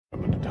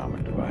An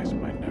atomic device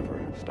might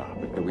never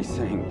stop. Are we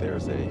saying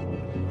there's a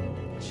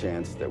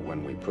chance that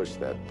when we push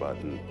that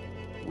button,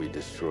 we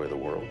destroy the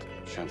world?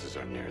 Chances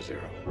are near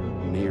zero.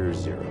 Near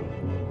zero.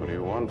 What do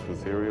you want from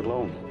theory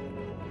alone?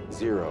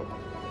 Zero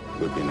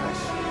would be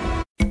nice.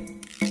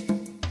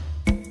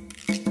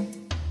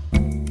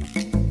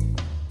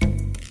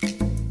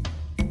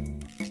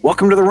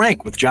 Welcome to The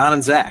Rank with John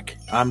and Zach.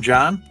 I'm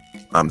John.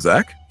 I'm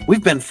Zach.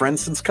 We've been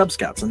friends since Cub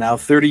Scouts, and now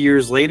 30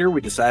 years later,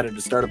 we decided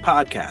to start a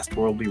podcast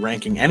where we'll be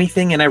ranking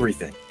anything and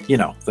everything. You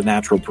know, the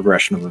natural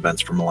progression of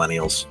events for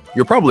millennials.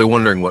 You're probably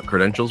wondering what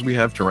credentials we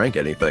have to rank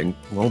anything.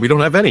 Well, we don't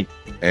have any.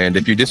 And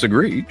if you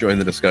disagree, join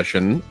the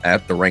discussion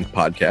at The Rank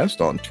Podcast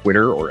on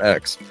Twitter or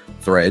X,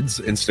 Threads,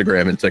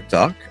 Instagram, and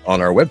TikTok,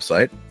 on our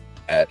website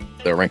at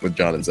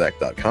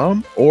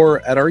therankwithjohnandzach.com,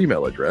 or at our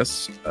email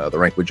address,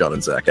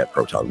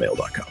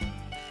 therankwithjohnandzach@protonmail.com.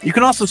 You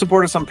can also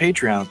support us on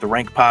Patreon at The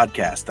Rank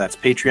Podcast. That's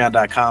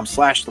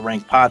patreon.com/The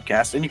Rank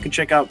Podcast. And you can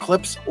check out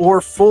clips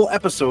or full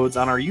episodes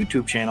on our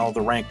YouTube channel,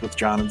 The Rank with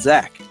John and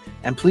Zach.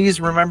 And please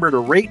remember to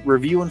rate,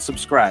 review, and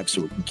subscribe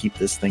so we can keep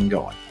this thing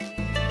going.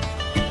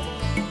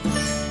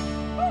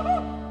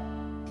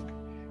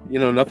 You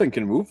know, nothing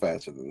can move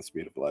faster than the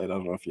speed of light. I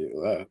don't know if you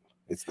knew that.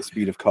 It's the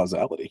speed of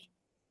causality.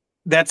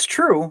 That's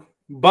true,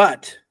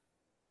 but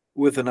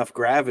with enough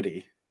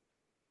gravity,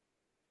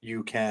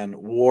 you can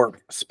warp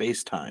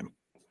space-time.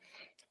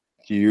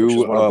 Which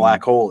is what a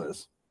black hole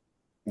is.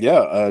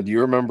 Yeah. Do you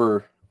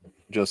remember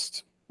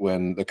just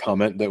when the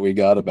comment that we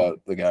got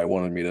about the guy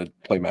wanted me to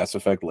play Mass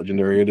Effect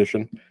Legendary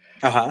Edition?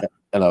 Uh-huh.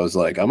 And I was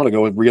like, I'm going to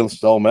go with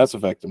reinstall Mass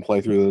Effect and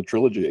play through the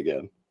trilogy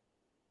again.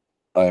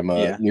 I'm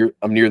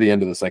near the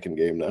end of the second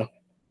game now.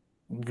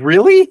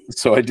 Really?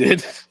 So I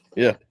did.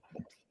 Yeah.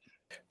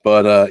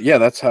 But yeah,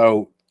 that's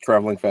how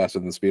traveling faster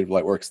than the speed of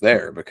light works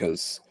there,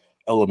 because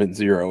element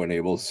 0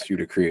 enables you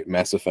to create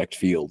Mass Effect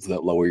fields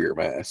that lower your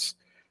mass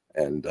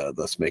and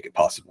thus make it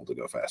possible to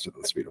go faster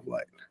than the speed of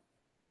light.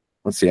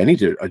 Let's see, I need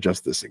to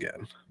adjust this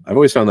again. I've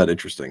always found that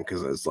interesting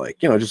because it's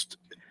like, you know, just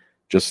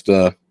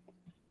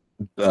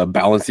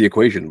balance the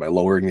equation by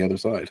lowering the other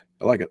side.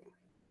 I like it.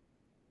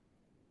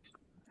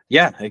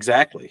 Yeah,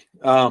 exactly.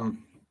 I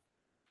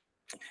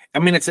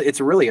mean, it's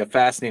really a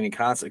fascinating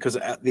concept because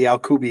the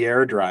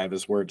Alcubierre drive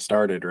is where it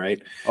started,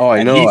 right? Oh,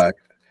 I know.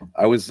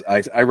 I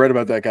read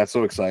about that, got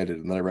so excited,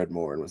 and then I read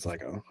more and was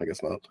like, oh, I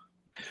guess not.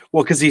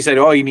 Well, because he said,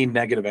 oh, you need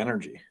negative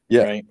energy.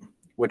 Yeah. Right.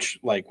 Which,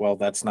 like, well,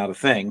 that's not a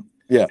thing.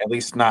 Yeah. At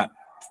least not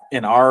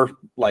in our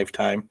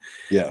lifetime.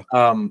 Yeah.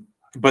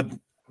 But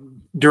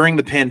during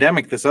the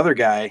pandemic, this other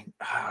guy,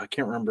 I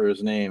can't remember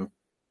his name,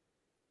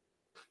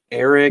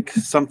 Eric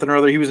something or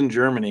other, he was in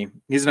Germany.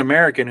 He's an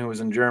American who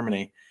was in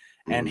Germany,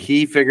 and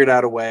he figured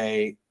out a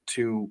way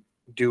to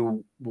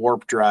do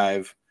warp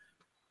drive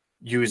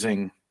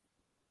using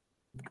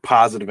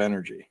positive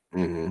energy.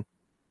 Mm-hmm.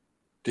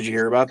 Did you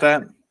hear about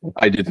that?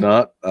 I did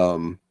not. I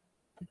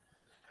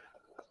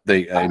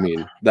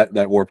mean,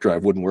 that warp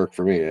drive wouldn't work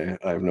for me.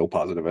 I have no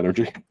positive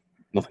energy.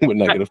 Nothing but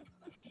negative.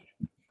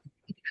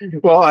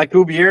 Well,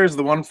 Alcubierre is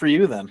the one for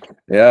you then.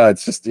 Yeah,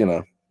 it's just, you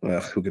know,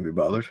 who can be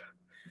bothered?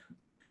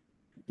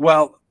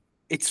 Well,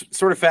 it's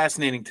sort of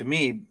fascinating to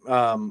me.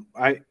 I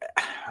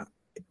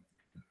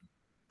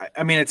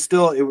mean, it's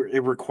still,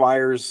 it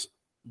requires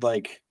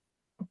like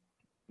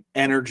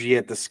energy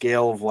at the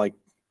scale of like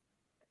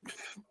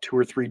 2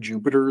 or 3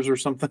 Jupiters or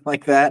something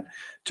like that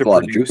to produce. A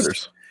lot of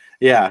Jupiters.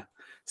 Yeah.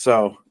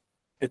 So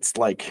it's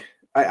like,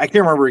 I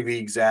can't remember the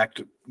exact,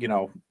 you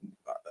know,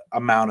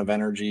 amount of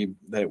energy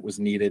that was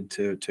needed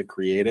to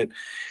create it.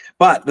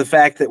 But the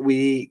fact that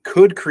we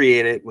could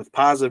create it with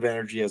positive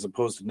energy as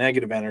opposed to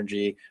negative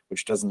energy,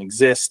 which doesn't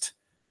exist,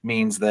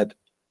 means that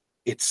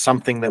it's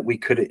something that we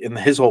could, and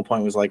his whole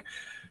point was like,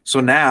 so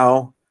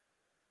now,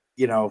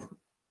 you know,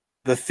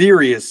 the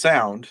theory is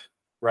sound,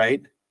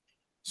 right?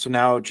 So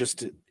now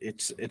just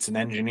it's an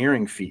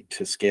engineering feat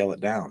to scale it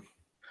down.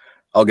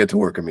 I'll get to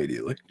work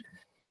immediately.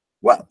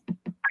 Well,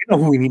 I know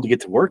who we need to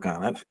get to work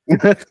on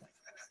it.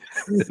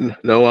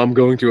 No, I'm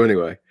going to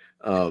anyway.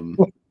 I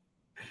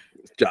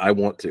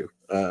want to.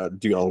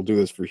 I'll do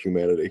this for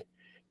humanity.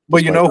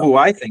 But you know who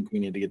I think we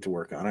need to get to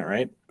work on it,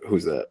 right?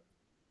 Who's that?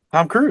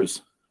 Tom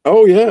Cruise.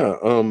 Oh yeah.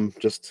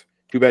 Just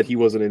too bad he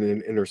wasn't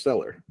in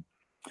Interstellar.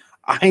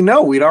 I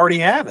know, we'd already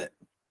have it.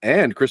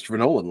 And Christopher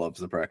Nolan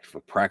loves the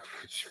practical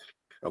effects.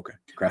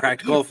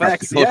 Practical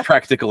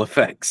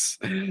effects.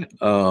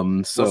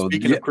 So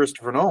speaking of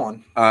Christopher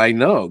Nolan, I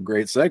know,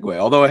 great segue.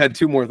 Although I had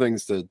 2 more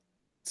things to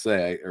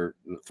say, or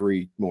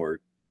 3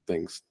 more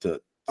things to.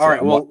 All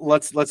right, well,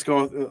 let's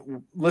go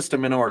list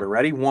them in order.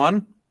 Ready?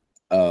 1.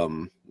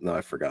 No,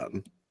 I've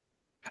forgotten.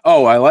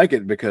 Oh, I like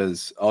it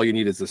because all you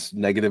need is this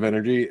negative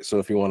energy. So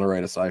if you want to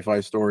write a sci-fi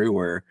story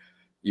where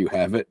you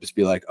have it, just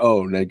be like,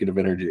 oh, negative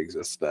energy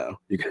exists now.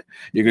 You can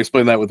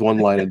explain that with 1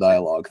 line of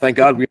dialogue. Thank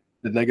God we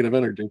had negative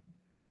energy.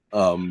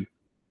 It's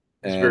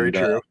very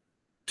true.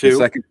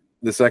 2.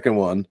 The second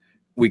one,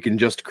 we can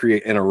just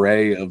create an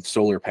array of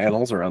solar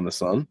panels around the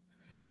sun.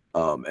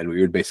 And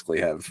we would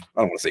basically have,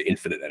 I don't want to say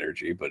infinite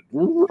energy, but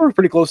we're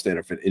pretty close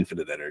to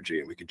infinite energy,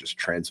 and we could just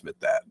transmit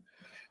that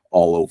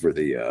all over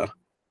the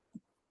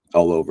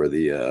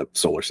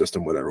solar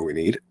system, whatever we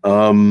need.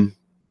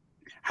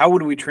 How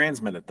would we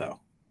transmit it though?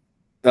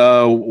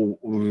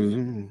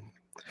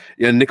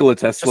 Yeah, Nikola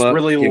Just Tesla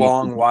really came up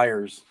long with-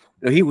 wires.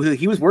 No, he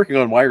was working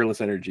on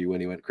wireless energy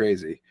when he went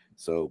crazy.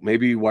 So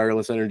maybe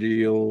wireless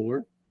energy will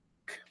work.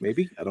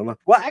 Maybe, I don't know.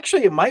 Well,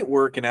 actually, it might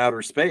work in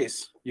outer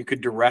space. You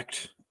could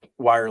direct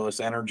wireless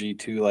energy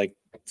to like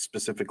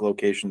specific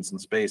locations in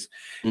space.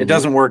 Mhm. It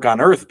doesn't work on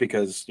Earth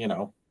because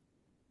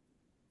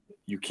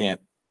you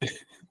can't.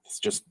 It's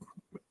just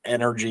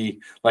energy.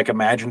 Like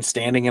imagine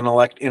standing in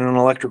an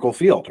electrical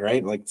field,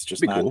 right? Like it's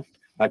just Be not cool.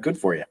 not good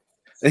for you.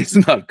 It's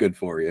not good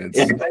for you. It's,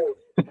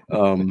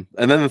 and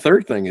then the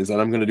third thing is that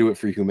I'm going to do it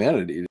for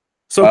humanity.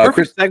 So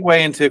perfect segue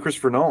into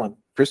Christopher Nolan.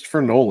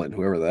 Christopher Nolan,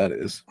 whoever that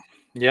is.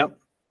 Yep.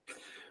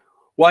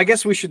 Well, I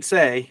guess we should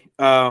say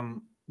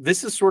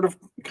this is sort of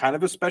kind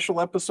of a special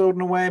episode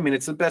in a way. I mean,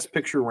 it's the Best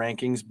Picture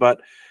rankings,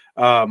 but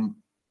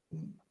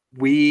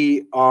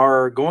we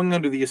are going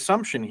under the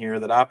assumption here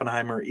that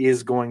Oppenheimer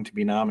is going to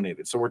be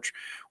nominated. So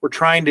we're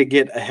trying to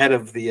get ahead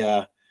of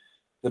the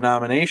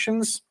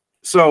nominations.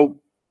 So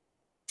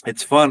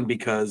it's fun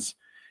because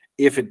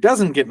if it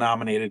doesn't get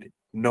nominated,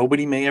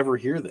 nobody may ever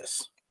hear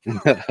this.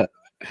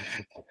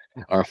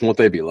 Or won't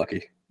they be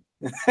lucky?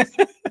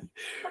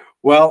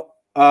 Well,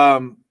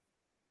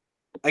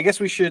 I guess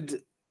we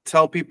should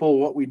tell people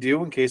what we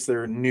do in case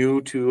they're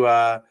new to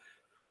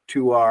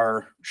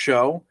our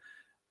show.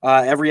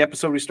 Every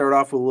episode we start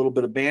off with a little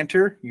bit of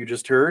banter. You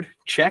just heard,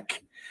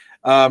 check.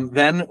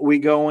 Then we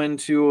go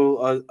into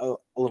a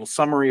little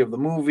summary of the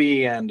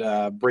movie and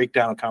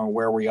breakdown of kind of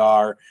where we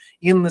are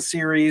in the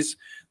series.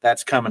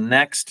 That's coming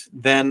next.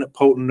 Then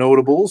Potent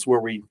Notables,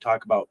 where we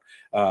talk about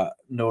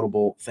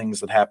notable things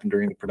that happened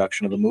during the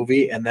production of the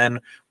movie. And then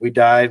we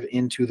dive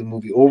into the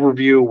movie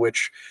overview,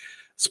 which,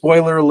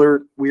 spoiler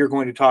alert, we are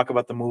going to talk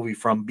about the movie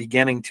from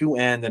beginning to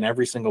end and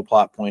every single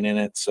plot point in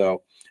it.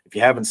 So if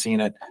you haven't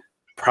seen it,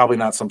 probably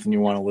not something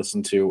you want to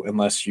listen to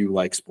unless you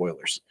like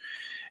spoilers.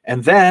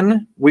 And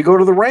then we go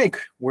to the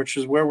rank, which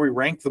is where we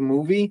rank the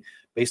movie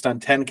based on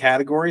 10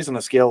 categories on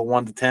a scale of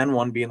 1 to 10,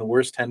 1 being the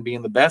worst, 10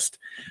 being the best.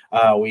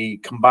 We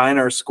combine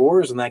our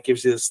scores, and that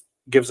gives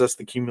us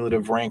the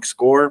cumulative rank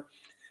score,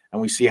 and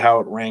we see how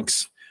it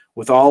ranks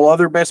with all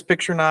other Best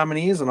Picture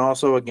nominees and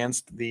also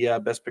against the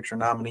Best Picture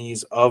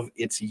nominees of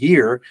its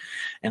year.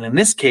 And in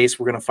this case,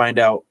 we're going to find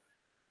out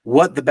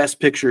what the Best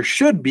Picture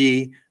should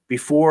be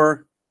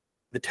before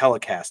the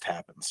telecast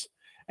happens.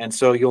 And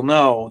so you'll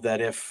know that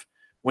if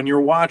when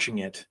you're watching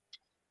it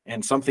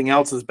and something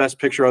else is Best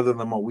Picture other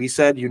than what we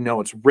said, you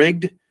know it's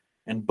rigged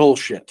and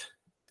bullshit.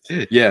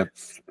 Yeah,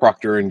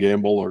 Procter and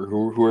Gamble or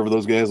whoever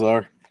those guys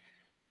are.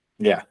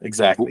 Yeah,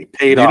 exactly.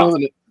 Paid off.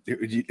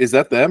 Is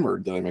that them or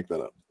did I make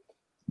that up?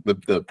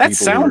 The that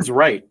sounds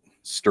right.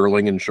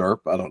 Sterling and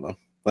Sharp. I don't know.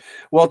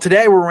 Well,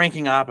 today we're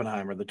ranking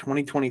Oppenheimer, the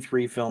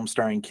 2023 film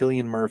starring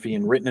Cillian Murphy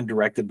and written and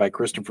directed by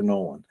Christopher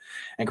Nolan.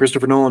 And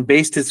Christopher Nolan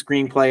based his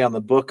screenplay on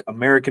the book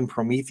American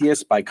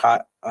Prometheus by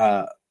Kai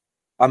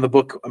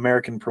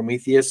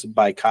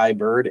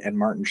Bird and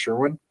Martin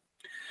Sherwin.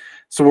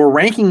 So we're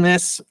ranking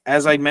this,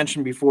 as I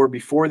mentioned before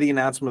the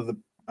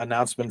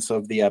announcements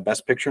of the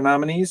Best Picture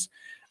nominees,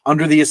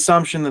 under the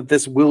assumption that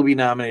this will be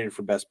nominated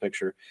for Best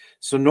Picture.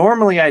 So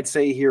normally I'd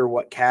say here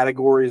what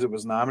categories it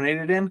was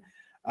nominated in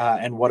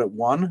and what it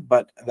won,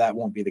 but that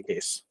won't be the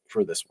case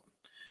for this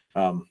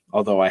one.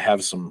 Although I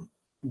have some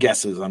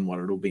guesses on what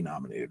it'll be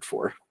nominated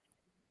for.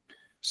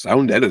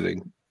 Sound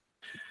editing.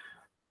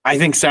 I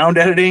think sound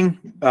editing,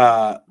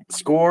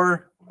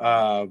 score,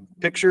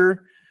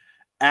 picture,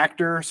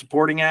 actor,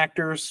 supporting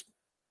actors,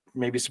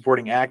 maybe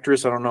supporting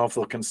actress. I don't know if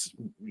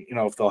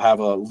if they'll have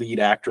a lead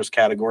actress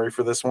category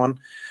for this one.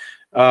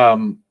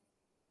 But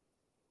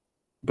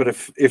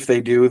if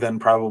they do, then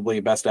probably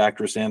best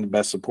actress and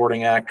best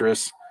supporting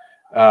actress,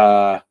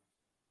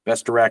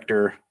 best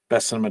director,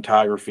 best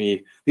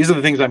cinematography. These are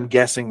the things I'm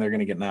guessing they're going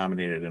to get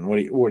nominated in.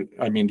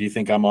 Do you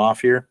think I'm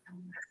off here?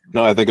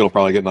 No, I think it'll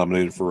probably get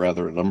nominated for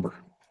rather a number.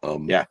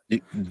 Yeah.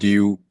 Do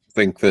you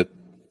think that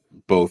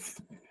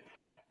both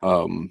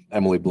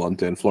Emily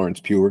Blunt and Florence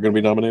Pugh are going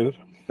to be nominated?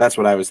 That's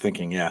what I was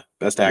thinking. Yeah,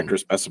 best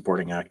actress, best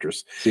supporting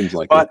actress. Seems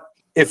like. But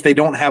if they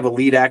don't have a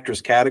lead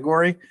actress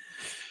category,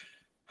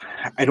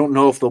 I don't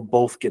know if they'll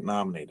both get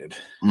nominated.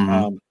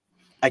 Mm-hmm.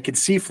 I could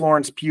see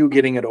Florence Pugh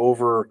getting it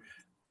over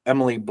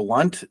Emily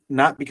Blunt,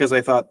 not because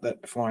I thought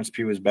that Florence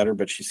Pugh is better,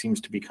 but she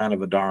seems to be kind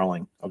of a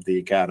darling of the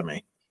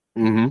Academy.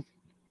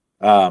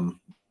 Mm-hmm.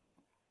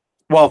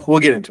 Well, we'll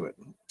get into it.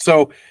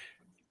 So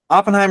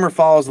Oppenheimer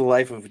follows the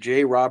life of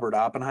J. Robert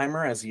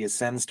Oppenheimer as he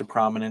ascends to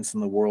prominence in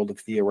the world of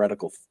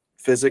theoretical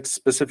physics,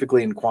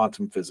 specifically in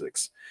quantum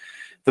physics.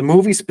 The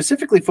movie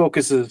specifically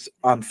focuses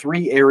on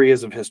 3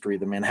 areas of history: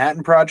 the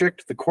Manhattan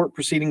Project, the court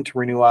proceeding to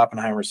renew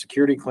Oppenheimer's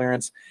security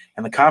clearance,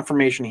 and the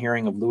confirmation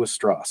hearing of Louis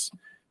Strauss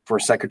for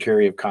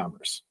Secretary of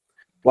Commerce,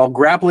 while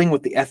grappling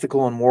with the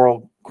ethical and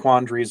moral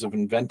quandaries of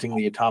inventing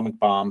the atomic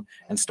bomb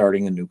and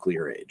starting the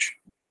nuclear age.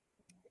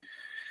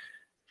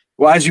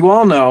 Well, as you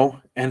all know,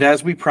 and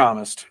as we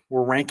promised,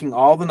 we're ranking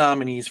all the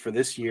nominees for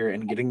this year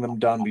and getting them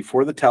done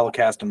before the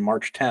telecast on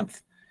March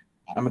 10th.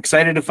 I'm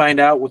excited to find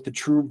out what the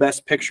true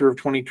best picture of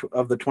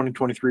the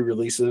 2023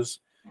 releases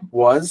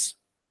was.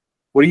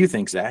 What do you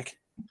think, Zach?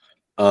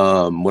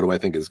 What do I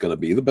think is going to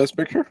be the best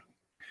picture?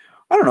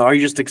 I don't know. Are you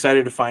just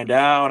excited to find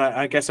out?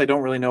 I guess I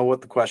don't really know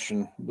what the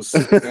question was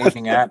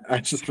aiming at. I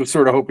just was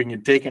sort of hoping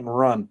you'd take it and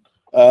run.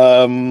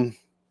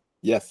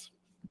 Yes.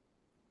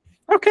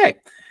 Okay.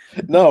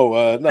 No.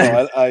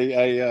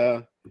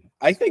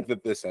 I think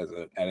that this has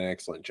an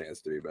excellent chance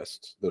to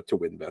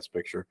win Best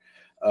Picture.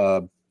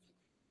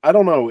 I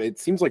don't know. It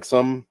seems like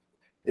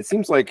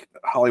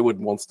Hollywood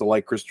wants to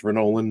like Christopher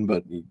Nolan,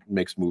 but he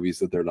makes movies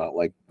that they're not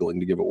like willing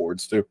to give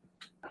awards to.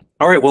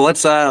 All right. Well,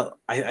 let's. I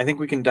think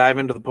we can dive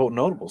into the potent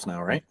notables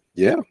now, right?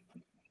 Yeah.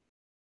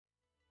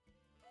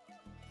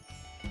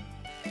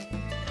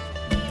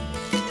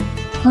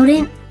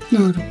 Potent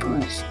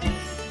notables.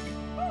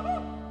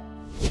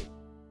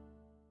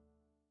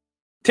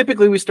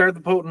 Typically, we start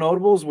the potent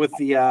notables with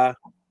the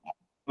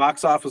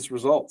box office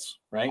results,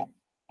 right?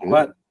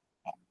 But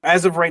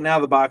as of right now,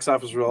 the box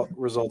office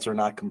results are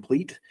not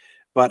complete.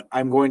 But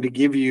I'm going to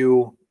give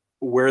you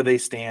where they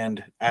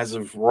stand as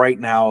of right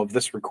now of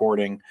this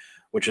recording,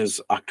 which is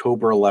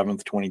October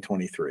 11th,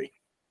 2023.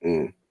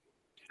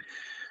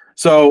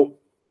 So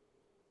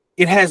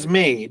it has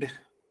made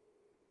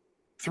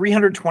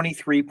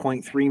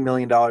 $323.3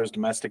 million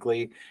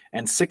domestically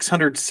and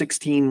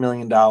 $616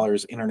 million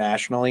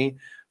internationally,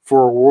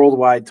 for a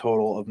worldwide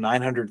total of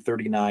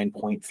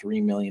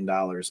 $939.3 million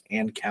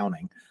and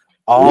counting.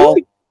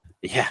 Really?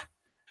 Yeah.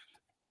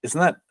 Isn't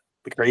that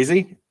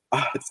crazy?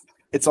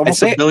 It's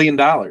almost $1 billion.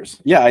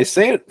 Yeah, I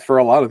say it for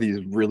a lot of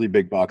these really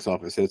big box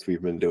office hits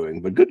we've been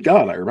doing, but good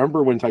God, I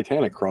remember when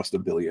Titanic crossed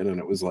 $1 billion and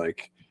it was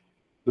like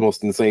the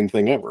most insane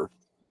thing ever.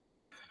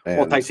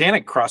 Well,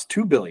 Titanic crossed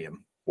 $2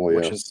 billion,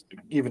 which is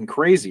even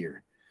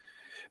crazier.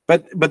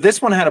 But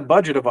this one had a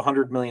budget of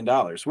 $100 million,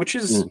 which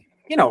is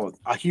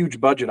a huge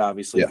budget,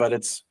 obviously, but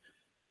it's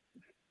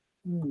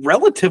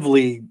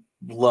relatively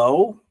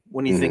low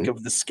when you think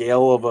of the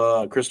scale of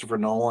a Christopher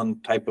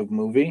Nolan type of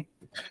movie.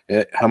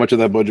 How much of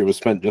that budget was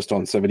spent just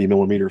on 70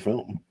 millimeter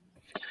film?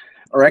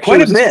 Or actually,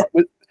 quite a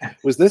bit.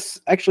 Was this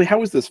actually,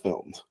 how was this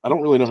filmed? I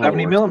don't really know how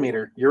 70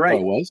 millimeter. You're right.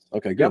 Oh, it was?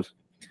 Okay, good.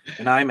 Yep.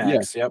 In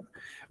IMAX, yep.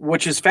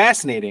 Which is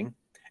fascinating.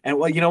 And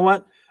well, you know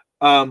what?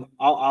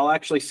 I'll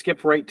actually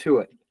skip right to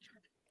it.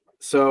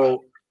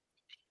 So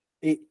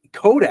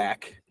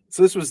Kodak.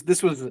 So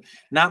this was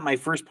not my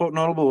first potent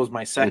notable, it was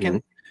my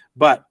second.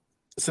 But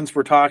since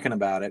we're talking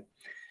about it,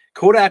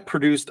 Kodak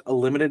produced a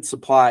limited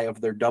supply of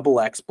their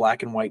XX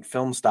black and white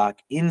film stock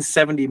in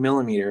 70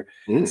 millimeter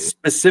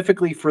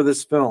specifically for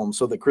this film,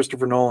 so that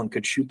Christopher Nolan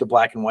could shoot the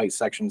black and white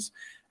sections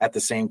at the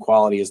same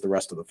quality as the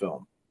rest of the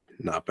film.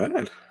 Not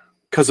bad.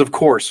 Because of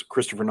course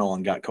Christopher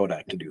Nolan got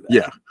Kodak to do that.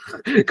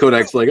 Yeah,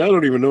 Kodak's like, I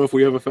don't even know if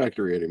we have a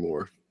factory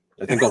anymore.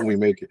 I think all we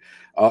make it.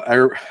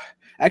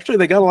 Actually,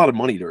 they got a lot of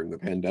money during the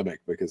pandemic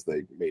because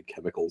they made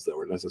chemicals that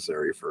were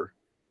necessary for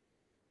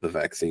the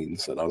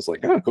vaccines, and I was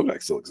like,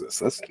 Kodak still exists.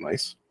 That's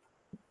nice.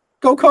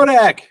 Go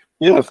Kodak!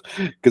 Yeah,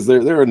 because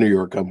they're a New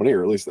York company,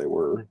 or at least they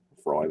were.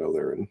 For all I know,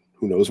 they're in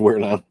who knows where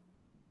now.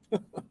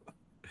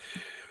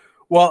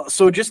 Well,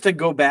 so just to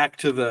go back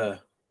to the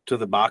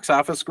box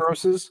office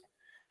grosses,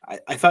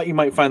 I thought you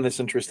might find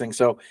this interesting.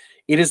 So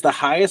it is the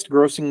highest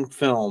grossing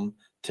film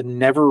to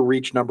never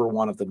reach number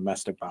one of the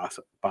domestic box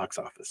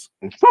office.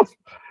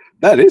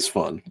 That is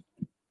fun.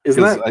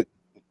 Isn't that?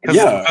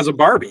 Because of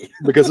Barbie.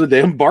 Because of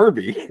damn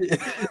Barbie.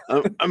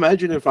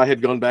 Imagine if I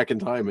had gone back in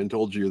time and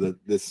told you that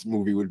this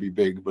movie would be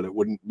big, but it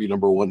wouldn't be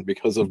number one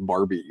because of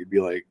Barbie. You'd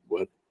be like,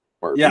 what?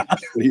 Barbie? Yeah.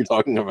 What are you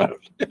talking about?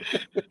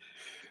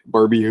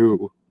 Barbie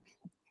who?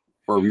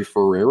 Barbie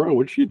Ferreira?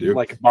 What'd she do?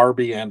 Like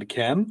Barbie and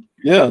Ken?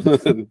 Yeah.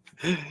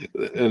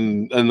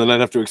 and then I'd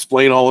have to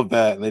explain all of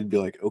that, and they'd be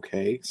like,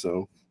 okay,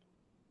 so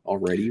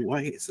already?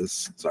 Why is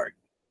this? Sorry.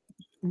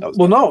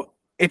 No,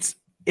 it's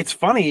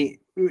funny.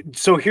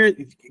 So here,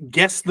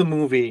 guess the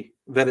movie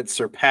that it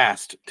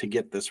surpassed to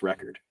get this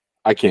record.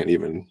 I can't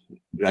even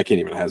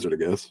hazard a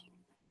guess.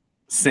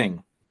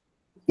 Sing.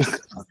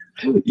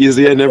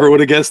 Easy, I never would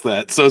have guessed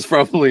that. So it's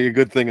probably a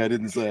good thing I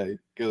didn't say.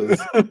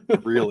 Because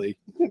really,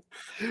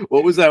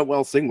 what was that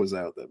while Sing was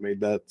out that made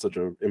that such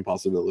an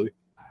impossibility?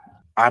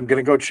 I'm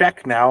gonna go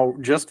check now,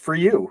 just for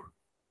you.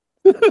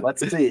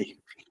 Let's see.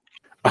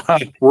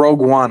 Rogue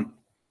One.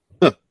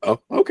 Oh,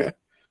 okay.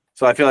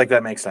 So I feel like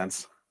that makes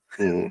sense.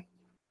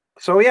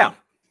 So yeah,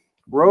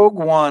 Rogue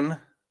One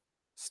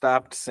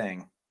stopped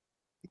Sing.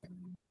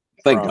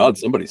 Thank God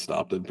somebody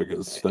stopped it,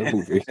 because that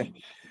movie.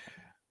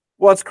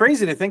 Well, it's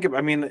crazy to think of.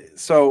 I mean,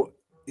 so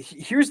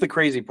here's the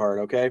crazy part,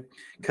 okay?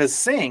 Because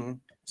Sing.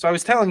 So I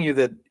was telling you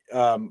that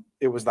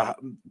it was the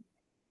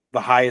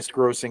highest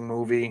grossing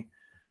movie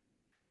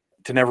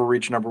to never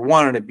reach number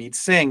one, and it beat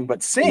Sing.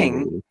 But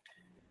Sing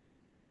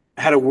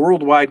had a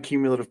worldwide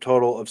cumulative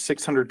total of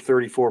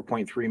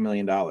 $634.3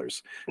 million.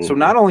 So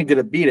not only did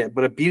it beat it,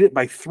 but it beat it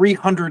by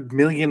 $300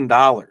 million.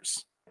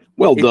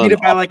 Well done. It beat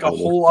it by like a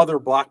whole other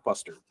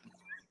blockbuster.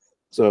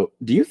 So,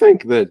 do you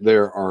think that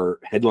there are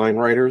headline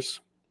writers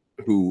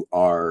who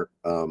are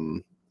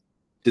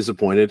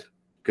disappointed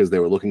because they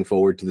were looking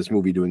forward to this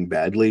movie doing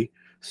badly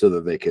so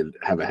that they could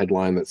have a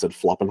headline that said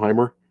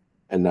Floppenheimer,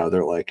 and now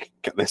they're like,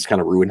 this kind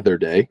of ruined their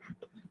day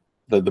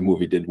that the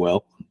movie did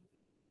well?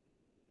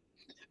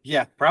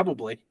 Yeah,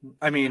 probably.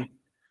 I mean,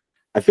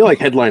 I feel like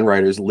headline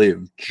writers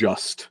live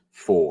just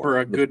for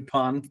a good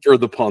pun. For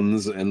the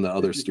puns and the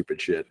other stupid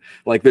shit.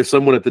 Like, there's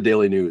someone at the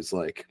Daily News,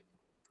 like,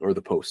 or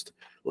the Post,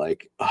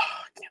 like, oh,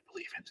 I can't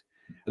believe it.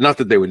 Not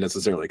that they would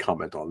necessarily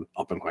comment on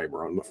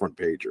Oppenheimer on the front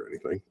page or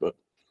anything, but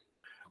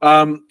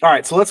all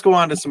right, so let's go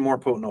on to some more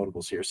potent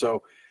notables here.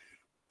 So,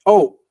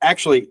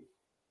 actually,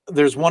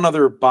 there's one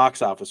other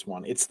box office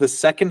one. It's the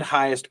second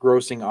highest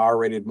grossing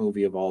R-rated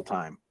movie of all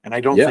time, and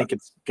I don't think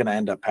it's going to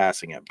end up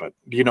passing it. But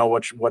do you know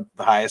what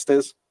the highest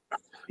is?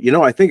 You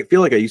know, I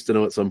feel like I used to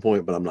know at some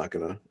point, but I'm not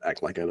going to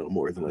act like I know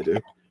more than I do.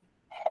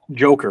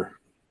 Joker.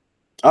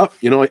 Oh,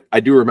 you know, I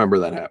do remember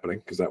that happening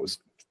because that was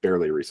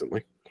fairly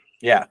recently.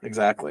 Yeah,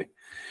 exactly.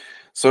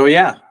 So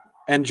yeah,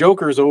 and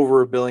Joker's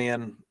over $1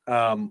 billion,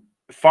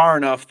 far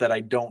enough that I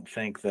don't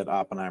think that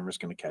Oppenheimer's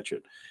going to catch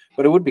it,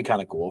 but it would be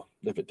kind of cool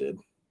if it did.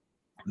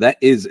 That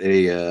is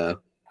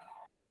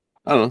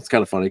I don't know. It's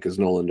kind of funny because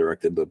Nolan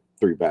directed the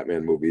 3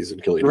 Batman movies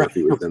and Cillian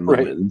Murphy within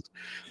them, and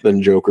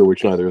then Joker,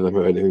 which neither of them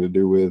have anything to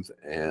do with,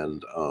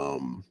 and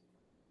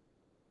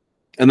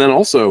then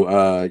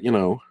also,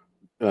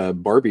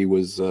 Barbie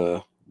was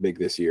big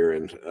this year,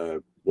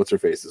 and what's her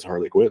face is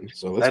Harley Quinn.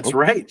 So that's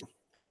right.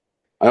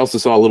 I also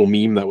saw a little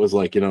meme that was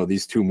like,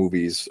 these 2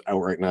 movies out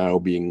right now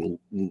being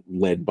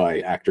led by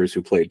actors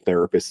who played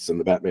therapists in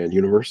the Batman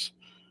universe.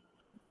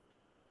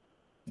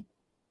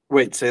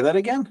 Wait, say that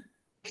again?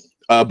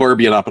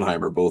 Barbie and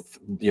Oppenheimer, both,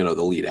 the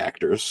lead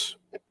actors,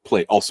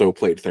 also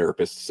played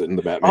therapists in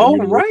the Batman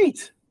universe.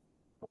 Right.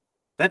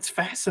 That's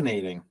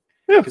fascinating.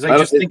 Because I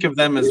just think of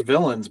them as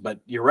villains, but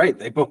you're right.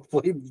 They both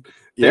played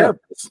therapists.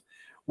 Yeah.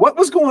 What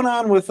was going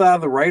on with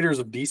the writers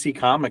of DC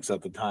Comics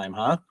at the time,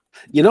 huh?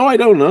 I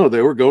don't know.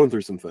 They were going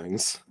through some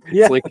things.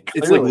 Yeah,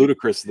 it's like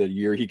Ludacris the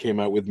year he came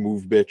out with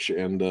Move Bitch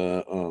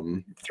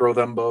and Throw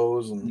Them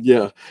Bows. And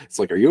yeah, it's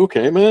like, are you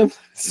okay, man?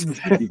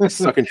 You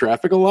stuck in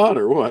traffic a lot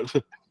or what?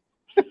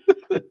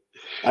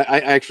 I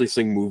actually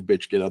sing Move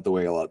Bitch Get Out the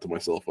Way a lot to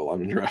myself while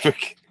I'm in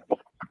traffic.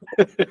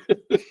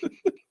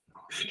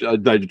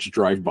 I just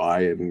drive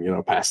by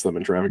and pass them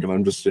in traffic, and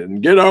I'm just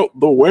sitting, get out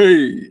the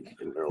way.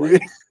 And they're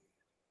like,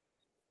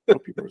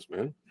 help yours,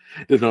 man.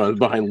 Didn't know I was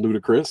behind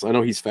Ludacris. I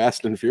know he's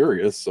fast and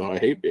furious, so I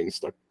hate being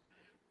stuck.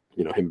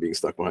 Him being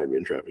stuck behind me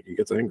in traffic. He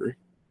gets angry.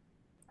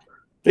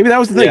 Maybe that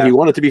was the thing. Yeah. He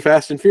wanted to be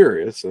fast and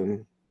furious,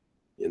 and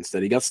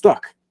instead he got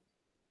stuck.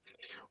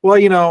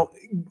 Well,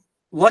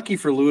 lucky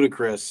for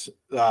Ludacris,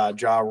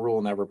 Ja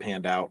Rule never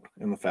panned out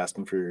in the Fast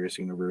and Furious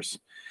universe.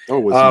 Oh,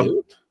 was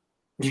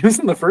he? He was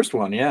in the first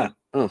one, yeah.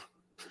 Oh,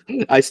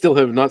 I still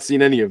have not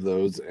seen any of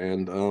those,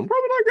 and probably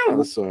not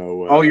gonna.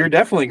 So, you're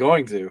definitely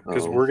going to,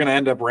 because we're gonna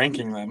end up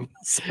ranking them.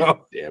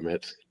 So, damn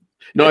it!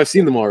 No, I've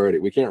seen them already.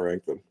 We can't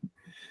rank them.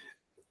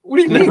 What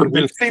do you mean?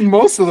 We've seen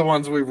most of the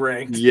ones we've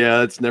ranked.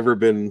 Yeah, it's never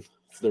been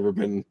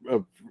a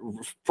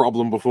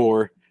problem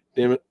before.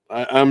 Damn it!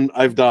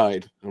 I've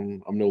died.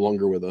 I'm no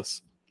longer with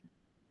us.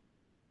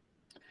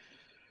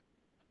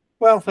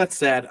 Well, that's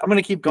sad. I'm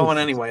gonna keep going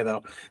anyway,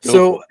 though.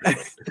 So,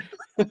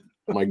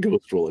 my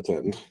ghost will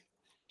attend.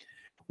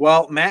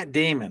 Well, Matt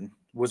Damon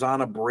was on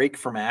a break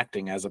from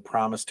acting as a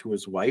promise to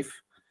his wife,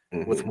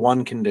 with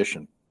one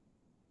condition.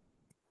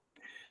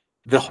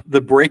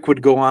 The break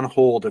would go on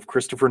hold if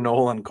Christopher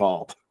Nolan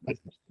called.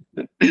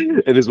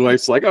 And his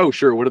wife's like, oh,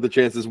 sure, what are the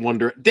chances?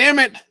 Damn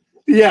it!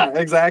 Yeah,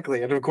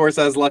 exactly. And of course,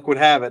 as luck would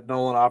have it,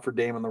 Nolan offered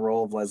Damon the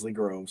role of Leslie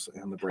Groves.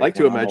 And the break I like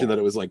to imagine that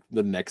it was like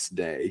the next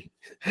day.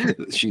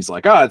 She's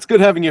like, it's good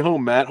having you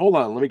home, Matt. Hold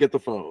on, let me get the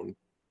phone.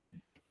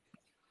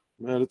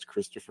 Matt, it's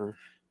Christopher.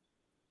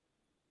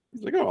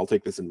 He's like, I'll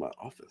take this in my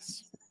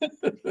office.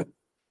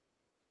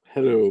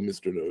 Hello,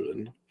 Mr.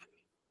 Nolan.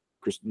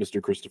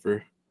 Mr.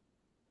 Christopher.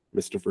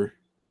 Mr.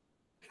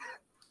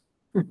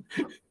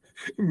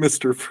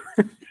 Mr.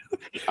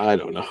 I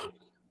don't know.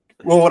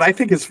 Well, what I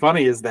think is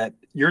funny is that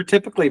you're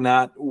typically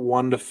not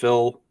one to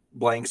fill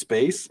blank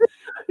space.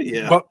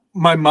 Yeah. But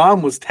my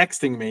mom was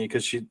texting me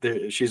because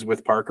she's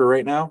with Parker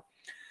right now.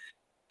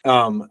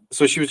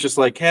 So she was just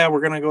like, yeah,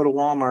 we're going to go to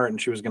Walmart, and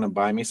she was going to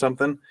buy me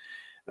something.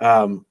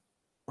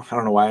 I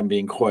don't know why I'm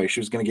being coy. She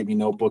was going to get me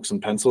notebooks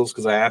and pencils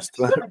because I asked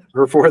her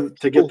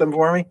to get them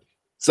for me.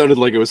 Sounded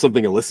like it was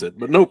something illicit,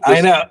 but nope.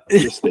 I know.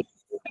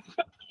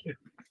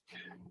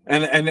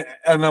 And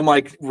I'm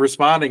like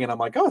responding, and I'm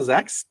like, oh,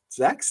 Zach's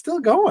still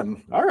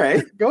going. All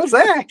right, go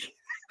Zach.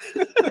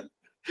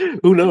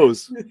 Who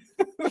knows?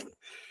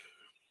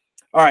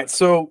 All right,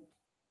 so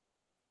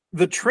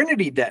the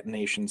Trinity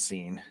detonation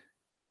scene.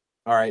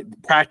 All right,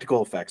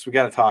 practical effects. We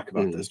got to talk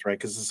about this, right?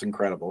 Because it's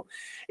incredible.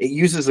 It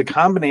uses a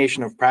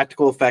combination of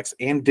practical effects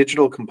and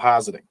digital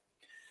compositing.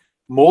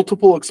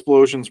 Multiple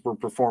explosions were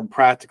performed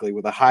practically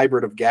with a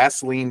hybrid of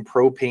gasoline,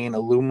 propane,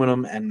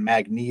 aluminum, and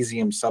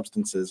magnesium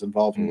substances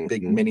involving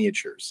big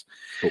miniatures.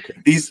 Okay.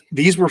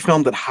 These were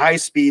filmed at high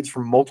speeds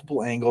from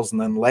multiple angles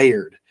and then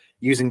layered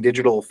using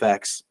digital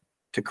effects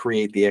to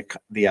create the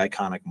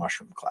iconic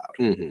mushroom cloud.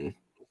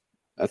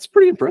 That's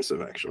pretty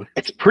impressive, actually.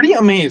 It's pretty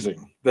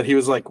amazing that he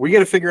was like, we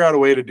got to figure out a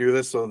way to do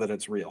this so that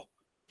it's real.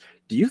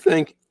 Do you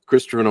think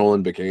Christopher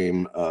Nolan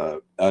became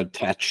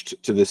attached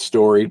to this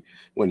story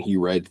when he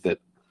read that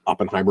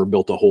Oppenheimer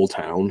built a whole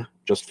town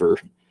just for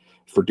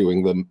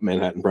doing the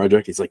Manhattan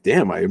Project? He's like,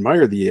 damn, I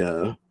admire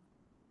the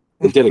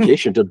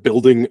dedication to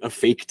building a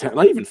fake town,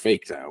 not even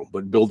fake town,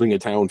 but building a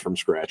town from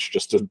scratch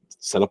just to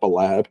set up a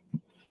lab.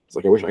 It's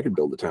like, I wish I could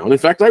build a town. In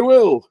fact, I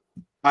will.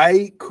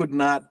 I could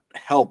not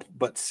help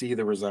but see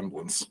the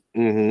resemblance.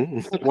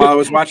 Mm-hmm. While I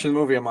was watching the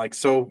movie, I'm like,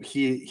 so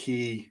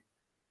he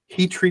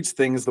treats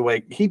things the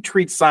way he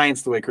treats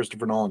science the way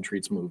Christopher Nolan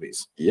treats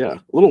movies. Yeah,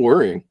 a little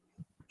worrying.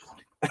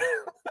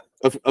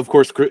 Of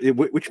course,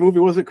 which movie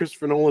was it?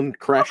 Christopher Nolan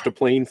crashed a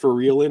plane for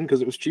real in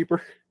because it was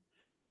cheaper.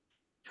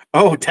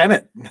 Oh,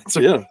 Tenet.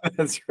 Yeah,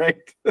 that's right.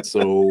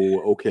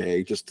 So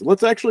okay,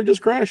 let's actually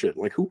just crash it.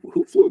 Like who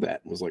flew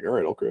that? And was like, all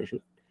right, I'll crash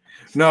it.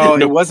 No,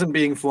 it wasn't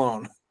being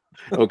flown.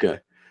 Okay.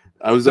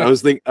 I was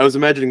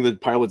imagining the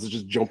pilots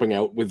just jumping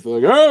out with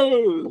like,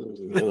 oh,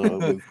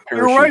 with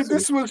you're right.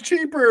 This was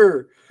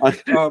cheaper. On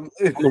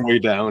the way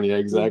down, yeah,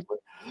 exactly.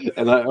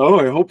 And I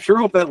hope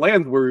that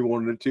lands where we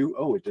wanted it to.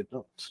 Oh, it did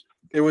not.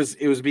 It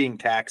was being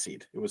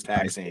taxied. It was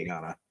taxiing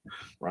on a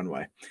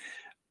runway.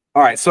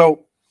 All right,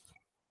 so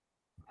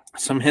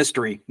some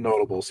history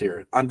notables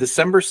here. On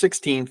December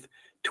 16th,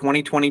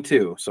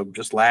 2022, so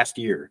just last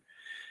year,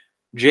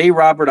 J.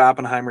 Robert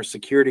Oppenheimer's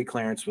security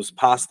clearance was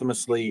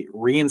posthumously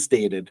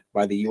reinstated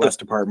by the U.S.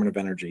 Department of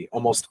Energy,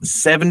 almost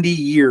 70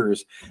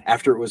 years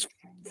after it was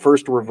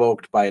first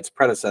revoked by its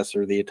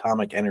predecessor, the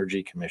Atomic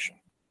Energy Commission.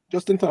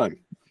 Just in time.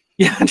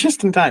 Yeah,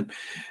 just in time.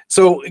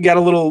 So, got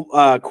a little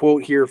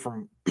quote here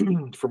from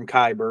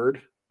Kai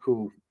Bird,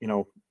 who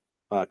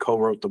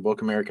co-wrote the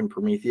book American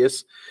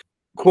Prometheus.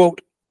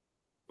 Quote,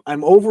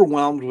 I'm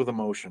overwhelmed with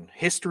emotion.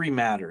 History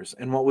matters,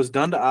 and what was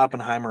done to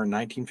Oppenheimer in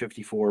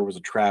 1954 was a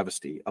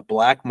travesty, a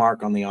black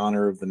mark on the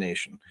honor of the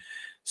nation.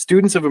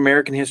 Students of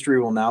American history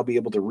will now be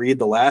able to read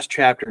the last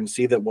chapter and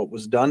see that what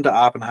was done to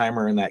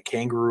Oppenheimer in that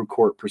kangaroo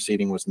court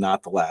proceeding was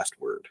not the last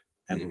word.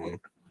 End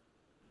quote.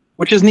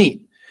 Which is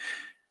neat.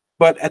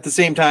 But at the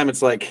same time,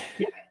 it's like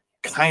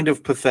kind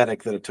of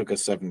pathetic that it took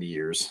us 70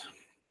 years.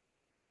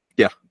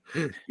 Yeah.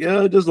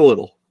 Yeah, just a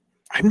little.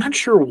 I'm not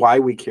sure why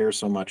we care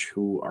so much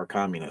who are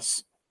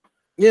communists.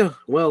 Yeah,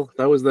 well,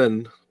 that was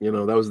then, that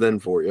was then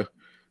for you.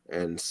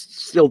 And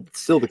still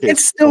the case.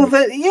 It's still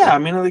that, yeah. I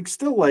mean,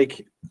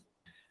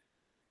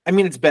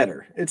 it's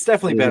better. It's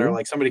definitely better.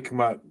 Like somebody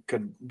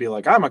could be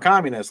like, I'm a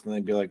communist, and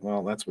they'd be like,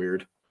 well, that's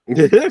weird.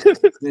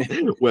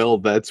 Well,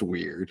 that's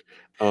weird.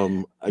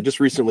 I just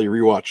recently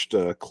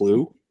rewatched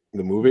Clue,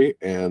 the movie,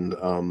 and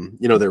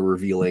they're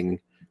revealing.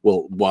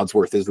 Well,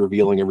 Wadsworth is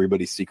revealing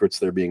everybody's secrets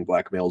they're being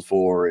blackmailed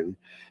for, and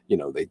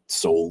they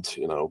sold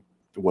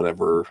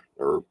whatever,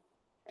 or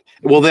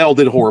well, they all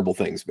did horrible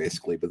things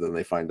basically, but then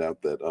they find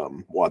out that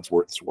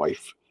Wadsworth's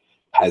wife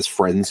has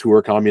friends who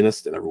are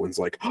communist, and everyone's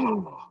like,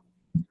 oh,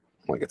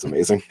 like it's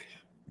amazing.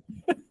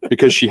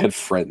 Because she had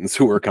friends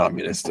who were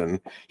communist, and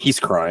he's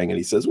crying and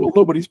he says, well,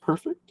 nobody's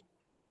perfect.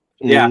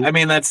 Yeah, I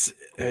mean,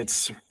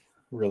 it's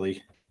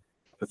really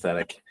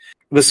pathetic.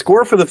 The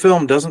score for the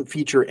film doesn't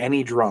feature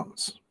any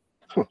drums,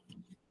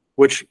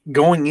 which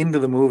going into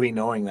the movie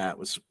knowing that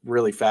was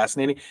really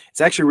fascinating.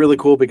 It's actually really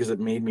cool because it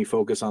made me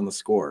focus on the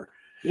score.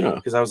 Yeah.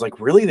 Because I was like,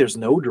 really? There's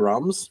no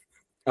drums?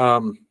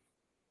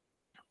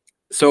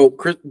 So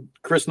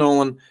Chris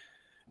Nolan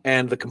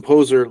and the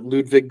composer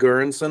Ludwig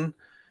Göransson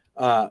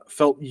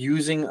felt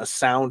using a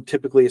sound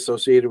typically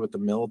associated with the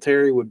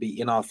military would be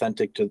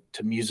inauthentic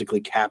to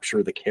musically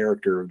capture the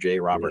character of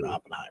J. Robert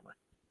Oppenheimer.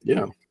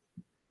 Yeah.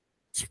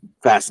 It's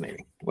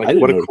fascinating. Like,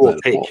 what a cool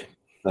take.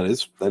 That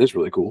is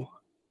really cool.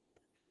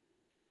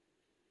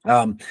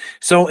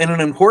 So in an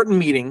important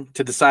meeting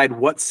to decide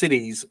what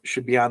cities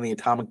should be on the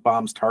atomic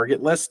bomb's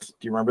target list,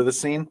 do you remember this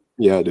scene?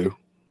 Yeah, I do.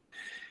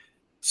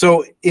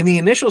 So in the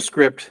initial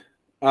script,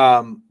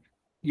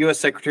 U.S.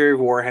 Secretary of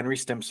War Henry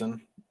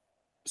Stimson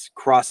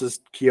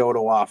crosses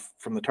Kyoto off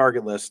from the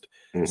target list,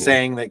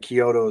 saying that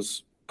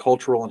Kyoto's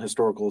cultural and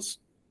historical,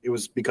 it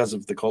was because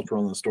of the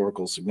cultural and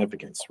historical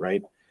significance,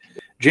 right?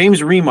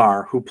 James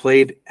Remar, who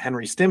played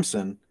Henry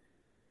Stimson,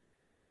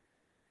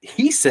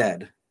 he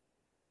said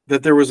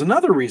that there was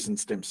another reason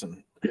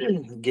Stimson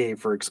gave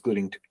for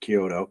excluding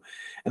Kyoto,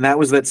 and that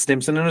was that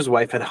Stimson and his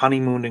wife had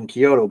honeymooned in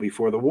Kyoto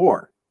before the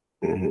war.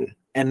 And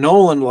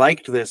Nolan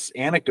liked this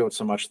anecdote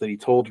so much that he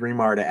told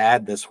Remar to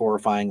add this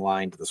horrifying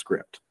line to the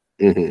script.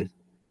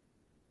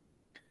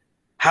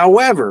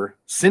 However,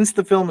 since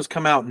the film has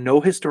come out,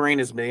 no historian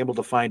has been able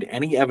to find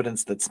any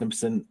evidence that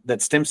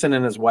Stimson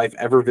and his wife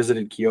ever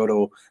visited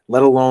Kyoto,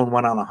 let alone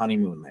went on a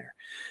honeymoon there.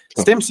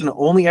 Stimson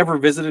only ever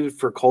visited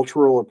for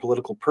cultural or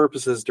political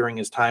purposes during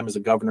his time as a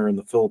governor in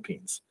the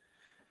Philippines.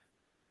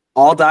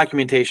 All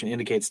documentation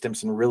indicates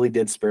Stimson really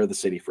did spare the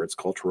city for its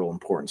cultural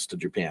importance to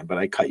Japan. But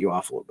I cut you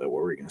off a little bit.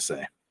 What were you going to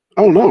say?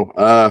 Oh no.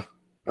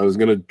 I was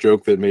gonna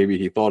joke that maybe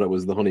he thought it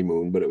was the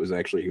honeymoon, but it was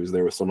actually he was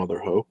there with some other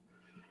hoe.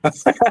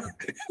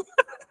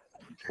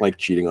 Like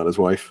cheating on his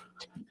wife.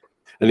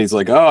 And he's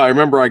like, oh, I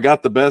remember I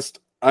got the best.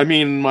 I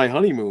mean, my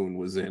honeymoon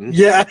was in.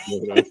 Yeah.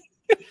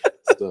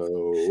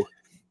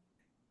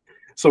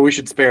 So we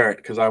should spare it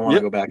because I want to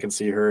Yep. go back and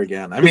see her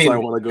again. I Yes, mean, I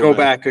wanna go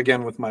back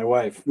again with my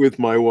wife. with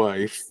my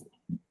wife.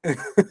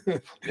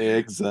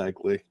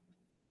 Exactly.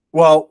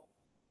 Well,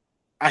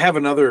 I have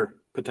another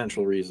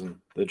potential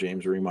reason that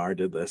James Remar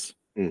did this.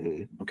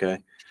 Mm-hmm. Okay.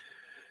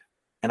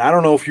 And I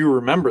don't know if you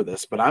remember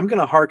this, but I'm going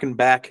to harken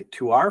back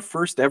to our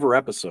first ever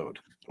episode.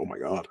 Oh my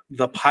God.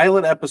 The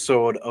pilot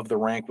episode of The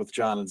Rank with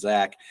John and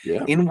Zach,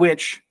 Yeah. in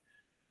which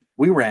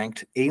we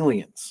ranked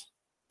aliens.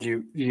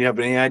 Do you have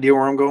any idea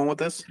where I'm going with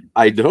this?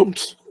 I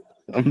don't.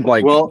 I'm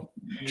like, Well,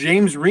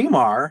 James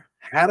Remar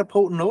had a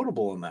potent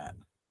notable in that.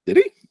 did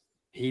he?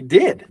 He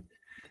did.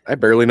 I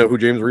barely know who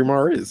James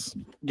Remar is.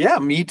 Yeah,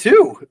 me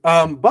too.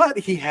 But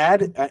he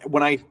had,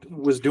 when I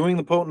was doing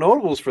the potent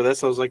notables for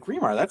this, I was like,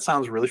 Remar, that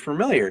sounds really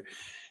familiar.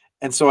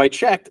 And so I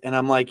checked and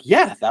I'm like,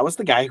 yeah, that was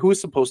the guy who was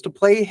supposed to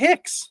play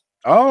Hicks,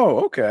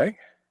 Oh, okay.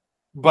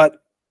 but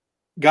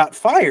got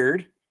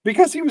fired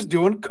because he was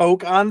doing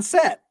coke on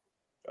set.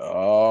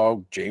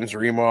 Oh, James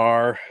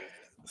Remar.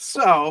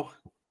 So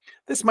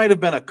this might have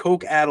been a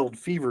coke-addled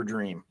fever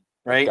dream,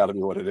 right? Gotta be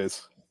what it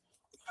is.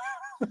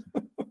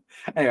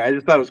 Anyway, I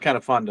just thought it was kind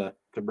of fun to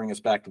bring us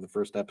back to the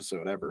first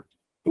episode ever.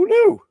 Who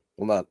knew?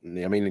 Well, not.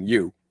 I mean,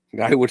 you.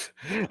 I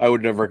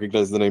would never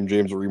recognize the name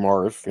James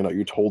Remar if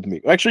you told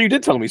me. Actually, you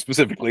did tell me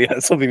specifically it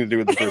has something to do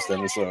with the first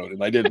episode,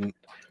 and I didn't.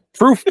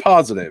 Proof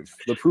positive.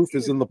 The proof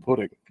is in the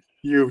pudding.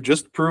 You've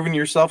just proven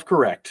yourself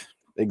correct.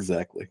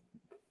 Exactly.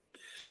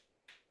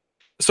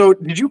 So,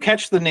 did you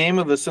catch the name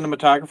of the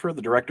cinematographer,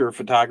 the director of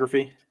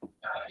photography?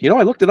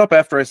 I looked it up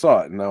after I saw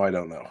it, and now I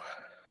don't know.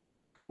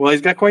 Well,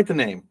 he's got quite the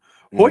name.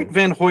 Hoyt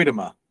van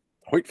Hoytema.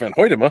 Hoyt van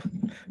Hoytema?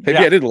 Maybe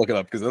Yeah. I did look it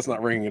up because that's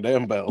not ringing a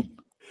damn bell.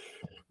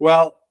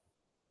 Well,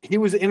 he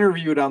was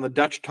interviewed on the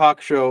Dutch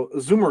talk show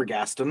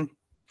Zomergasten.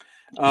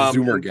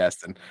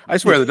 Zomergasten. I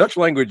swear the Dutch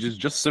language is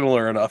just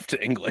similar enough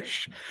to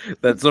English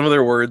that some of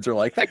their words are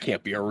like, that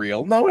can't be a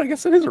real. No, I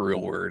guess it is a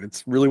real word.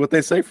 It's really what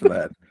they say for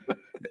that.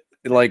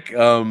 It's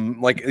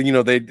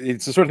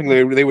the sort of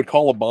thing they would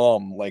call a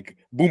bomb like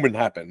boom and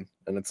happen,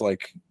 and it's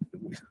like,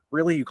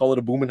 really, you call it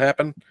a boom and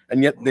happen,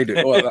 and yet they do.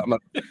 Well, I'm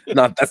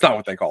not that's not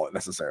what they call it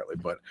necessarily,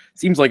 but it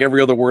seems like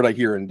every other word I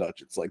hear in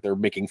Dutch, it's like they're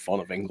making fun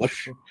of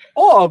English.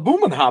 Oh,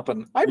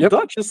 Boomenhappen. I'm Yep.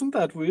 Dutch, isn't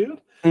that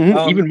weird?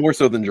 Even more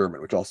so than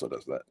German, which also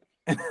does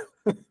that.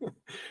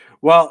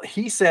 Well,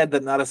 he said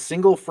that not a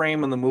single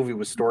frame in the movie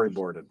was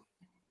storyboarded.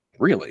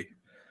 Really?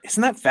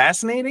 Isn't that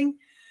fascinating?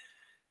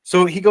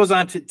 So he goes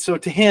on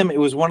to him, it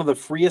was one of the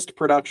freest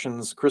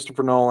productions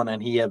Christopher Nolan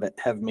and he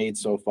have made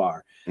so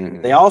far.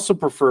 Mhm. They also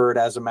preferred,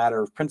 as a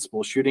matter of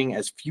principle, shooting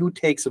as few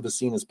takes of a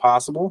scene as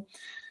possible.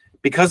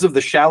 Because of the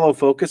shallow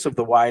focus of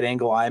the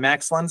wide-angle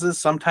IMAX lenses,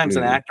 sometimes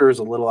an actor is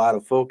a little out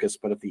of focus,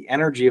 but if the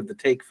energy of the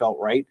take felt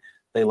right,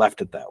 they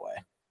left it that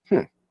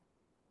way.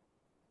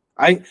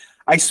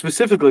 I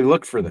specifically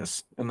looked for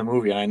this in the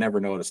movie, and I never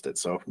noticed it,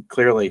 so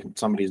clearly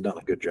somebody's done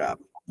a good job.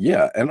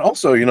 Yeah, and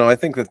also, I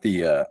think that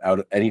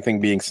the anything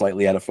being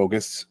slightly out of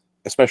focus,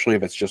 especially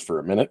if it's just for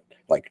a minute,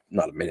 like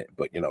not a minute,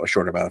 but a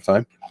short amount of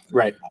time,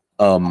 Right.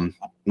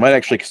 might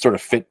actually sort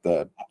of fit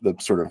the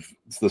sort of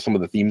some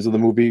of the themes of the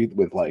movie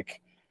with it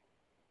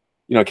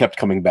kept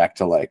coming back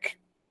to like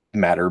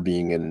matter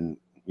being in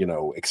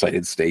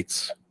excited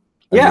states,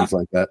 and things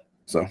like that.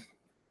 So,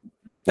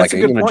 That's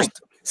like a good point.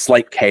 just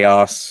slight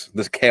chaos,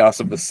 this chaos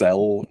of the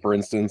cell, for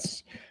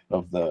instance,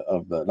 of the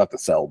not the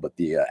cell, but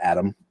the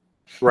atom.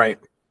 Right.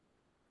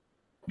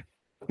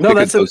 No,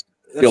 Because that's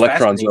the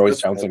electrons fascinating. are always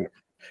That's bouncing.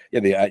 Yeah,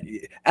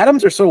 the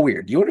atoms are so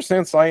weird. Do you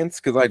understand science?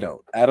 Because I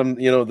don't.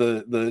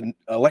 The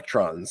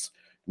electrons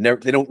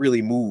they don't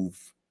really move,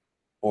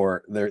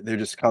 or they're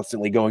just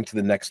constantly going to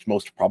the next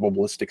most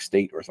probabilistic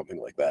state or something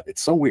like that.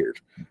 It's so weird.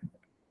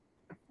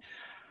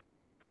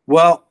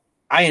 Well,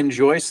 I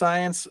enjoy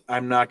science.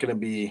 I'm not going to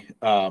be,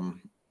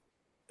 I'm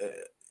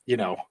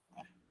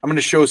going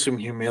to show some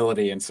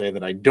humility and say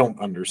that I don't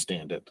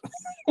understand it,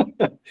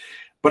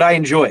 but I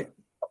enjoy it.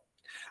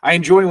 I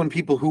enjoy when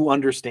people who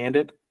understand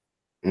it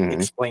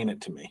explain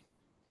it to me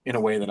in a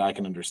way that I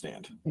can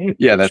understand.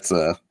 Yeah, that's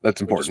Which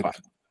is important. fine.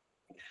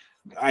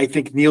 I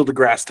think Neil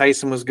deGrasse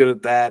Tyson was good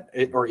at that,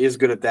 or is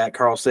good at that.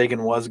 Carl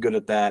Sagan was good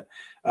at that.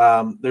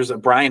 There's a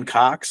Brian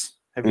Cox.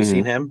 Have you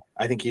seen him?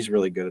 I think he's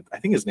really good. I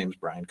think his name's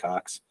Brian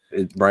Cox.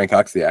 Is Brian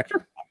Cox the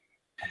actor?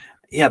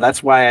 Yeah,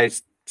 that's why I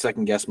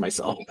second guessed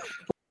myself.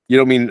 You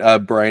don't mean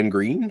Brian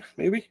Greene,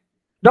 maybe?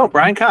 No,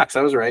 Brian Cox.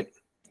 I was right.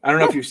 I don't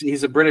know if you see.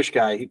 He's a British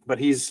guy, but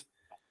he's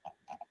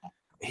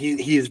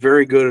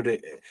very good at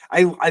it.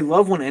 I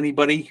love when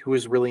anybody who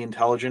is really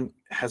intelligent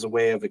has a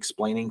way of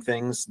explaining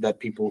things that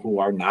people who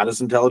are not as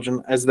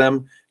intelligent as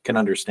them can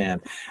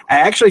understand. I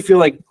actually feel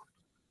like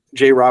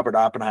J. Robert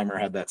Oppenheimer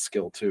had that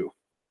skill too.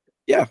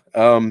 Yeah,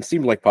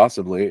 seemed like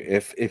possibly.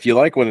 If you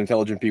like when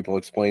intelligent people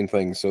explain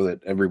things so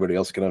that everybody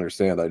else can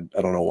understand,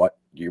 I don't know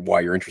why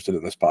you're interested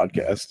in this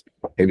podcast.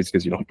 Maybe it's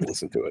because you don't have to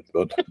listen to it.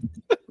 But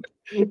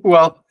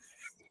Well,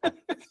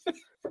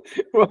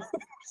 well,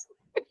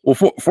 well,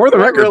 for the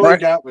that record, really Brian,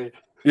 got me.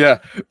 yeah,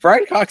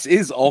 Brian Cox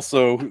is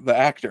also the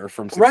actor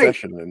from Right.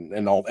 Succession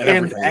and all and And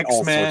everything,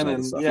 all sorts X-Men of other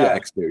and stuff. yeah.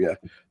 X2, yeah.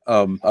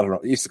 I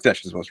don't know.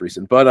 Succession is most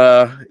recent, but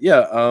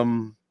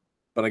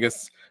but I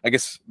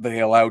guess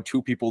they allow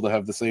two people to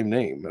have the same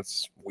name.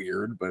 That's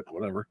weird, but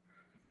whatever.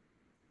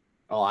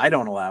 Oh, I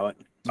don't allow it.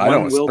 I know,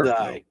 One it's will terrible.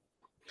 die.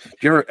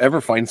 Do you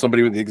ever find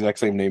somebody with the exact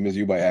same name as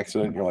you by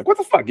accident? And you're like, what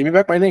the fuck? Give me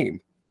back my name.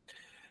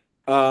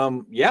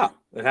 Yeah,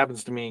 it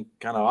happens to me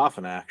kind of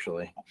often,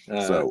 actually.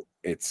 So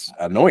it's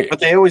annoying. But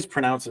they always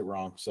pronounce it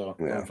wrong, so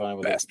Yeah, I'm fine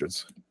with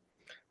bastards.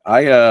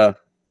 Well,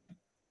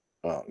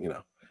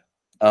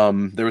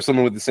 there was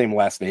someone with the same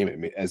last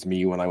name as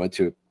me when I went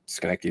to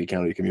Schenectady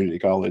County Community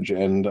College,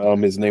 and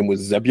his name was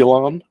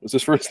Zebulon. Was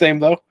his first name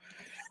though?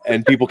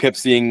 And people kept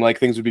seeing like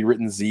things would be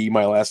written Z,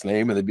 my last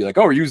name, and they'd be like,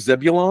 "Oh, are you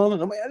Zebulon?"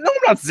 And I'm like, "No,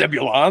 I'm not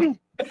Zebulon.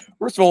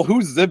 First of all,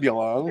 who's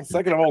Zebulon?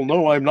 Second of all,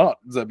 no, I'm not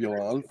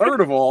Zebulon. Third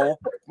of all,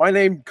 my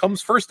name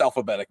comes first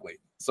alphabetically.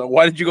 So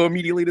why did you go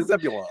immediately to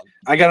Zebulon?"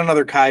 I got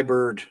another Kai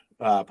Bird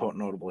potent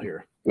notable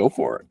here. Go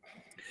for it.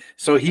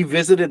 So he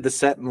visited the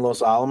set in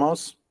Los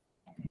Alamos,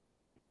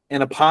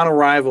 and upon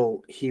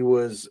arrival, he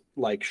was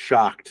like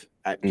shocked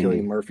at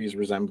Cillian Murphy's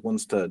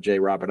resemblance to J.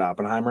 Robert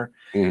Oppenheimer,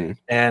 and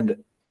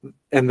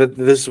that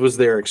this was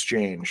their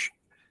exchange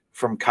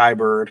from Kai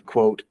Bird,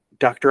 quote,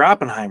 "Dr.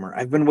 Oppenheimer,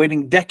 I've been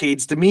waiting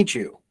decades to meet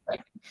you."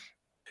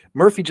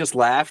 Murphy just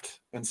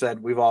laughed and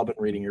said, "We've all been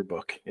reading your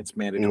book. It's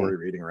mandatory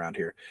reading around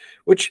here,"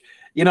 which,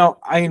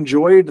 I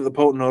enjoyed the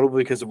potent notable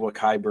because of what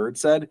Kai Bird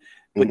said,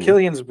 but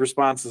Cillian's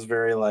response is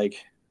very like,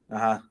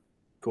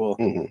 cool.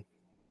 You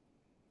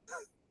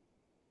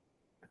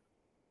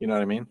know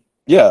what I mean?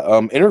 Yeah,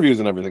 interviews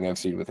and everything I've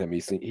seen with him,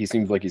 he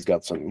seems like he's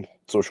got some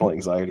social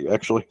anxiety,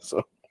 actually.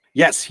 So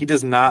yes, he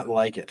does not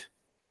like it.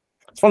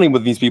 it's funny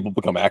when these people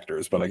become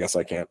actors, but I guess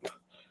I'm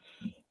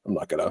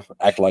not gonna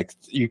act like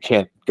you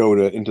can't go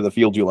into the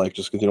field you like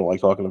just because you don't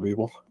like talking to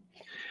people.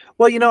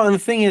 Well, and the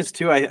thing is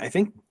too, I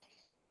think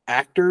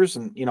actors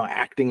and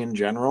acting in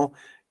general,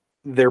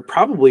 there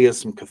probably is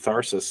some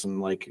catharsis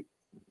and like,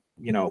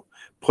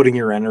 putting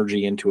your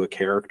energy into a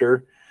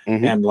character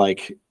and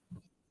like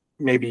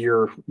maybe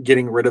you're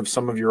getting rid of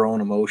some of your own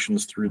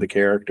emotions through the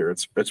character.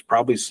 It's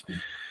probably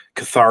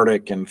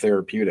cathartic and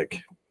therapeutic.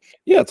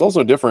 Yeah, it's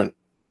also different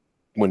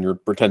when you're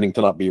pretending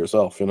to not be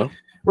yourself,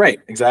 Right,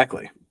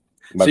 exactly.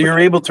 So you're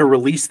able to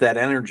release that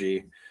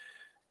energy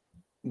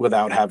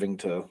without having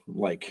to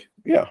like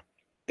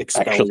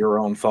expel your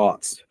own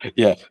thoughts.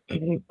 Yeah.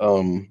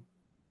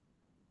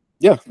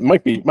 Yeah,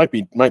 might be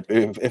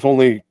if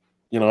only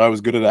I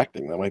was good at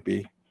acting. That might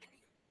be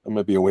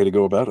a way to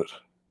go about it.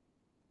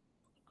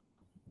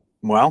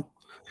 Well,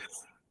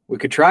 we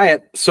could try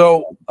it.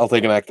 So I'll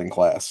take an acting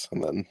class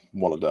and then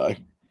want to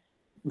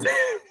die.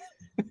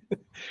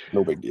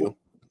 No big deal.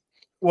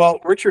 Well,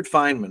 Richard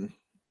Feynman,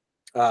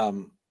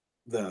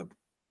 the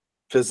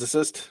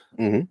physicist,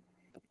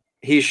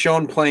 he's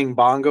shown playing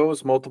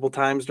bongos multiple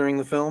times during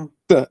the film.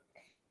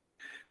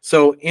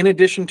 So in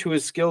addition to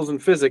his skills in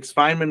physics,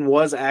 Feynman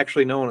was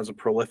actually known as a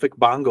prolific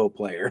bongo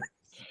player.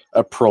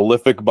 A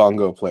prolific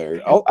bongo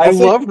player. I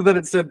loved that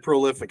it said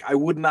prolific. I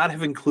would not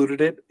have included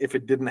it if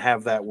it didn't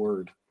have that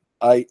word.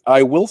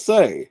 I will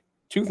say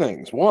two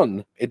things.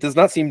 One, it does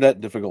not seem that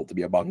difficult to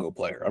be a bongo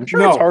player. I'm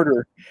sure it's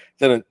harder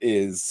than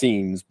it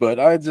seems, but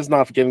I'm just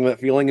not getting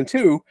that feeling. And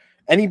two,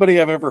 anybody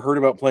I've ever heard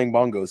about playing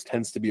bongos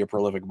tends to be a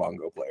prolific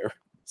bongo player.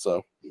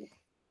 So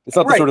it's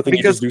not the sort of thing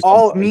because you just do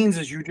all it means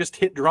is you just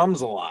hit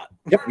drums a lot.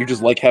 Yep, you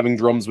just like having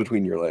drums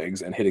between your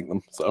legs and hitting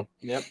them. So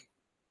yep.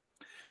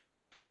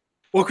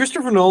 Well,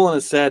 Christopher Nolan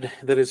has said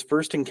that his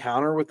first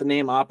encounter with the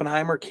name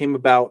Oppenheimer came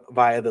about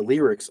via the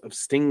lyrics of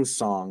Sting's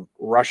song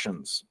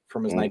Russians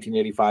from his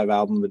 1985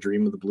 album The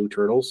Dream of the Blue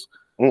Turtles.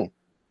 Do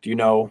you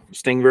know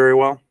Sting very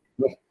well?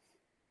 No.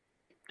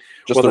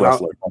 Just the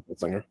wrestler, not the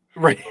singer.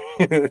 Right.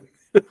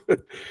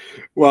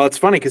 Well, it's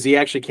funny because he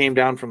actually came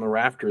down from the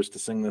rafters to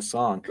sing this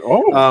song.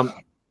 Oh,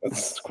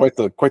 that's quite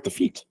the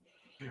feat.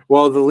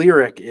 Well, the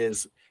lyric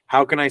is,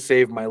 "How can I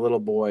save my little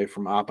boy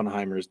from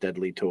Oppenheimer's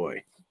deadly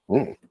toy?"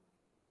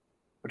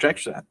 Which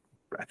actually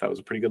I thought was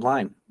a pretty good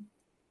line.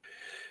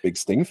 Big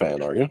Sting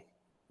fan, are you?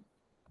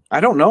 I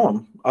don't know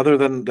him, other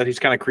than that he's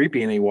kind of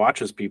creepy and he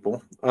watches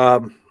people.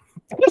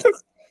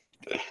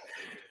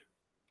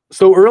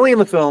 So early in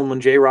the film,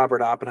 when J.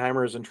 Robert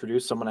Oppenheimer is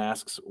introduced, someone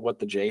asks what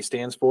the J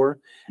stands for.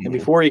 And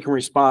before he can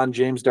respond,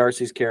 James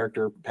Darcy's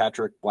character,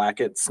 Patrick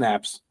Blackett,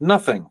 snaps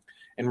nothing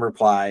in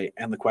reply,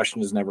 and the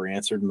question is never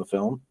answered in the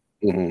film.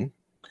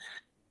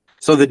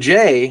 So the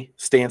J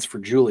stands for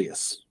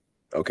Julius.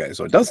 Okay,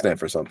 so it does stand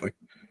for something.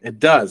 It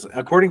does.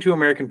 According to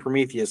American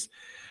Prometheus,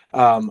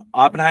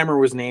 Oppenheimer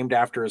was named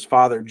after his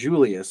father,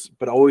 Julius,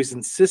 but always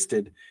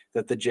insisted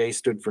that the J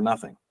stood for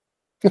nothing.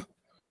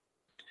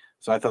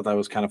 So I thought that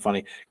was kind of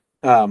funny.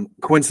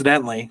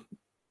 Coincidentally,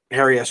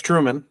 Harry S.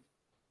 Truman,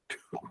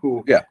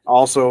 who Yeah.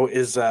 also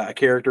is a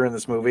character in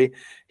this movie.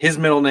 His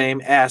middle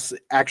name, S,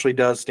 actually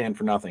does stand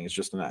for nothing. It's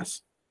just an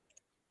S.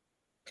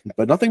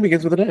 But nothing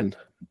begins with an N.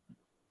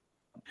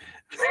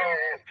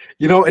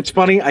 You know, it's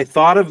funny. I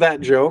thought of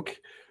that joke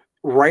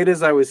right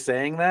as I was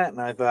saying that,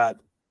 and I thought,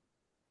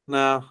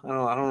 no, I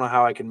don't know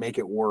how I can make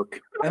it work.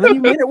 And then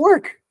you made it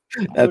work.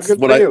 That's good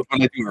what for I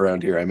you. do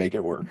around here. I make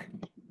it work.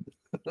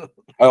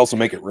 I also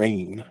make it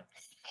rain.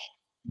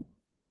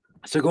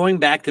 So going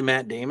back to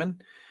Matt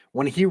Damon,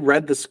 when he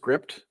read the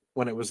script,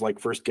 when it was like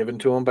first given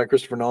to him by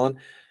Christopher Nolan,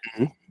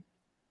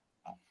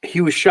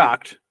 he was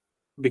shocked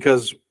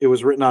because it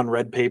was written on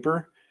red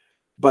paper.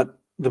 But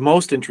the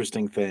most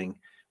interesting thing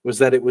was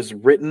that it was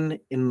written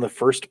in the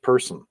first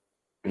person,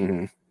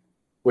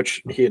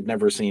 which he had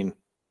never seen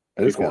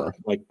before,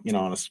 like, you know,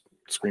 on a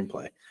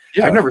screenplay.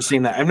 Yeah. I've never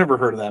seen that. I've never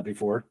heard of that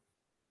before.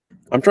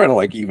 I'm trying to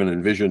like even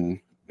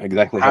envision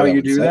exactly How that you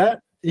would do set.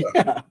 that.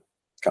 Yeah.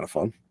 It's kind of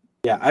fun.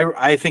 Yeah,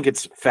 I think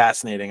it's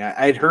fascinating.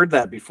 I'd heard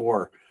that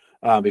before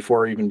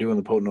even doing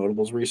the Potent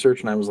Notables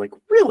research, and I was like,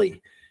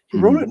 really? He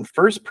wrote it in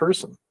first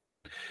person.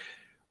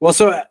 Well,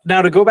 so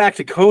now to go back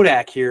to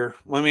Kodak here.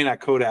 Well, I mean, not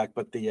Kodak,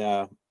 but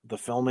the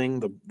filming,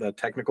 the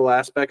technical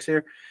aspects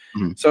here.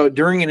 So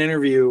during an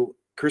interview,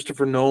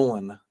 Christopher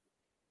Nolan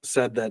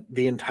said that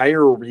the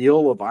entire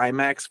reel of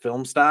IMAX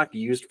film stock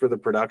used for the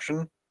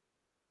production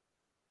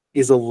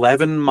is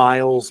 11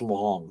 miles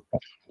long.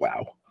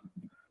 Wow.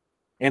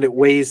 And it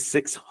weighs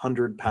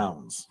 600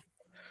 pounds.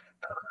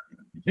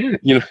 You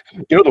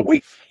know the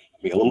weight,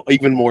 a little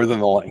even more than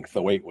the length.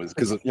 The weight was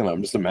because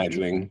I'm just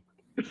imagining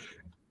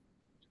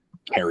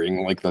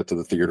carrying like that to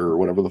the theater or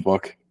whatever the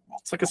fuck.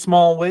 It's like a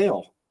small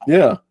whale.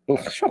 Yeah. Oh,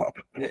 shut up,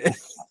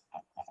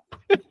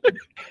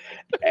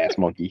 ass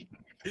monkey.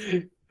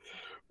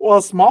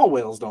 Well, small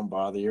whales don't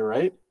bother you,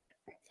 right?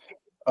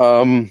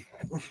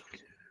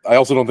 I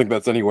also don't think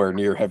that's anywhere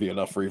near heavy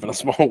enough for even a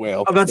small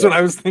whale. Oh, that's what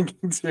I was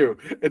thinking too.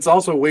 It's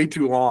also way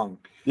too long.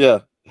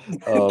 Yeah.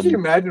 Can you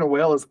imagine a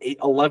whale is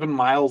 11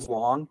 miles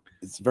long?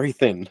 It's very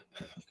thin.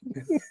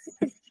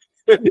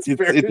 It's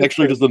It's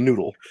actually just a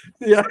noodle.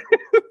 Yeah.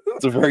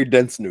 It's a very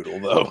dense noodle,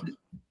 though.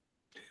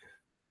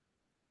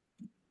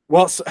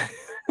 Well,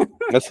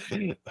 That's it's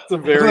a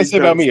what very can I say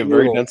about me? A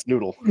very noodle. dense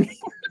noodle.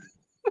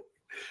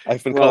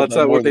 I've been Well, called that's that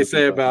not more what they than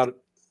say times. about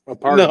a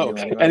part No. of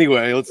you,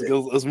 Anyway, let's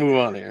move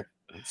on here.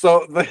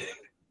 So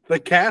the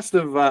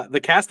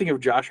casting of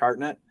Josh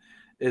Hartnett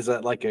is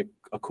like a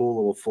cool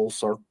little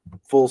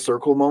full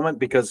circle moment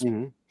because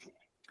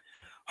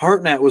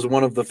Hartnett was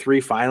one of the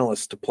 3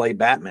 finalists to play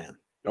Batman.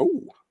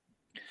 Oh,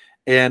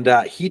 and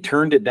he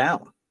turned it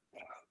down.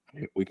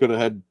 we could have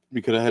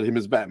had him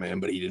as Batman,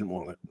 but he didn't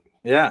want it.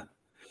 Yeah,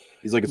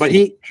 He's like, but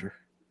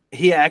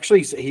he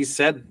actually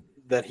said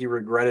that he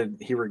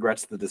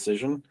regrets the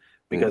decision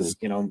because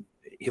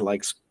he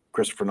likes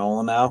Christopher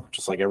Nolan now,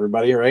 just like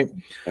everybody, right?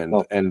 And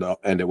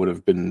it would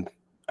have been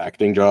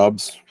acting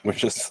jobs,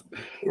 which is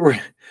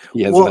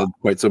he hasn't had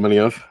quite so many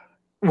of.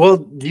 Well,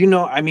 do you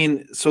know? I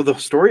mean, so the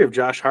story of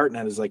Josh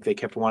Hartnett is like they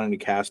kept wanting to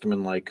cast him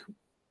in like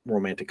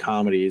romantic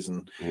comedies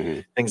and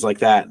things like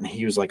that, and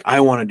he was like, I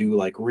want to do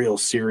like real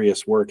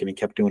serious work, and he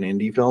kept doing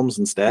indie films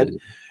instead.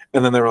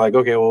 And then they were like,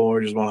 okay, well,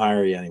 we just won't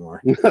hire you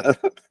anymore.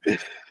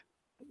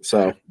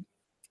 So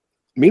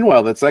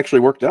meanwhile, that's actually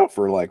worked out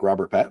for like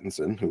Robert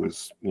Pattinson, who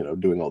is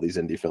doing all these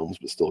indie films,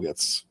 but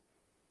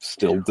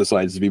still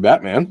decides to be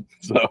Batman.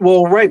 So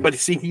well, right, but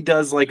see, he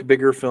does like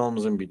bigger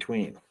films in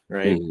between,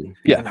 right?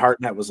 Yeah. And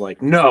Hartnett was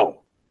like,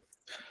 no,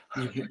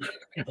 you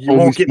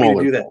won't get me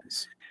to do that.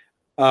 Films.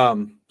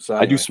 So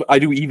anyway. I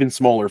do even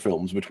smaller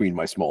films between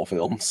my small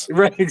films.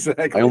 Right,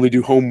 exactly. I only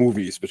do home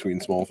movies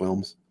between small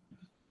films.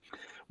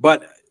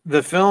 But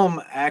the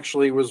film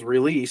actually was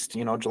released,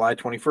 July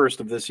 21st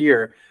of this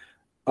year.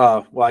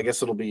 Well, I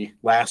guess it'll be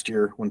last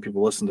year when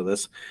people listen to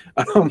this.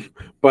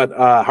 But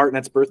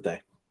Hartnett's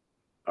birthday.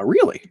 Oh,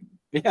 really?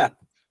 Yeah.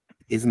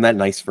 Isn't that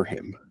nice for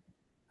him?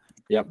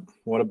 Yep.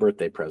 What a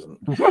birthday present.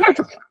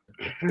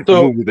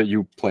 So, movie that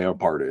you play a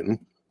part in.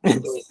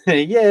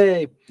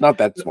 Yay. Not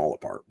that small a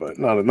part, but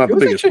not the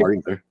biggest part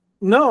either.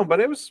 No, but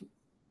it was,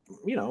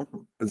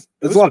 there's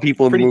a lot of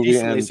people in the movie.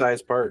 Decently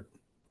sized part.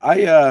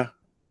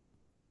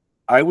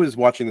 I was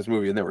watching this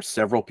movie and there were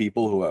several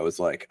people who I was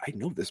like, I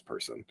know this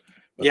person,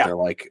 but they're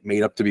like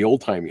made up to be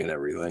old timey and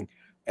everything.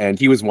 And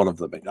he was one of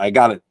them. I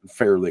got it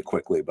fairly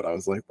quickly, but I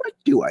was like, what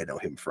do I know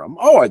him from?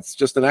 Oh, it's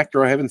just an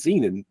actor I haven't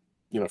seen in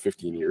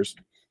 15 years.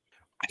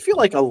 I feel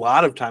like a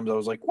lot of times I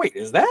was like, wait,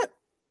 is that?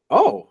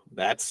 Oh,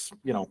 that's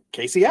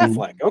Casey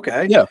Affleck.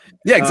 Okay. Yeah,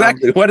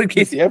 exactly. Why did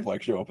Casey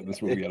Affleck show up in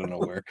this movie out of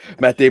nowhere?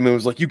 Matt Damon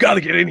was like, you got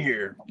to get in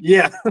here.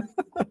 Yeah.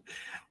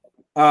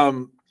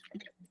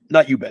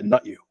 Not you, Ben.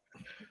 Not you.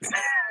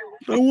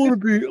 I want to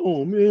be.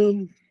 Oh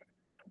man.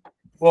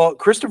 Well,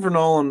 Christopher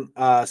Nolan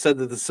said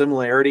that the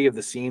similarity of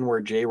the scene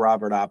where J.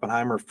 Robert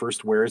Oppenheimer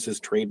first wears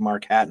his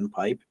trademark hat and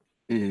pipe,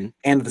 and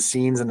the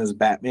scenes in his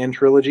Batman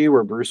trilogy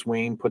where Bruce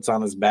Wayne puts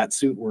on his bat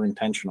suit were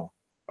intentional.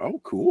 Oh,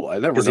 cool! I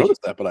never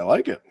noticed that, but I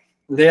like it.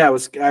 Yeah,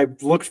 I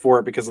looked for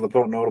it because of the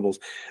potent notables.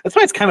 That's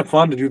why it's kind of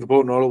fun to do the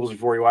potent notables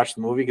before you watch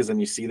the movie, because then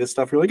you see this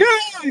stuff, you're like,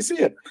 I see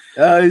it.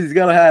 He's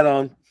got a hat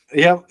on.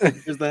 Yeah,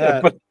 Here's the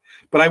hat.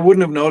 but I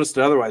wouldn't have noticed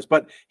it otherwise.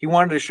 But he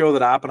wanted to show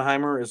that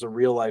Oppenheimer is a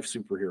real life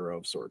superhero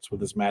of sorts, with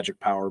his magic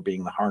power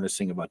being the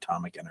harnessing of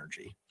atomic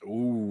energy.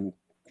 Ooh,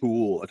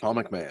 cool.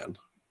 Atomic Man.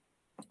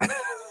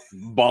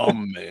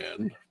 Bomb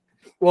Man.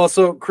 Well,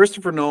 so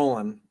Christopher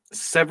Nolan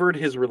severed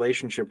his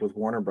relationship with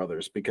Warner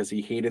Brothers because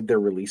he hated their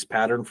release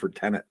pattern for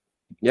Tenet.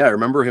 Yeah, I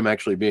remember him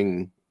actually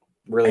being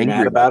Really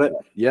mad about it.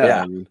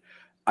 Yeah. And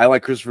I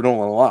like Christopher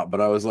Nolan a lot,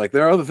 but I was like,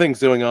 there are other things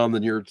going on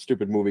than your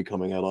stupid movie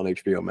coming out on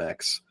HBO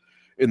Max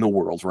in the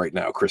world right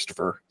now,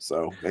 Christopher.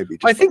 So maybe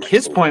I think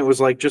his point was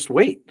like, just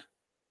wait.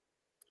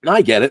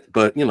 I get it,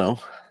 but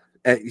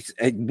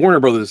Warner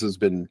Brothers has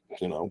been,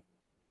 I don't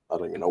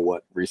even know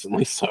what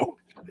recently. So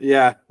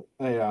yeah.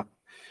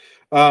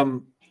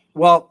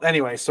 Well,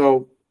 anyway,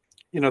 so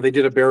they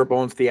did a bare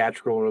bones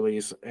theatrical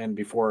release, and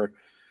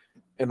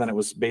then it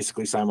was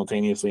basically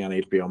simultaneously on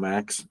HBO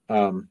Max.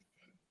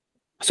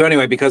 So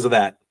anyway, because of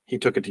that, he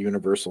took it to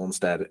Universal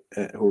instead,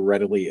 who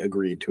readily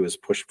agreed to his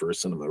push for a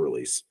cinema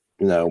release.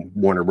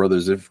 Warner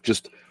Brothers, if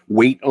just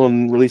wait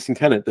on releasing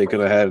Tenet, they could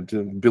have had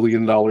 $1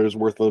 billion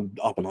worth of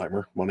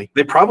Oppenheimer money.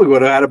 They probably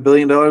would have had $1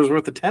 billion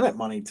worth of Tenet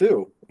money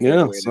too.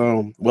 Yeah,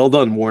 so well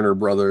done, Warner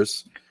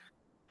Brothers.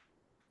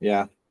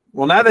 Yeah.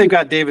 Well, now they've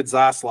got David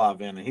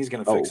Zaslav in, and he's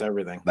going to fix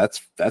everything. That's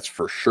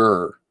for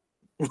sure.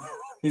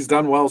 He's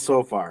done well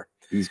so far.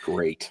 He's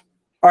great.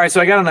 All right,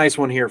 so I got a nice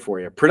one here for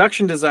you.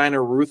 Production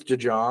designer Ruth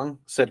DeJong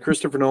said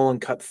Christopher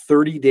Nolan cut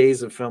 30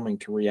 days of filming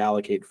to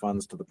reallocate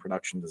funds to the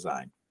production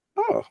design.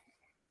 Oh,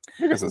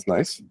 I guess that's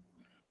nice.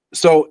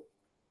 So,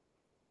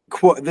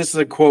 this is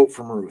a quote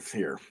from Ruth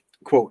here.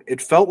 Quote,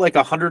 "It felt like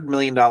 $100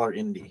 million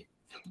indie.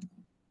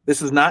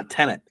 This is not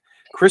Tenet.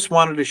 Chris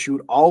wanted to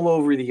shoot all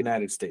over the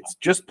United States.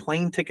 Just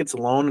plane tickets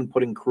alone and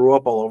putting crew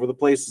up all over the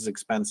place is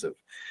expensive.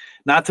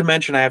 Not to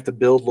mention I have to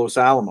build Los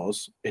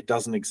Alamos. It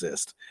doesn't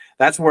exist.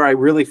 That's where I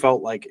really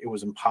felt like it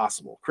was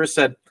impossible. Chris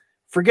said,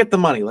 forget the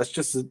money. Let's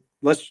just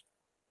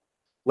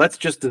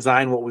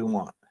design what we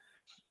want."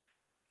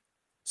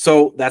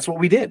 So that's what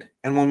we did.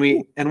 And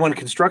when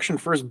construction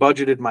first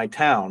budgeted my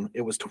town,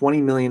 it was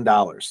 $20 million.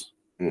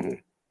 Mm-hmm.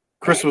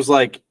 Chris was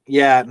like,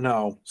 yeah,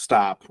 no,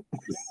 stop.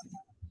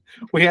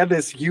 We had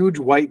this huge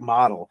white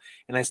model,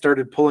 and I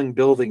started pulling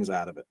buildings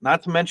out of it.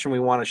 Not to mention we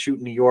want to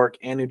shoot New York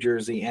and New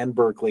Jersey and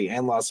Berkeley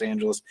and Los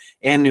Angeles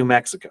and New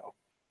Mexico.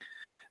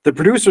 The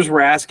producers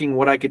were asking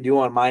what I could do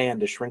on my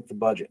end to shrink the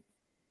budget.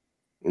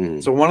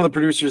 Mm. So one of the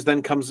producers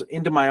then comes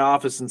into my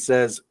office and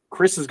says,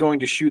 Chris is going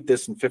to shoot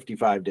this in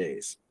 55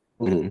 days.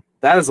 Mm-hmm.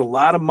 That is a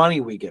lot of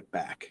money we get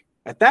back.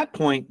 At that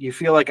point, you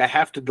feel like I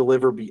have to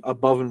deliver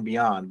above and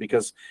beyond,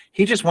 because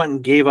he just went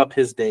and gave up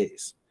his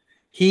days.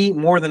 He,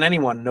 more than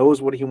anyone,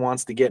 knows what he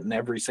wants to get in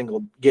every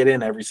single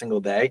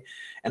day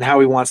and how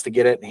he wants to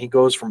get it. And he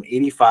goes from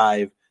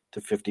 85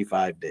 to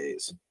 55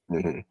 days.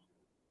 Mm-hmm.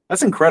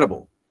 That's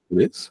incredible.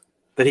 It is.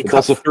 That he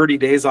cut 30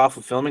 days off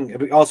of filming.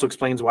 It also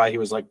explains why he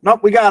was like,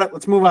 nope, we got it.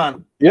 Let's move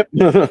on. Yep.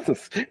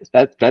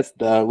 That's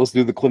let's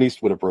do the Clint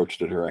Eastwood approach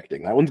to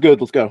directing. That one's good.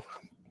 Let's go.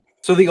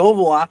 So the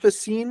Oval Office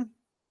scene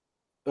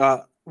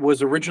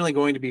was originally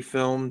going to be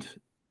filmed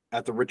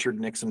at the Richard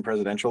Nixon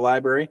Presidential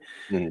Library.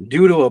 Mm-hmm.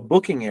 Due to a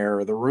booking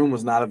error, the room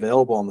was not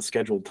available on the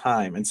scheduled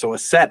time, and so a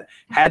set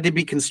had to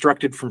be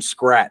constructed from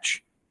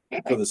scratch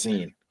for the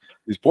scene.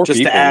 These poor just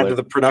people, to add to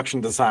the production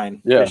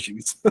design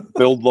issues.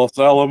 Build Los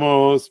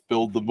Alamos,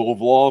 build the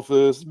Oval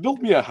Office, build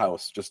me a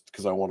house just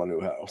because I want a new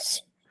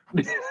house.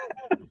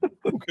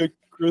 Okay,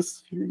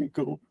 Chris, here you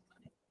go.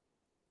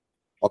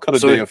 I'll cut a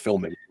day of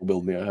filming.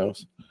 Build me a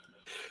house.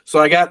 So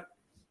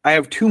I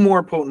have two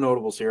more potent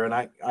notables here, and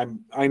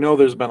I know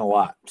there's been a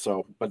lot,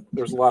 but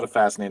there's a lot of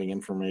fascinating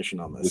information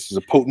on this. This is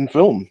a potent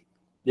film.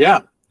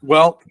 Yeah.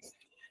 Well,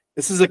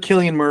 this is a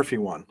Cillian Murphy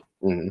one.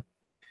 Mm-hmm.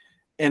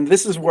 And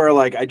this is where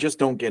I just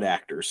don't get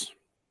actors,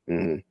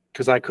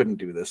 because I couldn't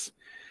do this.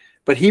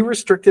 But he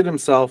restricted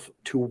himself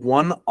to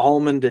 1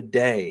 almond a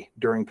day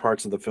during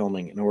parts of the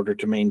filming in order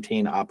to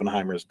maintain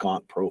Oppenheimer's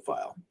gaunt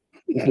profile.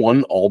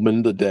 1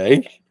 almond a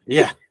day?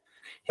 Yeah.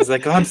 He's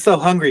like, oh, I'm so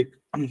hungry.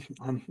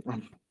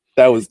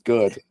 That was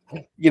good.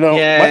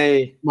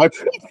 Yay.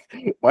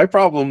 My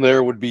problem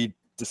there would be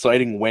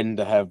deciding when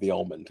to have the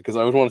almond, because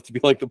I would want it to be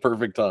like the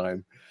perfect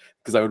time,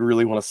 because I would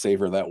really want to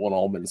savor that 1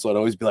 almond. So I'd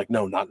always be like,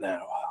 no, not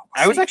now.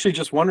 I was actually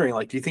just wondering,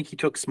 do you think he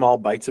took small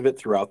bites of it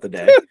throughout the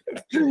day?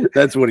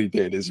 That's what he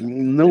did. Is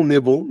no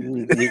nibble.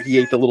 He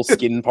ate the little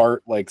skin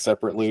part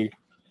separately.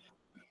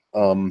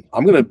 I'm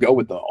gonna go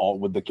with the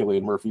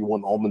Cillian Murphy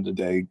 1 almond a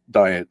day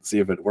diet. See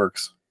if it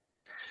works.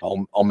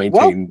 I'll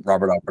maintain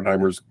Robert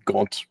Oppenheimer's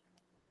gaunt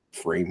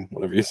frame,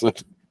 whatever you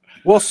said.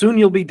 Well, soon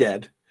you'll be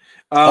dead.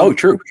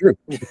 True.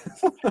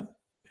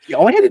 Yeah,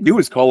 all I had to do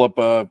was call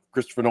up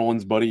Christopher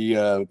Nolan's buddy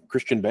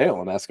Christian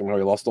Bale and ask him how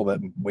he lost all that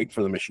weight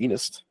for The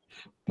Machinist.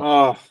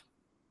 Oh,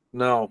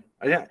 no.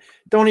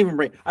 Don't even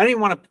bring... I didn't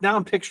want to... Now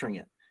I'm picturing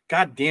it.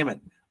 God damn it.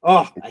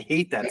 Oh, I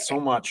hate that so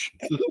much.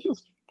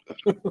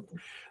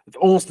 It's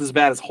almost as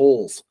bad as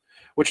holes,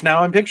 which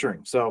now I'm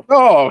picturing. So,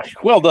 Oh,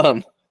 well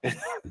done.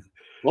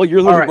 Well, you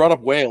All literally right. brought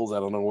up whales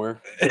out of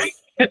nowhere.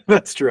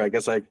 that's true. I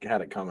guess I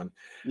had it coming.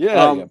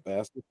 Yeah, you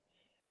bastard.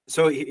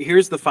 So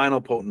here's the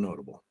final potent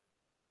notable,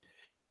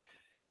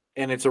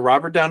 and it's a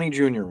Robert Downey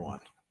Jr. one.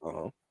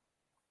 Uh-huh.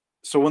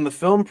 So when the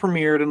film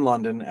premiered in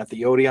London at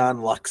the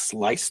Odeon Lux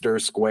Leicester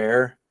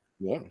Square,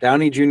 Yeah.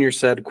 Downey Jr.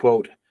 said,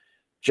 quote,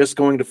 "Just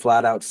going to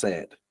flat out say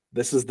it.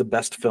 This is the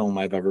best film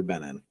I've ever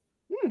been in."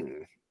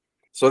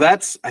 So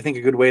that's, I think,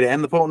 a good way to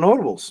end the potent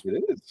notables.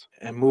 It is.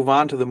 And move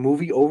on to the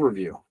movie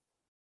overview.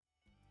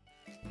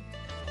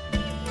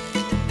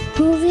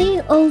 Movie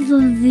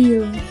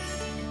overview.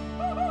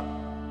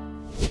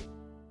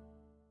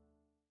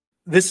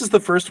 This is the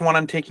first one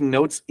I'm taking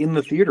notes in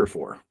the theater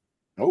for.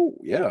 Oh,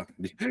 yeah.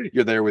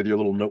 You're there with your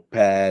little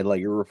notepad, like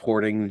you're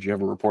reporting. Did you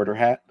have a reporter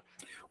hat?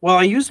 Well,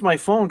 I used my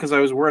phone because I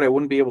was worried I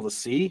wouldn't be able to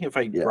see if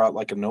I Yeah. brought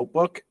like a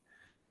notebook.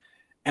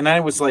 And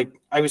I was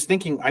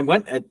thinking, I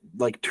went at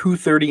like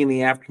 2:30 in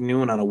the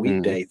afternoon on a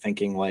weekday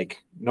thinking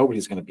like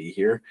nobody's going to be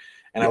here.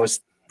 And I was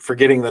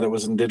forgetting that it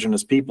was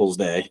Indigenous Peoples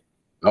Day.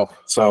 Oh.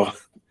 So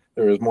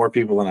there was more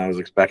people than I was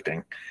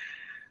expecting.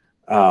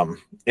 I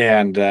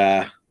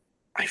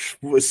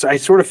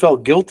sort of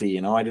felt guilty,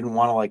 you know, I didn't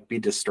want to like be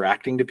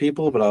distracting to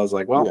people, but I was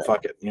like, well,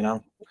 fuck it, you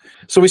know?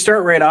 So we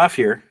start right off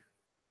here.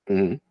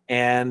 Mm-hmm.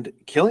 And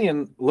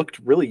Killian looked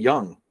really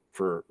young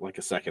for like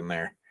a second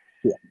there.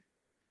 Yeah.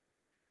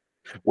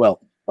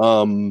 Well,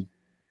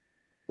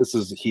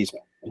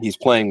 he's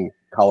playing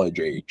college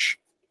age,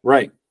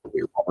 right?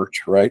 Robert,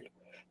 right?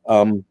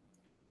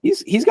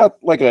 He's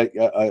got like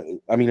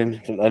I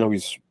mean, I know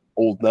he's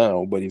old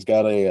now, but he's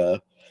got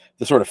the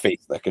sort of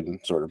face that can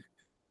sort of.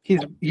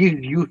 He's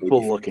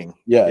youthful looking.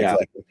 Yeah,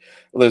 exactly.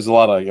 Well, there's a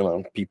lot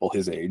of people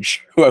his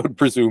age who I would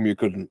presume you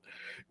couldn't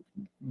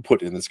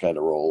put in this kind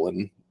of role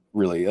and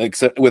really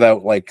except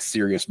without like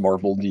serious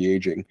Marvel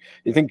de-aging.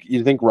 You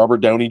think Robert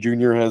Downey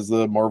Jr. has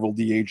the Marvel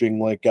de-aging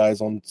like guys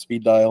on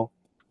speed dial?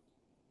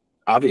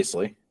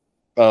 Obviously.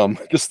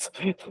 Just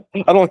I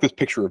don't like this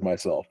picture of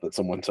myself that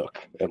someone took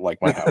at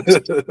like my house.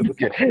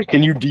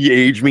 Can you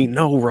de-age me?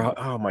 No,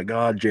 oh my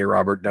God, J.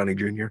 Robert Downey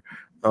Jr.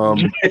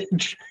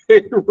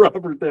 J.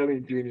 Robert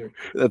Downey Jr.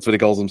 That's what he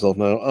calls himself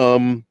now.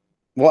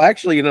 Well,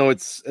 actually,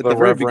 it's at the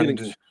very Reverend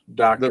beginning.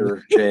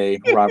 Dr. J.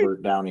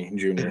 Robert Downey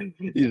Jr.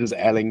 He's just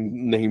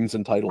adding names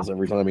and titles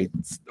every time he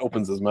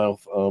opens his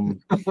mouth. Well,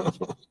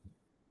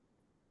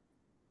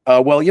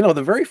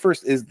 the very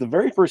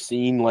first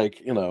scene,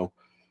 like,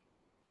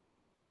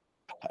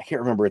 I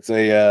can't remember. It's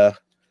a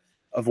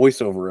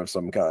voiceover of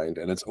some kind,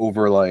 and it's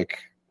over like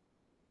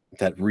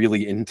that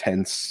really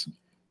intense,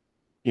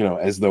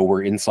 as though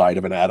we're inside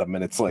of an atom,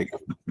 and it's like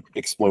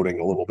exploding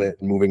a little bit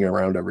and moving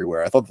around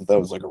everywhere. I thought that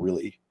was like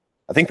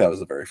I think that was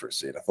the very first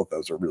scene. I thought that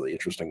was a really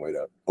interesting way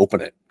to open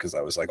it because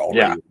I was like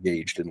already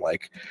engaged in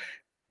like,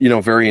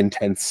 very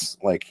intense,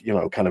 like,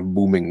 kind of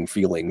booming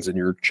feelings in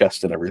your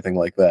chest and everything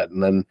like that.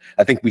 And then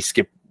I think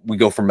we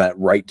go from that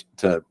right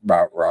to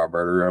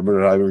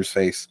Robert's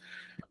face.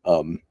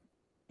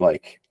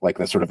 Like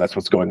that's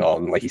what's going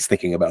on. Like he's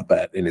thinking about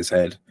that in his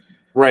head.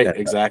 Right.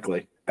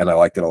 Exactly. And I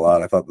liked it a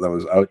lot. I thought that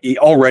was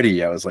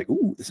already, I was like,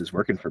 ooh, this is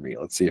working for me.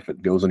 Let's see if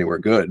it goes anywhere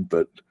good.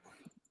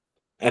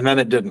 And then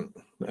it didn't.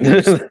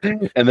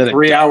 And then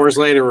 3 hours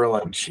later, we're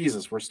like,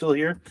 Jesus, we're still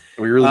here.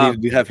 We really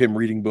needed to have him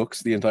reading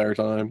books the entire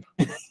time.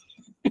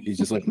 He's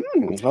just like,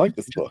 I like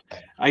this book.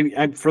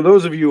 I for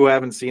those of you who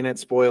haven't seen it,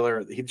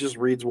 spoiler, he just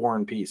reads War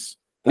and Peace.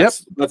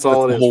 That's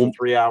all it is for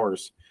 3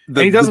 hours. And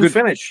he doesn't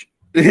finish.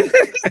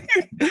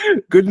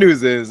 Good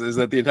news is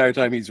that the entire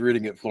time he's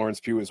reading it, Florence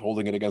Pugh is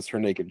holding it against her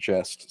naked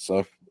chest.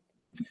 So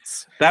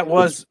that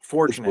was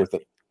fortunate. It's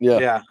worth it.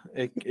 Yeah.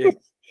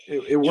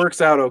 It works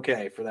out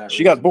okay for that.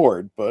 She got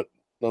bored, but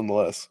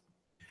nonetheless.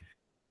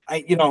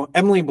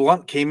 Emily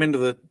Blunt came into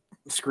the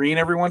screen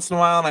every once in a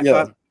while, and I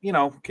thought,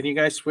 can you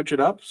guys switch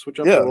up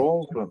the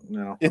roles? But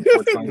no.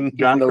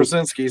 John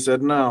Krasinski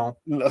said no.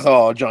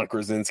 Oh, John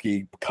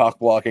Krasinski cock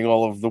blocking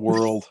all of the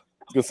world.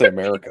 I was gonna say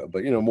America,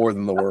 but more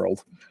than the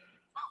world.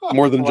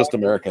 More than just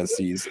America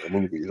sees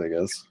movies, I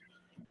guess.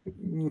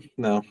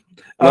 No.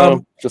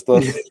 Just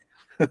us.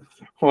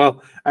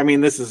 Well, I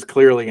mean, this is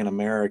clearly an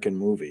American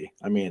movie.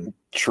 I mean,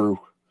 true.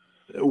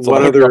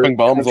 What other dropping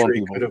bombs on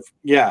people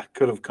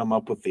could have come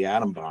up with the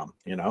atom bomb?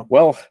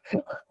 Well,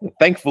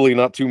 thankfully,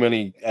 not too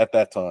many at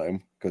that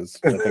time because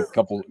I think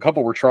a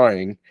couple were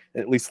trying,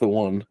 at least the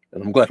one,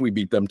 and I'm glad we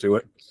beat them to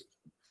it.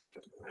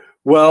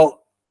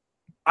 Well,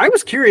 I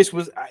was curious.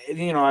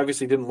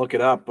 Obviously didn't look it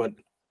up, but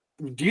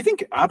do you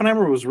think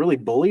Oppenheimer was really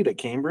bullied at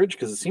Cambridge?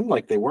 Because it seemed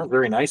like they weren't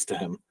very nice to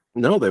him.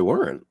 No, they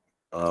weren't.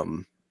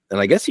 And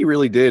I guess he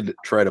really did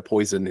try to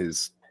poison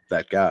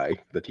that guy,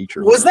 the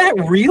teacher. Was that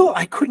real?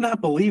 I could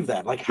not believe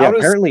that. Like, how does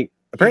apparently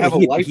have a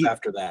life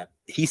after that?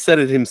 He said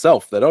it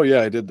himself that, oh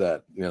yeah, I did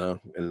that,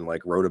 and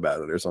like wrote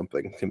about it or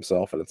something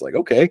himself. And it's like,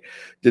 okay,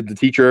 did the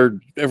teacher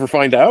ever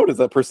find out? Is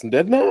that person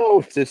dead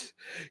now? Did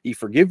he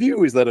forgive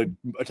you? Is that an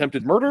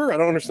attempted murder? I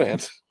don't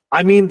understand.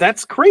 I mean,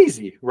 that's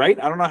crazy,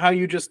 right? I don't know how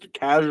you just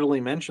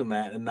casually mention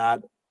that and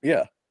not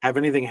have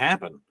anything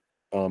happen.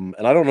 And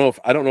I don't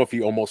know if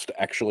he almost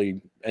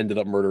actually ended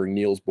up murdering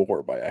Niels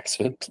Bohr by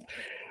accident.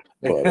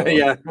 But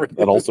Yeah,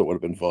 that also would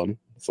have been fun.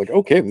 It's like,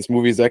 okay, this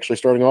movie is actually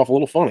starting off a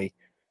little funny.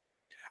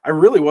 I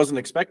really wasn't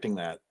expecting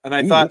that, and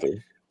I Me thought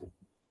neither.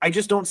 I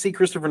just don't see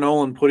Christopher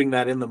Nolan putting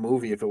that in the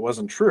movie if it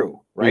wasn't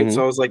true, right? Mhm.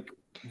 So I was like,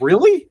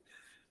 really?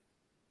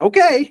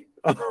 Okay.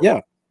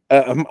 Yeah.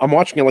 I'm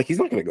watching it like he's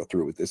not going to go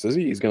through with this, is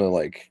he? He's going to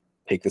like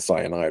take the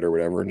cyanide or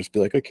whatever and just be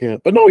like, I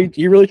can't. But no,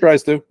 he really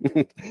tries to.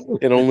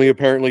 It only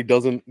apparently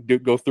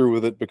doesn't go through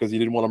with it because he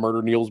didn't want to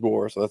murder Niels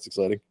Bohr. So that's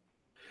exciting.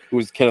 It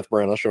was Kenneth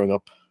Branagh showing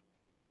up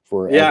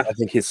for, Yeah. I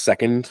think, his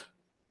second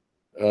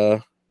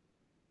Christopher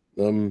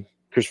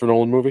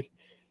Nolan movie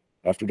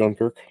after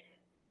Dunkirk.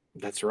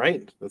 That's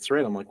right.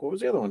 I'm like, what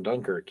was the other one?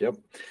 Dunkirk. Yep.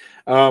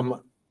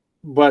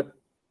 But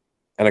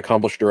An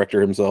accomplished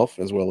director himself,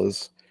 as well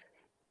as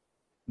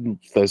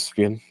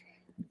lesbian.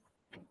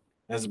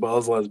 As well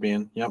as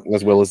lesbian. Yep.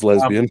 As well as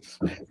lesbian.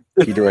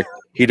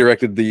 He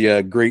directed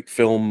the great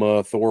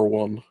film Thor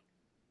 1.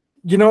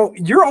 You know,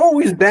 you're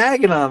always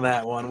bagging on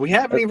that one. We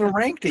haven't even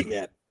ranked it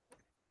yet.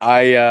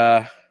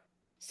 I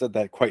said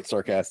that quite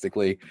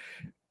sarcastically.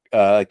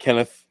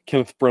 Kenneth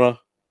Branagh,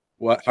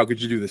 how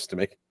could you do this to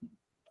me?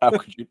 How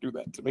could you do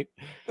that to me?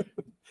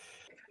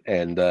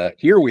 And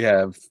here we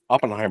have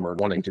Oppenheimer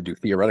wanting to do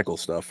theoretical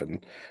stuff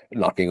and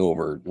knocking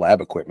over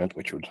lab equipment,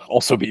 which would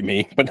also be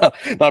me, but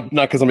not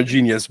because I'm a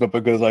genius, but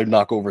because I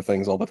knock over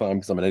things all the time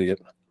because I'm an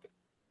idiot.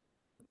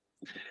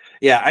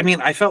 Yeah, I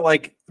mean, I felt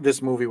like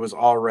this movie was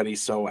already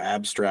so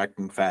abstract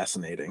and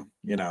fascinating.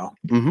 You know,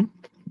 Mm-hmm.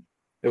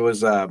 it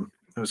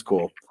was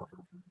cool.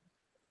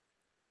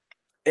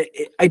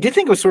 I did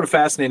think it was sort of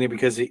fascinating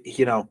because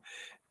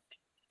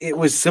it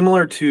was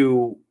similar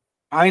to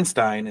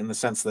Einstein in the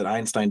sense that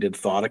Einstein did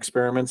thought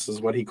experiments, is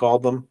what he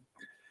called them.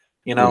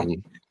 You know,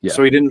 Yeah.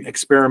 So he didn't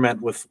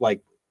experiment with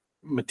like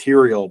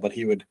material, but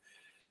he would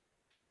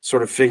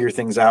sort of figure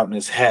things out in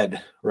his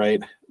head,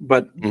 right?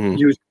 But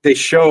they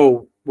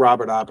show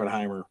Robert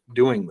Oppenheimer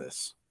doing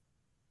this,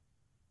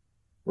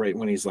 right,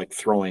 when he's like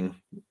throwing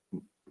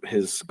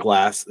his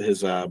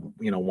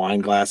wine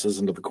glasses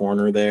into the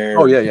corner there.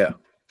 Oh yeah.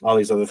 All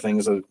these other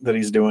things that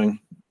he's doing.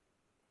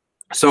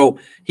 So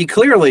he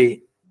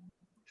clearly,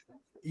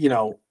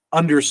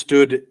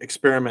 understood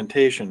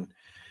experimentation.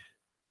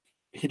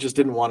 He just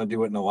didn't want to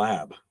do it in a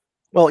lab.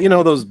 Well,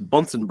 those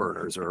Bunsen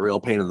burners are a real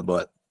pain in the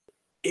butt.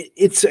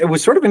 It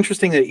was sort of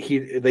interesting that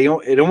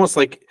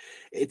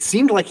it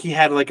seemed like he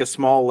had like a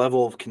small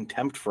level of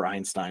contempt for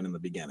Einstein in the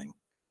beginning.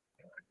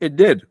 It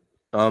did.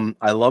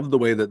 I love the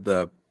way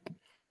that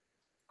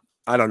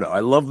I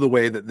love the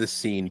way that this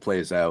scene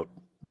plays out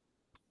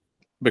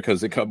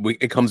because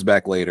it comes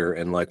back later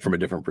and like from a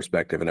different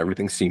perspective and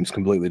everything seems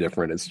completely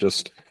different.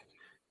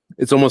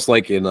 It's almost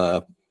like in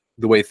the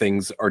way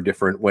things are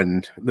different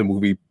when the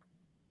movie,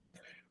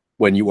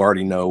 when you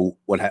already know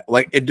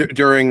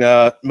during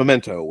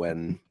Memento,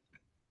 when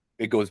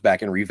it goes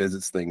back and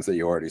revisits things that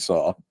you already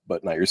saw,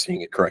 but now you're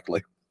seeing it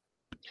correctly.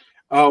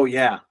 Oh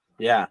yeah.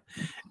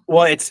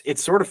 Well,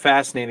 it's sort of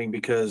fascinating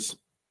because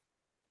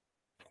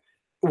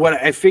when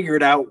I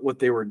figured out what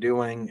they were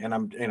doing, and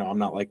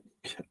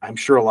I'm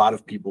sure a lot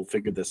of people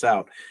figured this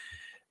out,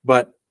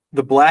 but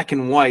the black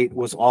and white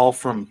was all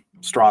from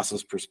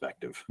Strauss's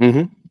perspective,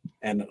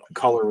 and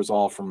color was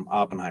all from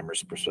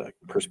Oppenheimer's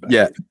perspective.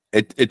 Yeah,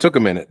 it took a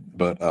minute,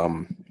 but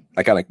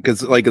I kind of,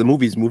 because like the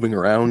movie's moving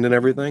around and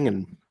everything,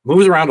 and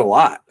moves around a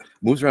lot,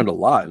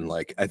 and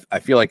like I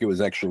feel like it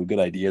was actually a good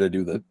idea to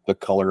do the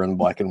color in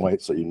black and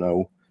white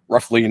so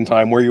roughly in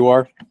time where you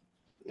are,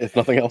 if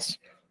nothing else.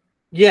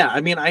 Yeah, I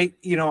mean, I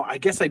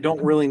guess I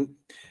don't really.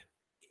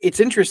 It's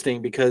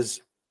interesting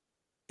because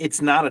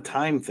it's not a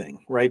time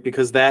thing, right?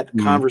 Because that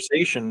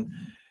conversation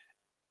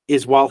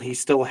is while he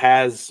still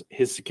has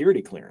his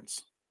security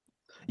clearance.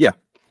 Yeah.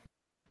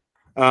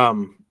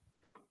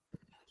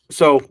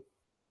 So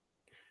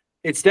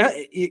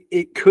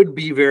it could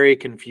be very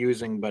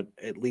confusing, but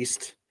at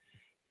least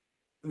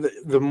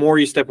the more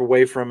you step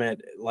away from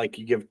it, like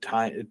you give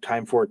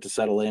time for it to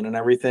settle in and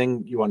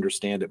everything, you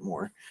understand it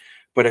more.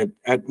 But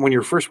when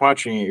you're first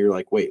watching it, you're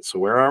like, wait, so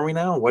where are we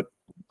now? What?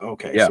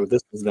 Okay, yeah. So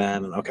this is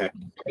then, and okay.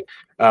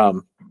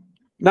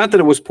 Not that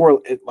it was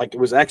poor, it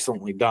was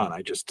excellently done.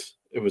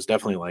 It was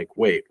definitely like,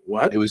 wait,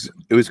 what? It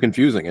was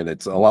confusing, and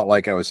it's a lot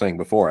like I was saying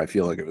before. I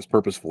feel like it was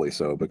purposefully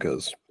so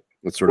because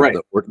it's sort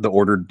of the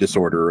ordered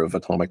disorder of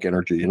atomic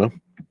energy,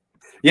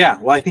 Yeah,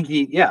 well, I think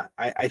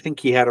I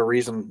think he had a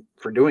reason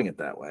for doing it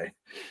that way.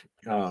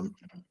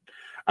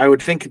 I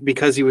would think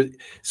because he was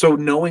so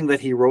knowing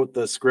that he wrote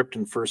the script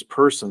in first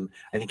person,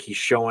 I think he's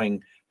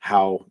showing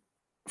how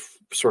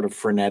sort of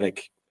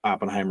frenetic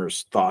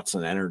Oppenheimer's thoughts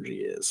and energy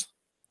is.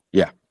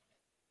 Yeah.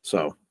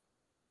 So,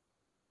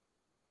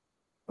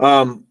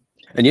 and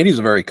yet he's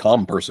a very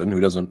calm person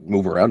who doesn't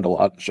move around a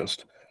lot. It's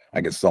just,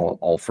 I guess,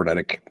 all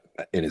frenetic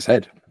in his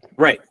head.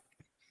 Right.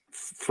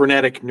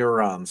 Frenetic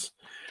neurons.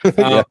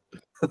 Yeah.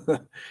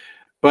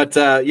 But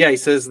he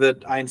says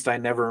that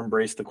Einstein never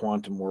embraced the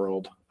quantum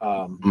world.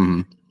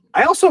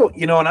 I also,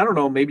 and I don't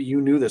know, maybe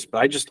you knew this,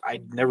 but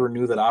I never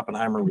knew that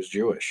Oppenheimer was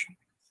Jewish.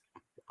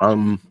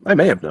 I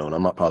may have known.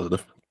 I'm not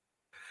positive.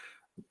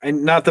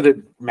 And not that it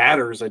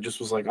matters. I just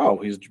was like, oh,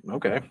 he's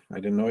okay. I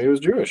didn't know he was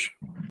Jewish.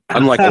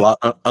 Unlike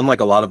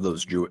a lot of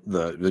those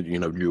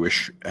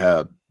Jewish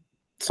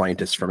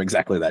scientists from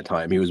exactly that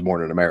time, he was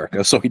born in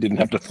America, so he didn't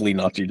have to flee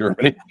Nazi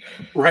Germany.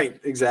 Right,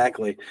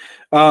 exactly.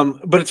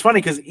 But it's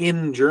funny because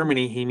in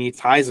Germany he meets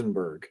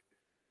Heisenberg,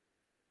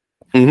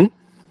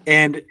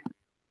 and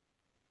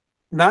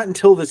not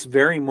until this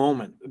very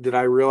moment did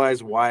I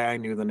realize why I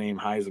knew the name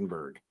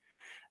Heisenberg.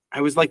 I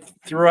was like,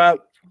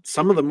 throughout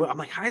some of the I'm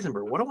like,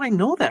 Heisenberg, what do I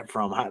know that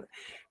from?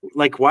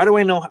 Why do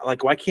I know?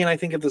 Like, why can't I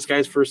think of this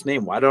guy's first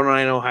name? Why don't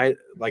I know?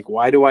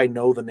 Why do I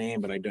know the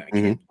name, but I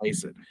can't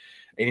place it?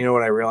 And you know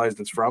what I realized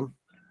it's from?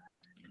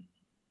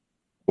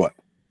 What?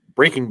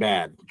 Breaking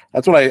Bad.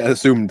 That's what I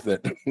assumed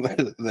that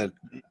that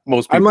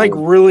most people. I'm like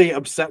really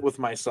upset with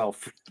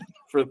myself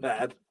for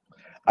that.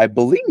 I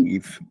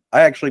believe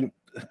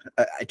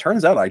it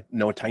turns out I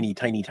know a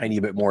tiny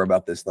bit more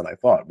about this than I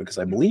thought, because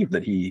I believe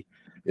that he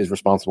is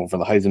responsible for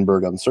the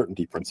Heisenberg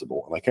uncertainty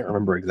principle, and I can't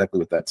remember exactly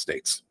what that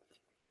states.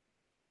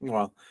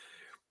 Well,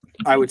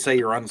 I would say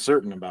you're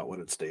uncertain about what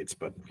it states,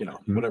 but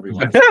whatever you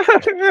want.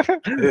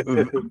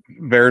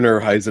 Werner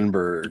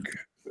Heisenberg.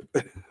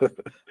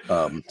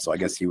 So I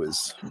guess he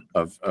was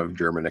of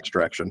German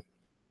extraction.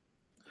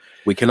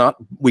 We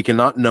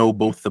cannot know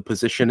both the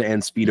position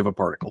and speed of a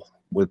particle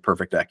with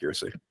perfect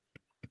accuracy,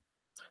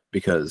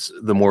 because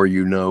the more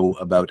you know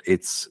about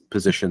its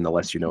position, the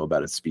less you know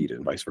about its speed,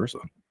 and vice versa.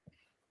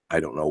 I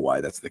don't know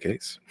why that's the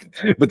case,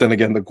 but then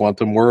again, the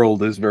quantum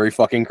world is very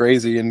fucking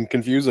crazy and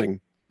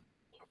confusing.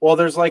 Well,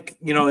 there's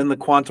in the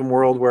quantum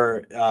world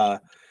where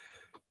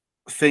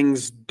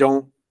things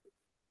don't.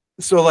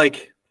 So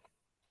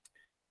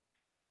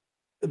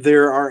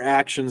there are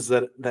actions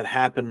that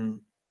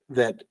happen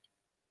that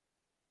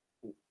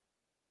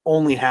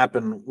only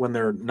happen when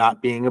they're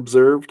not being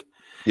observed.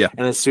 Yeah.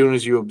 And as soon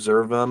as you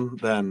observe them,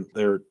 then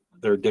they're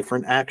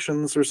different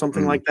actions or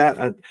something like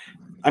that.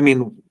 I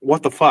mean,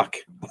 what the fuck?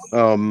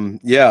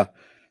 Yeah,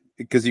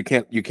 because you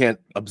can't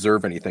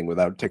observe anything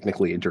without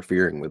technically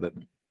interfering with it.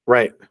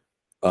 Right.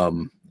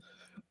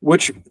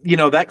 Which,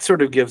 that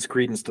sort of gives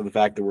credence to the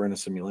fact that we're in a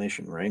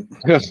simulation, right?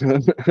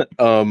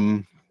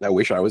 I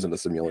wish I was in a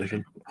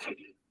simulation.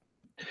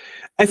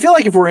 I feel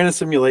like if we're in a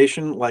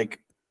simulation,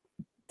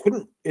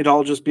 couldn't it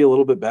all just be a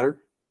little bit better?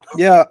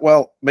 Yeah,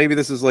 well, maybe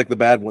this is like the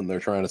bad one. They're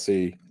trying to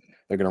see.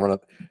 They're going to run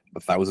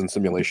 1,000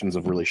 simulations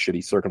of really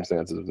shitty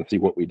circumstances and see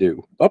what we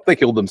do. Oh, they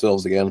killed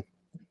themselves again.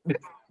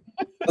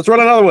 Let's run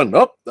another one.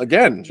 Oh,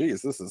 again.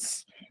 Jeez, this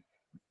is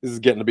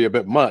getting to be a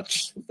bit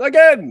much.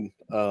 Again.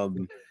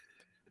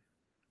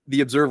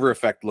 The observer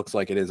effect looks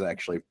like it is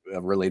actually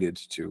related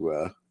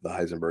to the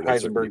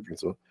Heisenberg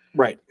principle.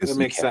 Right. That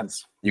makes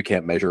sense. You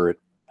can't measure it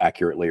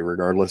accurately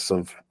regardless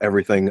of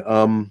everything.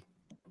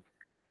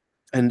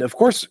 And of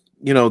course,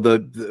 we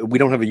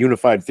don't have a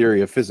unified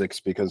theory of physics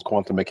because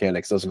quantum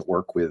mechanics doesn't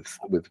work with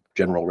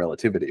general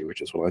relativity,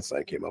 which is what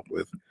Einstein came up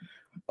with.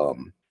 So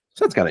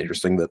that's kind of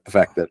interesting, that the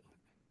fact that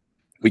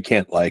we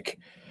can't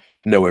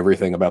know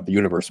everything about the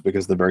universe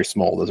because the very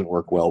small doesn't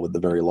work well with the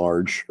very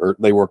large, or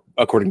they work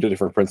according to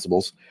different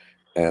principles.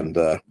 And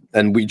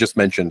we just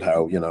mentioned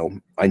how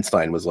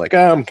Einstein was like,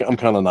 I'm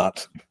kind of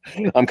not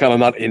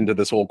into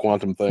this whole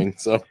quantum thing.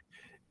 So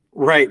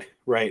right.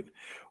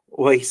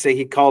 Well,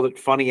 he called it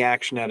funny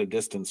action at a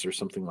distance or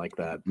something like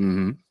that.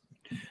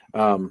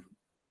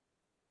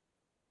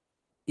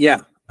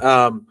 Yeah.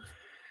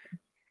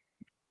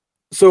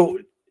 So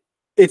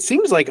it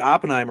seems like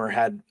Oppenheimer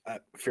had a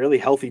fairly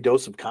healthy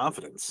dose of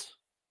confidence.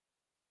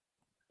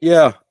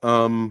 Yeah.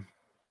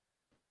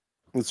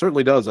 It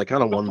certainly does. I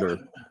kind of wonder,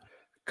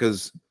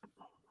 because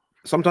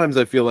sometimes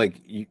I feel like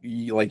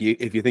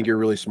if you think you're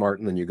really smart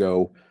and then you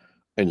go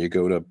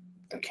to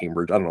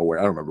Cambridge, I don't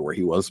remember where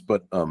he was,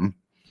 but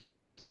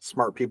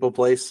smart people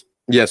place.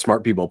 Yeah,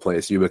 smart people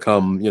place. You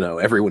become,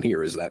 everyone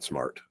here is that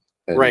smart,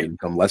 and right. You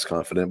become less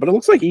confident. But it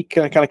looks like he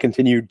kind of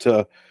continued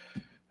to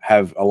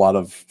have a lot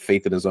of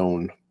faith in his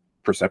own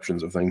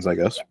perceptions of things, I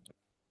guess.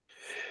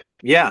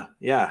 Yeah.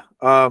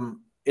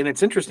 And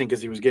it's interesting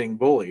because he was getting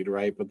bullied,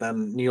 right? But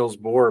then Niels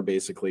Bohr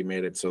basically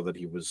made it so that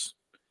he was.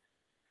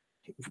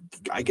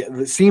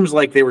 It seems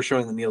like they were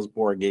showing that Niels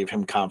Bohr gave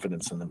him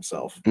confidence in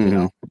himself.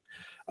 But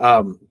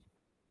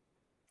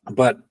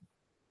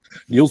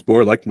Niels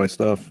Bohr liked my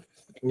stuff.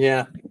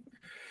 Yeah,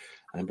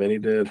 I bet he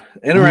did.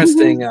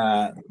 Interesting.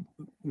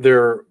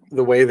 The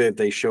way that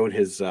they showed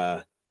his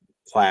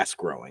class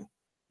growing.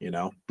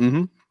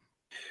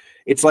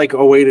 It's like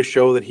a way to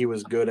show that he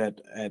was good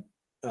at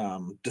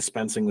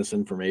dispensing this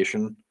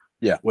information.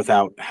 Yeah,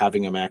 without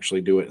having him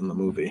actually do it in the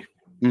movie.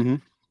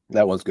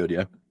 That was good.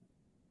 Yeah.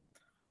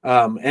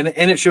 And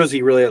it shows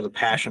he really has a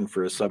passion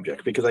for his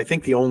subject, because I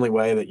think the only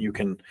way that you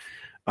can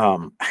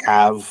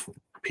have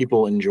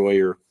people enjoy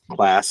your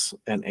class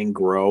and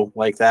grow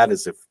like that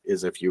is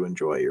if you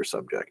enjoy your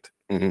subject.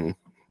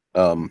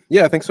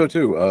 Yeah, I think so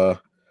too.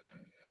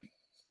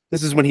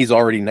 This is when he's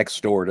already next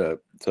door to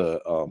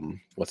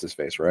what's his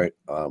face, right?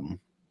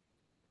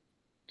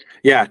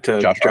 Yeah,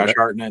 to Josh Josh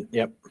Hartnett.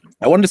 Yep.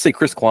 I wanted to say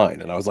Chris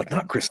Klein, and I was like,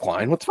 not Chris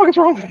Klein. What the fuck is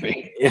wrong with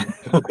me? Yeah.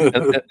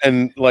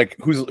 and like,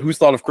 who's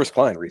thought of Chris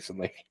Klein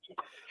recently?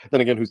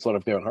 Then again, who's thought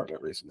of Kevin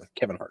Hartnett recently?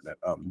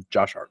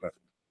 Josh Hartnett.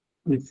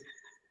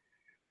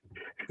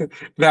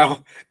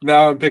 Now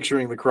I'm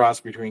picturing the cross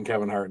between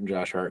Kevin Hart and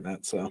Josh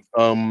Hartnett. So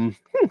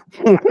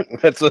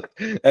that's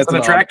an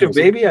attractive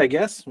baby, I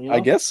guess. You know? I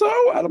guess so.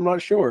 I'm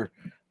not sure.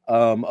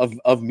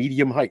 Of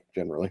medium height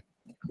generally.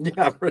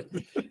 Yeah.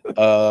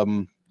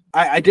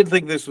 I did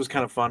think this was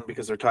kind of fun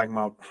because they're talking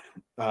about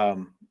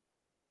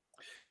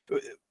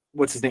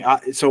what's his name?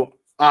 So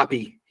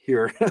Oppie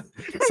here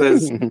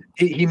says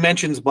he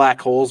mentions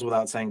black holes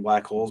without saying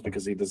black holes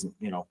because he doesn't,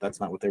 that's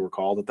not what they were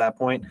called at that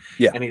point.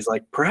 Yeah. And he's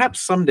like, perhaps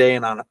someday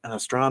an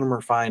astronomer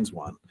finds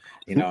one,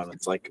 and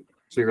it's like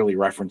clearly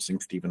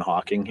referencing Stephen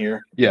Hawking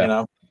here.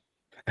 Yeah.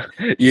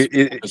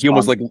 He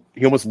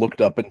almost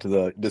looked up into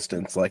the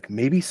distance, like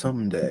maybe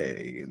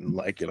someday, and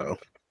like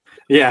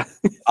yeah,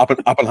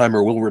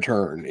 Oppenheimer will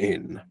return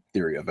in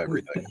Theory of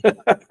Everything.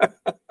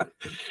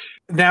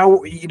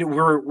 Now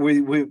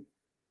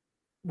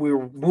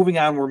we're moving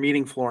on. We're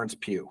meeting Florence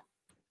Pugh,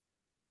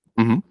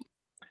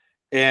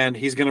 and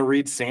he's going to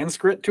read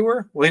Sanskrit to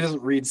her. Well, he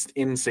doesn't read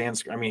in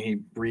Sanskrit. I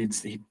mean,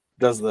 he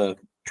does the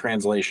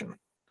translation.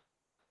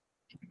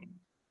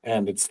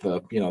 And it's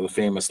the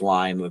famous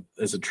line that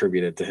is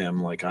attributed to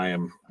him, like, I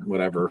am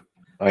whatever.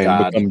 I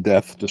have become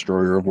death,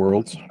 destroyer of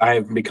worlds. I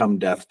have become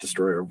death,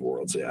 destroyer of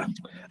worlds. Yeah.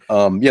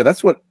 Yeah,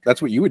 that's what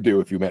you would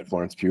do if you met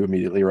Florence Pugh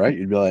immediately, right?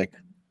 You'd be like,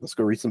 let's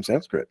go read some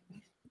Sanskrit.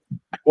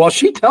 Well,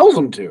 she tells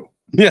him to.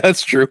 Yeah,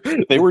 that's true.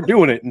 They were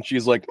doing it, and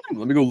she's like,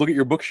 let me go look at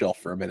your bookshelf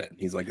for a minute. And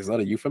he's like, is that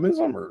a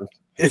euphemism? Or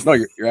no,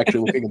 you're actually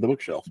looking at the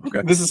bookshelf.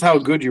 Okay. This is how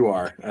good you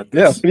are at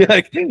this.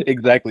 Yeah,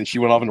 exactly. She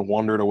went off and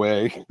wandered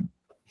away.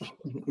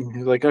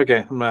 He's like,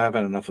 okay, I've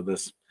had enough of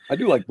this. I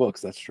do like books.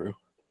 That's true.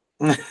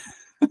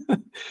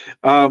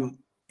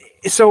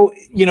 So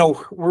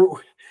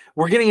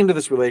we're getting into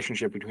this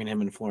relationship between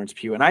him and Florence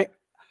Pugh, and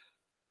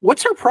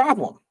what's her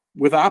problem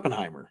with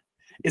Oppenheimer?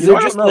 Is there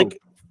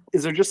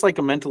just like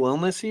a mental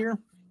illness here?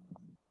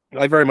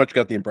 I very much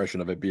got the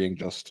impression of it being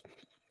just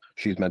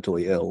she's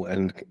mentally ill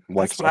and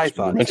that's what I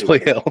thought.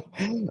 Mentally ill,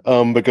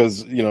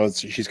 because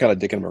she's kind of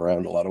dicking him around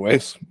in a lot of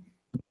ways.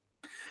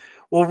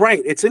 Well, right.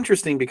 It's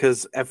interesting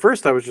because at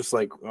first I was just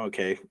like,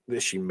 okay,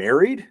 is she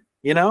married?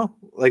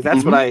 Like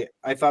that's what I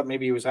thought.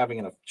 Maybe she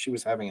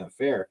was having an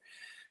affair,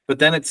 but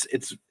then it's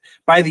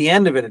by the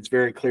end of it, it's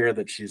very clear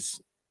that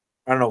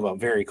I don't know about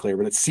very clear,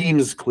 but it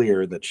seems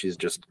clear that she's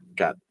just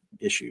got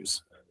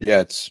issues.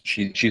 Yeah,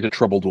 she's a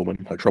troubled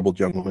woman, a troubled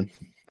young woman.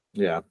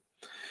 Yeah.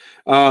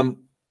 And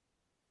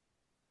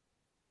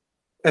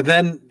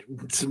then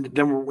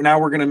now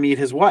we're going to meet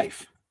his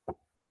wife,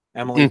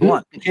 Emily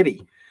Blunt,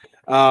 Kitty.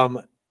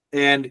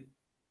 And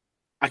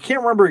I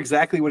can't remember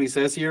exactly what he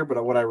says here,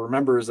 but what I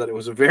remember is that it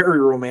was a very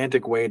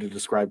romantic way to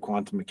describe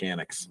quantum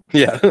mechanics.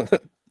 Yeah. I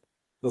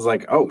was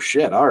like, oh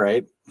shit, all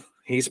right.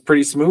 He's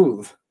pretty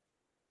smooth.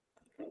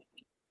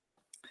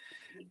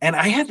 And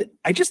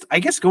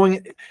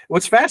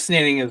what's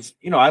fascinating is,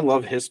 I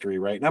love history,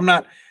 right? And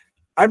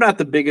I'm not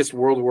the biggest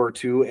World War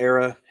II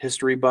era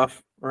history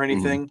buff or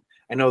anything.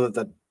 I know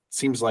that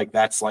seems like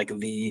that's like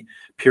the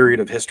period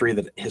of history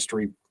that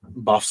history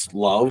buffs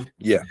love.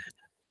 Yeah.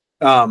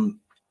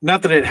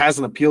 Not that it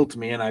hasn't appealed to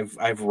me, and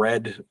I've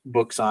read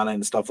books on it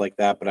and stuff like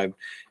that, but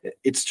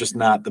it's just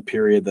not the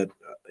period that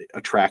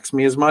attracts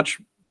me as much.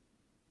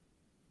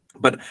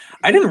 But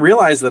I didn't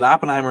realize that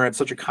Oppenheimer had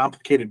such a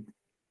complicated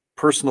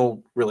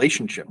personal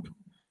relationship.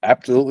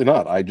 Absolutely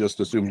not. I just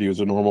assumed he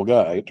was a normal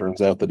guy. It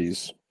turns out that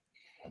he's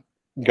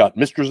got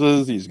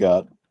mistresses, he's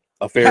got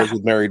affairs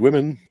with married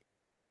women.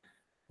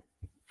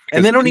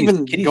 And they don't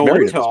even go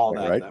into all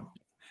point, that. Right?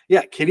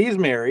 Yeah, Kitty is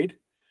married,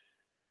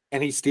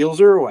 and he steals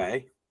her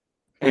away.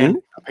 And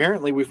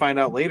apparently we find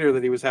out later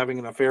that he was having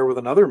an affair with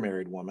another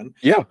married woman.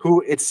 Yeah.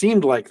 Who it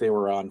seemed like they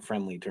were on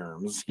friendly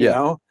terms. You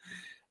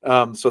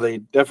know? So they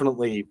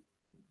definitely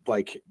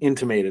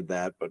intimated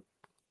that, but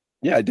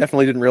yeah, I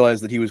definitely didn't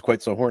realize that he was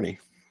quite so horny.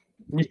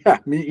 Yeah,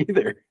 me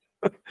either.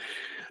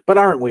 But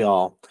aren't we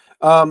all?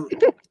 I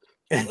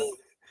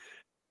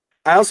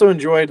also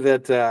enjoyed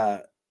that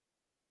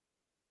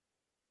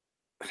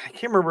I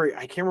can't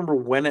remember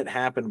when it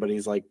happened, but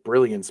he's like,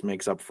 brilliance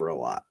makes up for a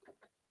lot.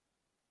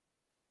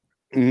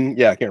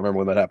 Yeah, I can't remember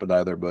when that happened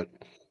either, but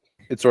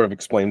it sort of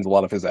explains a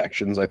lot of his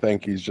actions. I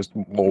think he's just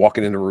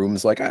walking into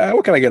rooms like,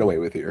 what can I get away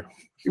with here?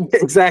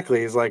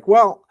 Exactly. He's like,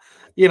 well,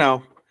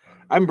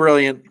 I'm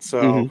brilliant.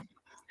 So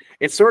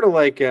it's sort of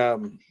like,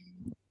 this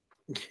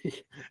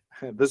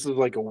is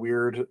like a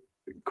weird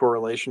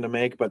correlation to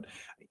make, but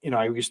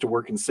I used to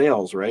work in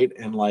sales, right?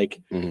 And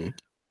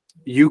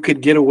you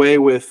could get away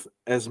with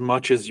as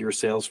much as your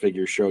sales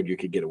figure showed you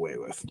could get away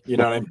with. You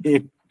know what I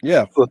mean?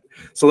 Yeah.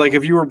 So like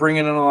if you were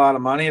bringing in a lot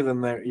of money,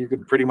 then you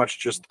could pretty much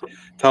just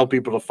tell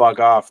people to fuck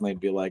off, and they'd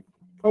be like,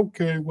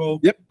 okay, well.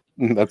 Yep.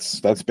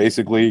 That's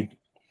basically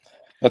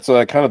That's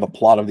kind of the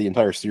plot of the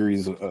entire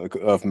series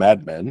of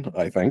Mad Men,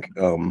 I think.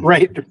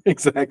 Right,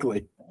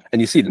 exactly. And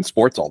you see it in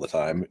sports all the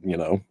time.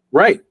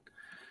 Right.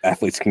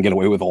 Athletes can get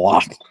away with a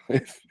lot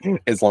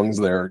as long as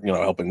they're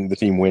helping the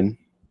team win.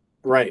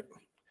 Right.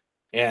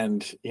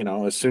 And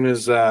as soon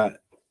as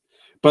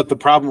but the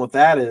problem with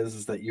that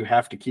is that you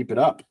have to keep it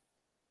up.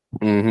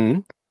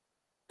 Mm-hmm.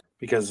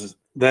 Because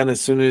then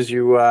as soon as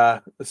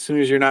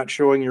you're not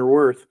showing your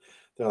worth,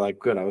 they're like,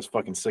 good, I was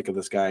fucking sick of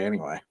this guy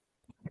anyway.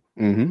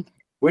 Mm-hmm.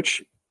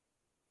 Which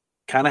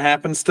kind of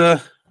happens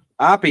to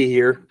Oppie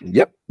here.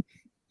 Yep.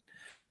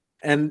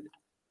 And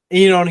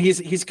and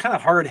he's kind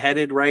of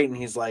hard-headed, right? And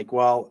he's like,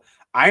 well,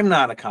 I'm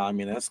not a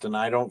communist, and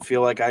I don't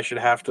feel like I should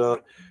have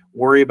to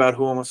worry about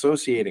who I'm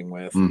associating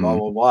with, blah,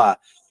 blah, blah.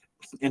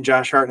 And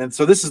Josh Hartnett,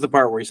 so this is the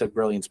part where he said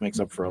brilliance makes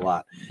up for a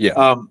lot.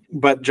 Yeah.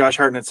 But Josh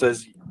Hartnett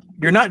says,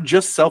 you're not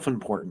just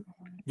self-important,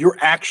 you're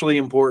actually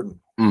important.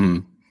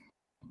 Mm-hmm.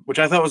 Which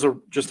I thought was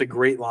just a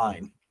great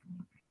line.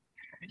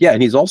 Yeah,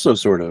 and he's also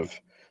sort of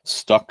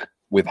stuck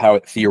with how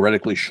it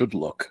theoretically should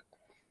look.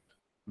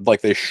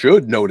 Like they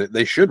should note it.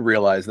 They should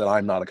realize that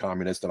I'm not a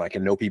communist and I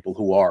can know people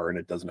who are, and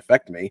it doesn't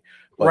affect me.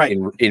 But right.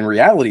 in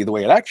reality, the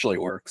way it actually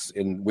works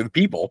with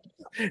people,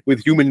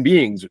 with human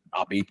beings,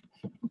 Oppie,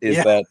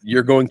 is that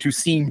you're going to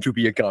seem to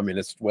be a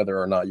communist whether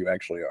or not you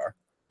actually are.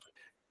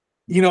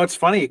 It's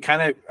funny. It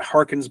kind of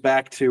harkens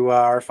back to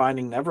our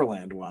Finding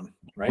Neverland one,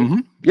 right? Mm-hmm.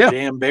 Yeah.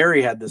 J.M.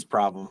 Barrie had this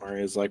problem where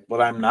he's like,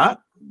 "But I'm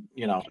not,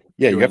 Yeah,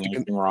 you have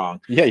to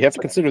wrong. Yeah, you have to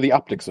consider the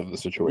optics of the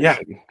situation. Yeah,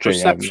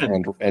 perception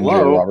and J.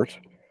 Robert,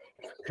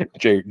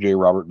 J.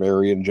 Robert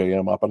Barrie and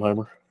J.M.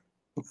 Oppenheimer.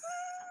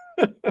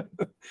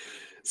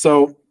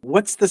 So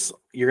what's this?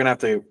 You're gonna have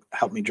to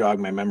help me jog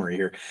my memory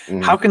here.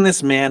 Mm-hmm. How can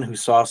this man who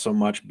saw so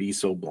much be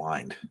so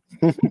blind?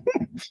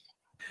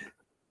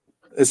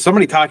 Is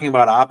somebody talking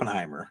about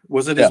Oppenheimer?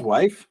 Was it his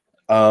wife?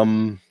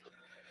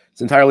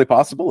 It's entirely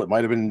possible. It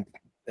might have been.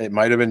 I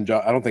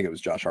don't think it was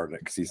Josh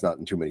Hartnett because he's not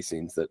in too many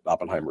scenes that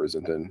Oppenheimer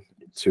isn't in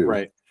too.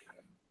 Right.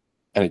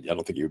 And I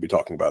don't think you would be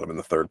talking about him in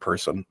the third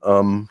person. I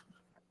don't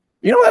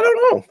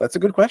know. That's a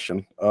good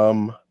question.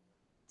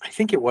 I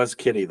think it was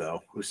Kitty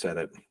though who said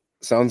it.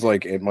 Sounds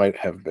like it might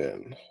have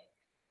been.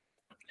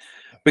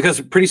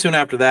 Because pretty soon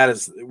after that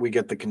is we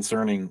get the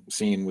concerning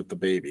scene with the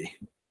baby.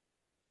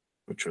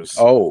 Which was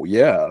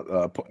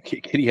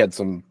Kitty had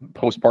some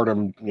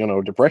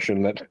postpartum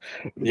depression that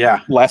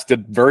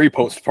lasted very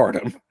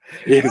postpartum.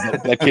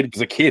 That kid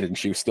was a kid and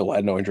she still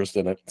had no interest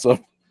in it. So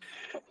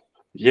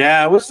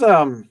it was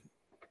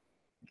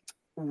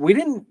we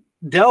didn't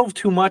delve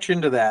too much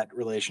into that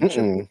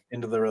relationship,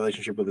 into the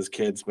relationship with his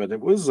kids, but it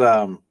was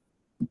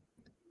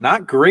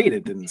not great,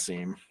 it didn't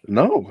seem.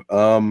 No.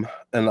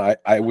 And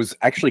I was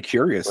actually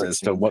curious as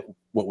to what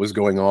was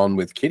going on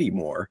with Kitty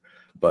more,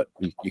 but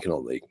you can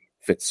only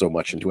fit so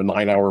much into a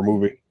 9-hour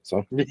movie.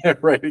 So yeah,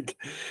 right.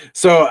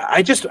 So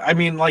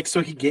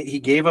so he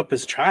gave up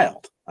his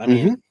child. I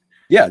mean,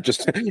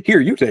 just here,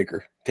 you take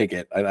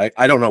it.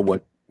 I don't know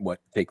what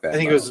take that. I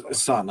think it was a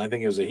son. I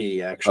think it was a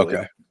he actually.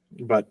 Okay.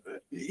 But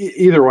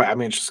either way, I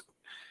mean,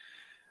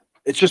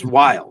 it's just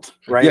wild,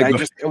 right? I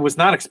was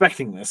not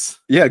expecting this.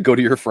 Yeah, go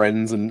to your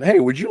friends and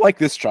hey, would you like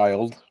this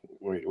child?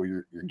 Wait,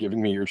 you're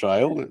giving me your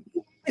child?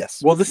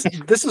 Yes. Well, this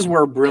is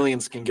where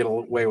brilliance can get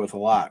away with a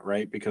lot,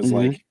 right? Because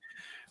like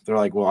they're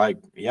like, well,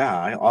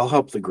 I'll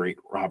help the great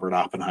Robert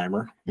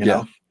Oppenheimer. You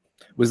know?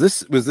 Was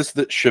this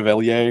the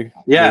Chevalier?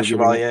 Yeah,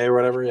 Chevalier or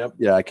whatever. Yep.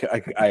 Yeah,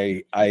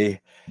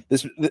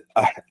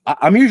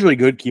 I'm usually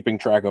good keeping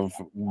track of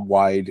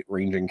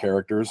wide-ranging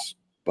characters,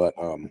 but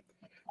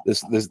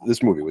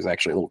this movie was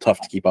actually a little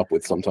tough to keep up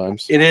with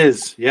sometimes. It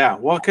is, yeah.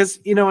 Well, because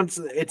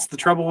it's the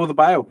trouble with a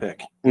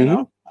biopic, you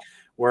know,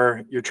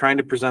 where you're trying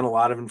to present a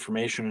lot of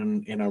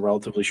information in a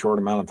relatively short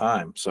amount of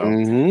time. So,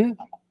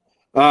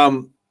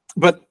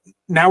 but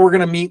now we're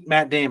gonna meet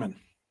Matt Damon,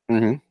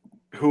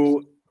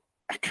 who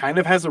kind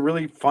of has a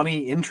really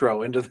funny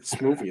intro into this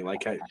movie.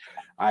 Like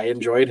I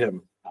enjoyed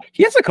him.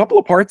 He has a couple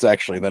of parts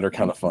actually that are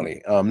kind of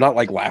funny. Not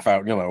like laugh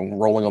out,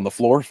 rolling on the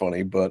floor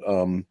funny, but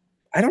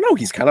I don't know.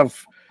 He's kind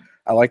of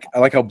I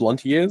like how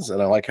blunt he is,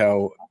 and I like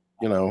how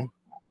I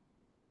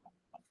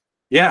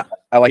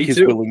like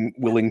his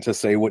willing to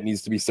say what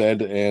needs to be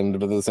said, and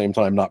but at the same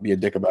time not be a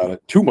dick about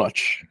it too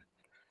much,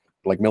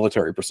 like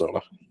military persona.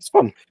 It's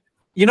fun.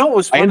 What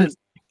was fun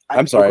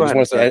I'm sorry. I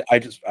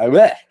just want to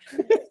say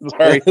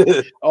sorry.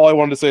 All I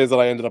wanted to say is that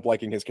I ended up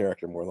liking his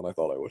character more than I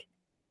thought I would.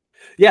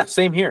 Yeah,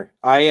 same here.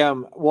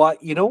 What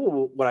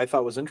I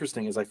thought was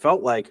interesting is I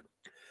felt like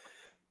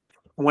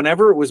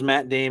whenever it was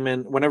Matt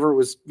Damon, whenever it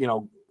was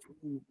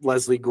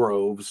Leslie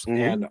Groves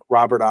and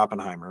Robert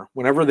Oppenheimer,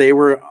 whenever they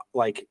were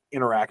like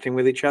interacting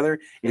with each other,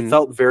 it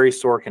felt very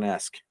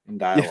Sorkin-esque in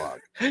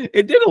dialogue. Yeah,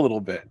 it did a little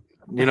bit.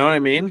 You know what I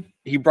mean?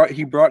 He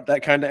brought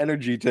that kind of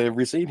energy to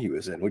every scene he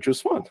was in, which was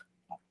fun.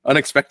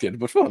 Unexpected,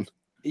 but fun.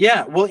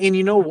 Yeah, well, and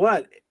you know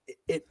what?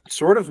 It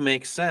sort of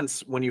makes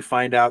sense when you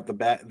find out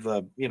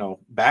the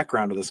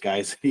background of this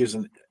guy. He was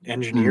an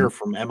engineer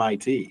from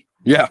MIT.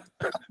 Yeah,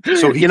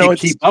 so he could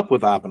keep up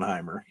with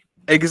Oppenheimer.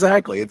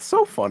 Exactly. It's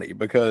so funny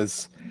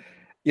because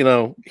you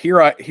know,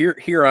 here I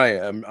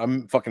am.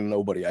 I'm fucking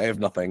nobody. I have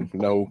nothing.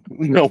 No,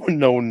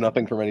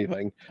 nothing from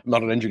anything. I'm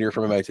not an engineer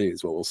from MIT,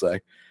 is what we'll say.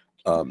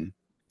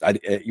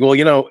 Well,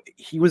 you know,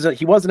 he was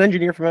an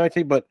engineer from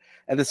MIT, but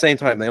at the same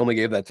time, they only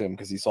gave that to him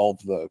because he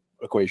solved the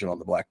equation on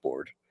the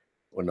blackboard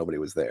when nobody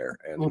was there,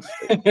 and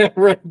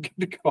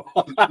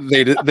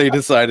they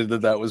decided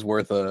that was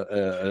worth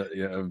a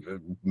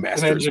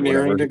master's, an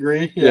engineering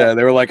degree. Yeah,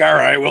 they were like, all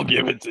right, we'll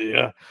give it to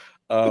you.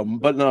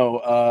 But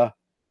no,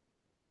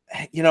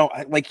 you know,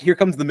 like here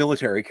comes the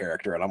military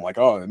character, and I'm like,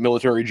 oh,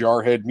 military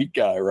jarhead meat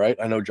guy, right?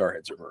 I know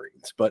jarheads are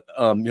Marines, but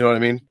you know what I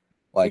mean?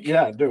 Like,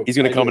 yeah, I do. He's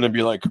gonna come in and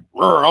be like,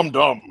 I'm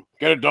dumb.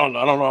 Get it done.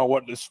 I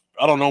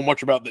don't know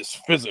much about this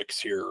physics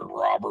here,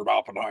 Robert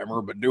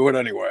Oppenheimer, but do it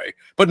anyway.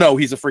 But no,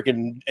 he's a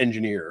freaking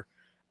engineer.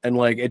 And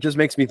like it just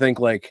makes me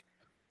think like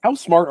how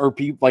smart are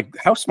people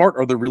how smart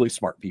are the really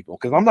smart people?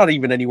 Because I'm not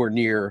even anywhere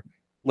near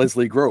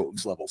Leslie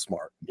Groves level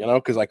smart, you know,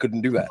 because I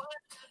couldn't do that.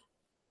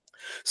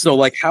 So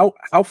like how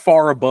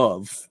far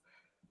above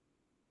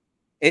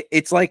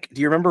it's like,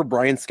 do you remember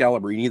Brian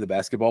Scalabrine, the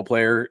basketball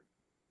player,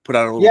 put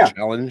out a little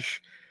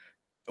challenge?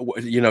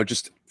 You know,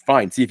 just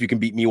fine. See if you can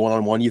beat me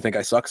one-on-one. You think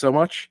I suck so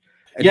much?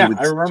 And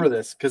I remember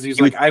this because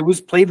he's like, I was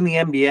played in the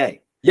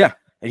NBA. Yeah.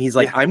 And he's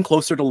like, I'm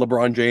closer to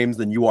LeBron James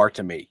than you are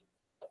to me.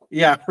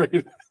 Yeah.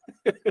 Right.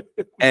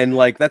 And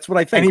like, that's what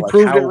I think. And he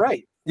proved it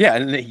right. Yeah.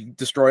 And he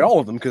destroyed all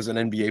of them because an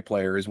NBA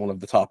player is one of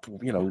the top,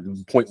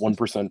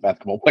 0.1%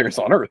 basketball players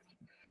on earth.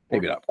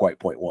 Maybe not quite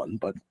 0.1,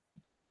 but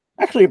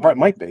actually it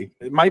might be.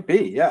 It might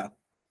be. Yeah.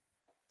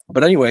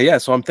 But anyway, yeah,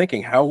 so I'm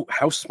thinking how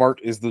smart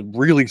is the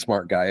really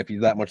smart guy if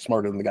he's that much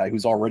smarter than the guy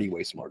who's already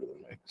way smarter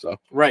than me? So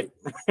right.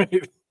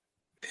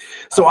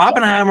 So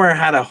Oppenheimer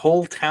had a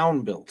whole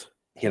town built.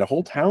 He had a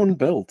whole town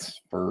built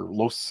for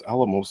Los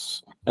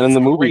Alamos. And in the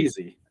movie,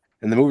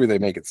 they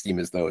make it seem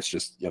as though it's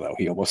just,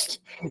 he almost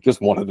just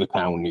wanted a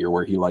town near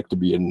where he liked to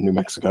be in New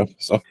Mexico.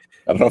 So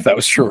I don't know if that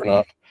was true or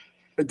not.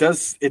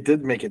 It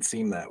did make it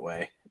seem that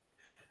way.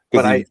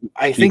 But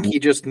I think he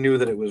just knew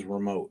that it was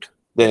remote.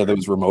 Yeah, that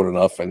was remote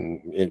enough, and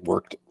it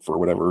worked for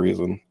whatever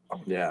reason.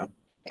 Yeah.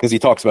 Because he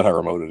talks about how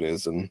remote it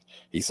is, and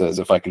he says,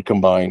 if I could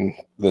combine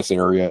this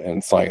area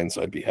and science,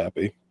 I'd be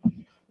happy.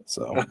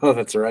 So oh,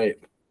 that's right.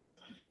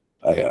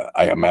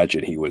 I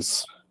imagine he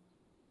was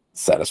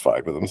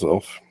satisfied with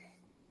himself.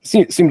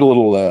 Seemed a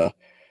little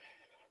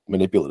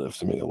manipulative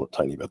to me, a little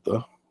tiny bit,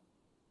 though.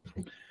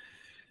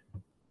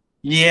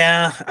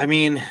 Yeah, I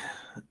mean,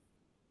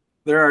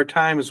 there are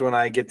times when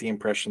I get the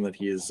impression that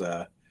he is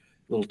a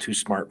little too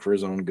smart for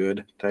his own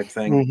good type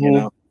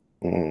thing,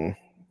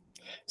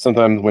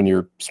 Sometimes when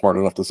you're smart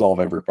enough to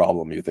solve every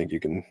problem, you think you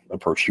can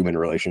approach human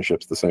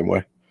relationships the same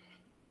way.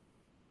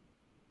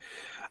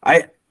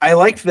 I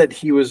liked that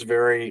he was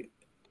very,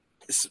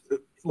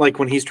 like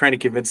when he's trying to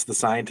convince the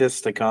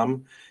scientists to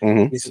come,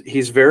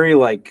 he's very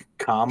like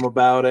calm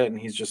about it, and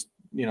he's just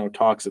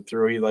talks it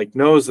through. He like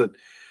knows that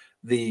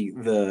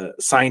the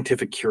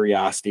scientific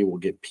curiosity will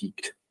get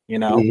piqued,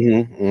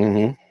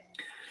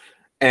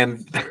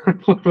 And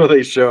where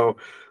they show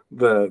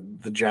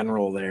the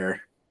general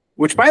there,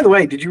 which, by the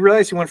way, did you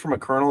realize he went from a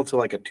colonel to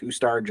like a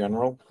 2-star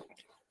general?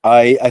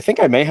 I think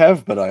I may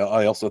have, but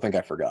I also think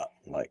I forgot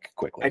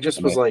quickly. I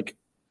just was like,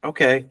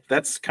 okay,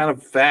 that's kind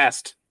of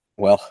fast.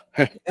 Well,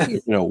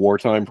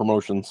 wartime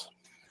promotions.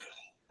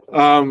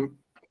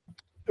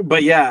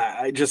 But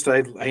yeah, I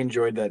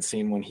enjoyed that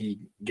scene when he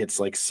gets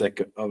like sick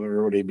of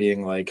everybody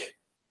being like,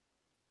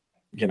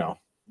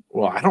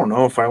 well, I don't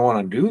know if I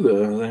want to do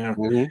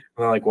this.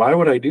 Like, why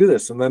would I do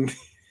this? And then,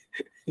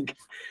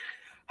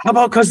 how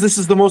about because this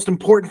is the most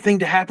important thing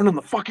to happen in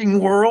the fucking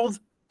world?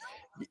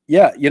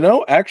 Yeah,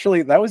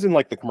 actually, that was in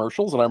like the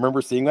commercials, and I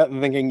remember seeing that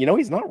and thinking,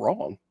 he's not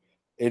wrong.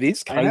 It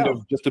is kind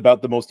of just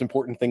about the most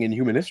important thing in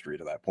human history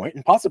to that point,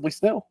 and possibly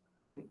still.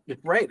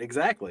 Right,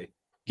 exactly.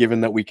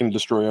 Given that we can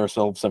destroy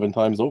ourselves 7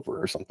 times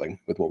over or something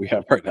with what we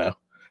have right now.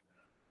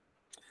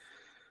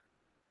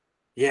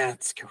 Yeah,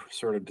 it's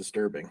sort of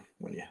disturbing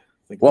when you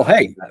think. Well,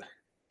 hey,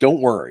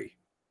 don't worry.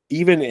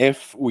 Even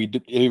if we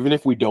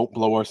don't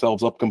blow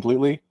ourselves up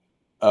completely,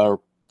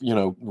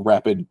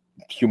 rapid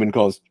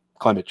human-caused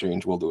climate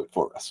change will do it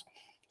for us.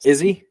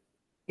 Izzy,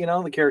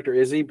 the character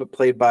Izzy, but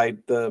played by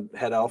the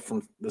head elf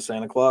from the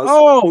Santa Claus.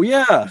 Oh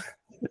yeah,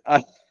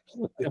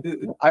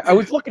 I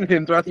was looking at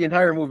him throughout the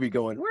entire movie,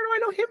 going, "Where do I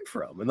know him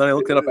from?" And then I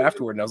looked it up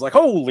afterward, and I was like,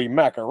 "Holy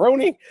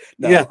macaroni!"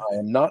 Now, yeah, I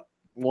am not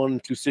one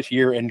to sit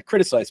here and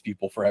criticize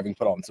people for having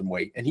put on some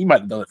weight, and he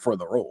might have done it for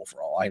the role,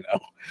 for all I know.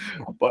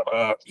 But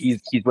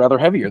he's rather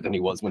heavier than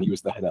he was when he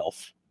was the head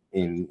elf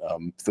in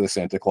the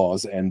Santa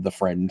Claus and the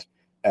friend,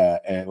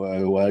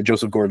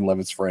 Joseph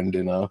Gordon-Levitt's friend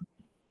in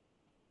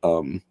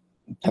 10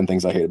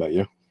 Things I Hate About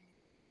You.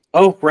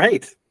 Oh,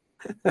 right.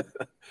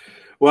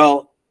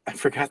 Well, I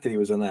forgot that he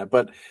was in that,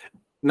 but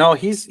no,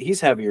 he's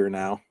heavier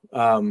now.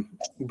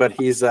 But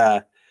he's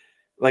like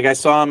I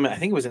saw him. I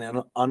think it was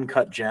in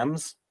Uncut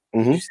Gems.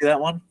 Did you see that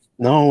one?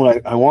 No,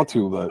 I want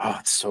to, but oh,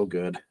 it's so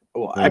good.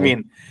 Well, I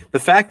mean, the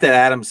fact that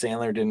Adam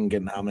Sandler didn't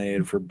get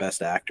nominated for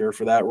Best Actor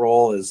for that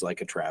role is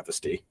like a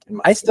travesty.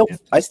 I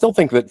still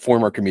think that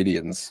former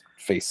comedians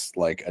face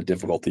like a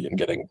difficulty in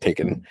getting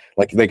taken.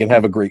 Like they can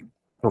have a great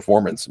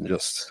performance and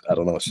just I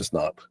don't know, it's just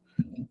not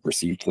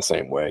received the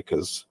same way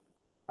because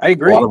I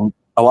agree.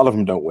 A lot of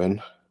them don't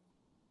win.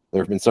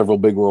 There have been several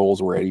big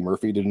roles where Eddie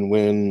Murphy didn't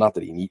win. Not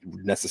that he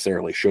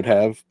necessarily should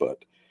have, but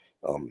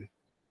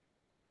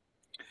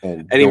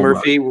and Eddie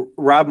Murphy,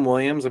 Robin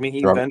Williams. I mean,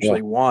 he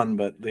eventually won,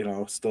 but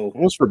still it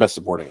was for Best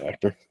Supporting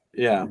Actor.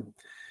 Yeah,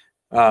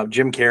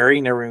 Jim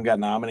Carrey never even got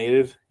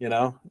nominated.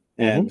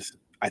 And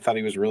I thought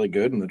he was really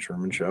good in The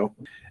Truman Show.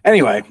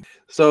 Anyway,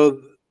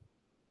 so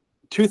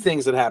two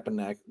things that happened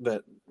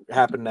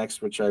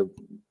next, which I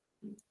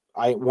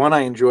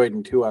enjoyed,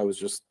 and two I was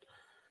just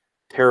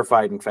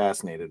terrified and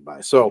fascinated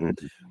by. So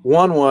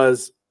one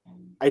was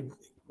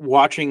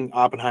watching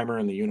Oppenheimer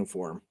in the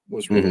uniform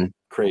was really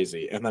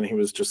crazy, and then he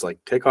was just like,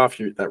 take off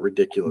that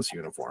ridiculous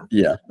uniform.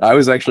 Yeah, I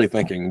was actually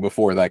thinking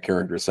before that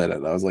character said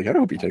it, I was like, I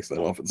hope he takes that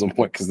off at some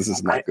point because this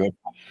is not good.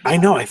 I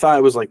know, I thought,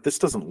 I was like, this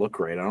doesn't look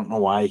right. I don't know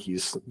why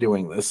he's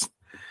doing this,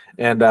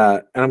 and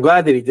I'm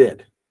glad that he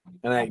did,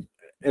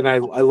 and I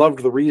loved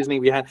the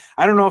reasoning behind.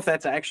 I don't know if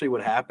that's actually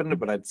what happened,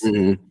 but it's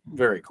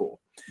very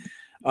cool.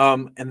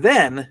 And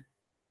then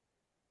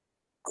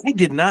I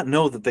did not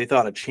know that they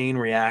thought a chain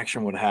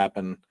reaction would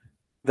happen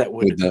that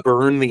would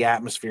burn the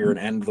atmosphere and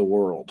end the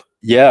world.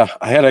 Yeah,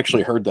 I had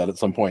actually heard that at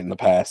some point in the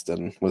past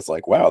and was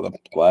like, wow, I'm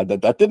glad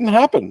that didn't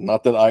happen.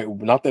 Not that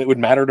it would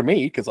matter to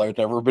me because I've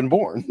never been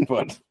born,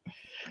 but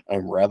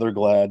I'm rather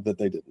glad that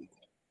they didn't.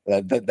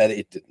 That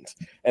it didn't.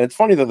 And it's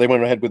funny that they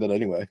went ahead with it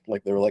anyway.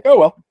 Like they were like, oh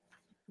well.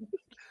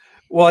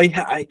 Well,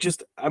 it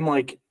just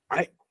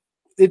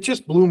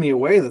blew me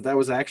away that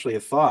was actually a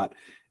thought.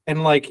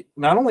 And like,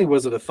 not only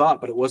was it a thought,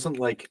 but it wasn't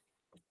like,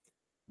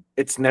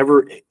 it's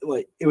never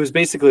like, it was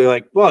basically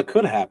like, well, it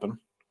could happen.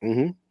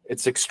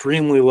 It's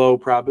extremely low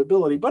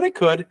probability, but it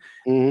could.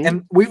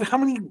 And how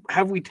many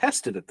have we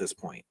tested at this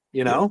point?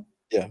 Yeah.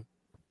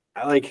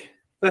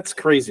 That's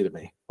crazy to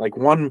me. Like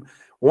one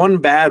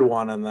bad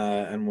one and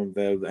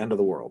the end of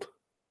the world.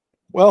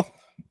 Well,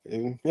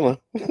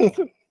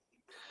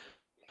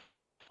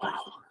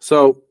 Wow.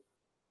 So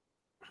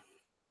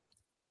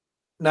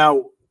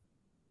now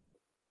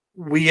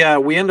we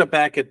end up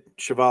back at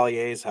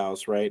Chevalier's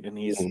house, right? And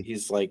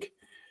he's like,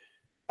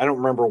 I don't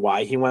remember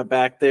why he went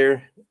back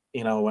there.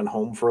 Went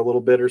home for a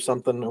little bit or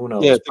something. Who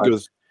knows? Yeah, I think it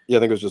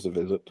was just a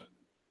visit.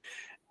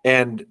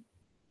 And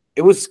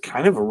it was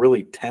kind of a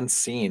really tense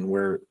scene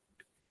where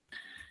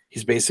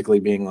he's basically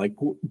being like,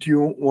 "Do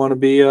you want to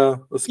be a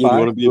spy? You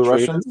want to be a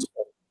traitor? Russians?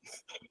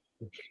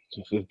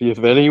 If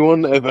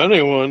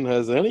anyone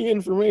has any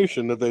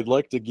information that they'd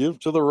like to give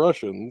to the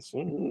Russians,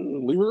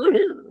 leave it right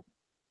here.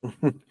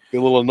 Be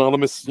a little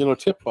anonymous,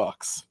 tip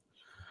box."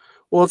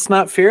 Well, it's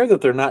not fair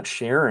that they're not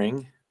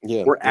sharing.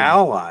 Yeah, we're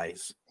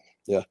allies.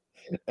 Yeah,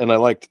 and I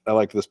liked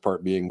this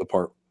part being the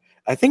part.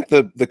 I think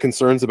the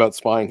concerns about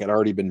spying had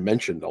already been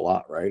mentioned a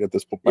lot, right? At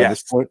this point, by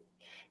this point,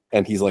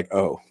 and he's like,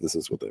 "Oh, this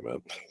is what they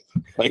meant."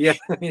 Like, yeah.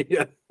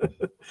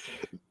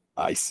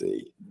 I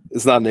see.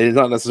 It's not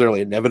necessarily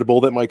inevitable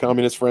that my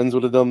communist friends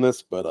would have done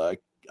this, but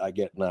I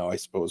get now, I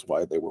suppose,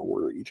 why they were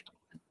worried.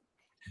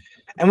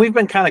 And we've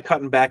been kind of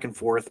cutting back and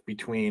forth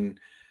between,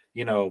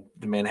 the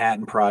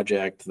Manhattan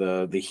Project,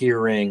 the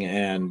hearing,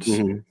 and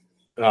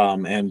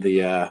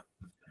the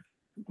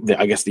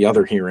I guess the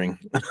other hearing.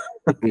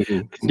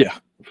 Yeah,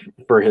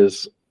 for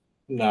his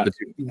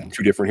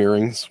two different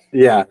hearings.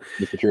 Yeah,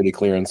 the security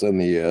clearance and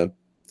the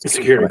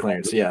security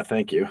clearance. Yeah,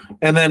 thank you.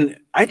 And then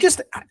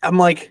I'm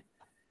like,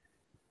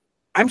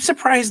 I'm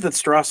surprised that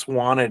Strauss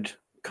wanted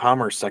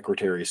Commerce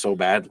Secretary so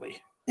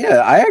badly. Yeah,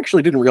 I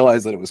actually didn't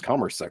realize that it was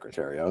Commerce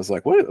Secretary. I was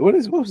like, what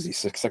was he,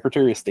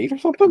 Secretary of State or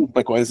something?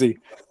 Like, why is he?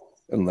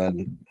 And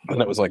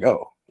it was like,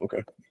 oh,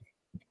 okay.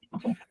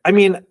 I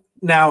mean,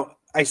 now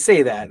I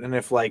say that, and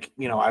if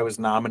I was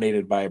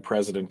nominated by a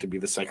president to be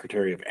the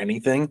secretary of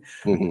anything,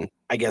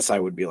 I guess I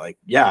would be like,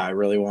 yeah, I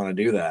really want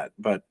to do that.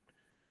 But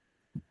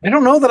I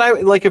don't know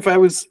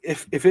that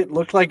if it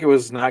looked like it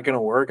was not going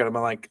to work, I'd be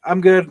like,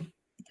 I'm good.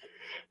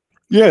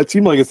 Yeah, it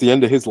seemed like it's the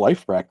end of his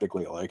life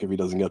practically. Like if he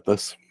doesn't get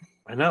this,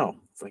 I know.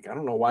 It's like, I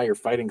don't know why you're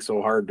fighting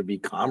so hard to be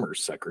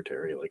Commerce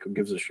Secretary. Like, who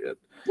gives a shit?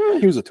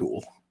 He was a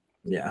tool.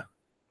 Yeah.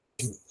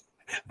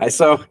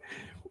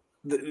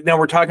 Now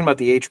we're talking about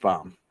the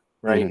H-bomb,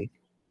 right?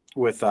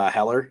 With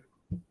Heller.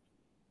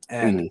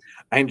 And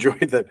I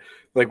enjoyed that.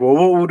 Like, well,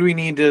 what would we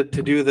need to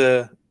do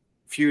the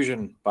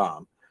fusion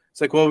bomb? It's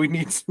like, well, we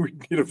need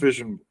a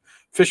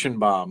fission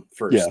bomb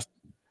first,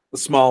 the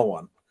small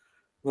one.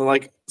 They're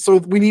like, so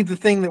we need the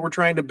thing that we're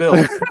trying to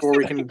build before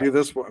we can do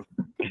this one.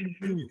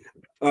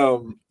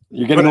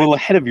 You're getting a little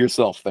ahead of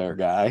yourself there,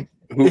 guy.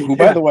 Who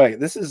by the way,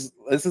 this is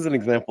an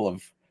example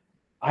of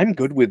I'm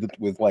good with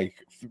like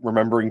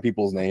remembering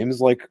people's names,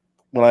 like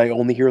when I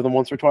only hear them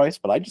once or twice.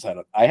 But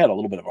I had a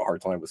little bit of a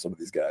hard time with some of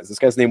these guys. This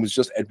guy's name was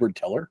just Edward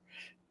Teller,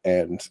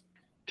 and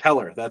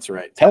Teller, that's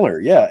right.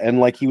 Teller, yeah, and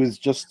like he was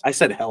just I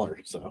said Heller,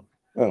 so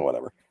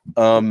whatever.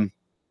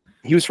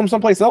 he was from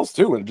someplace else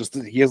too, and just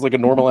he has like a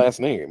normal ass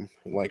name.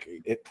 Like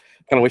it,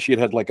 kind of wish he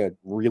had like a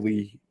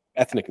really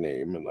ethnic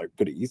name, and I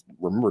could have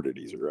remembered it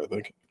easier. I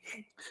think.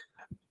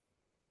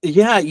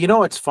 Yeah,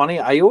 it's funny.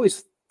 I've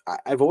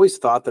always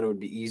thought that it would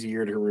be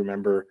easier to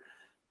remember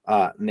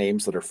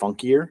names that are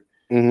funkier,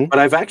 but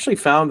I've actually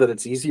found that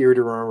it's easier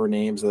to remember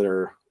names that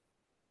are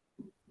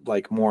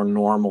like more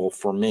normal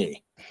for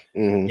me.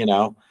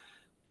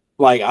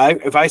 Like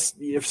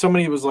if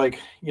somebody was like,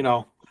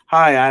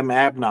 hi, I'm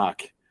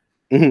Abnock.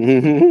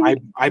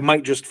 I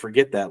might just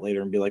forget that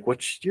later and be like,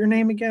 what's your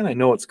name again? I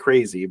know it's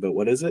crazy, but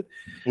what is it?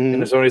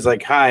 And if somebody's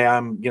like, hi,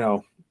 I'm,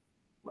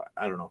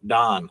 I don't know,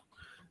 Don.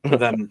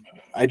 Then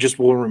I just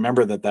will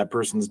remember that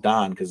person's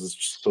Don because it's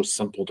just so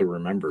simple to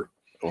remember.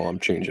 Well, I'm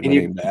changing my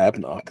name to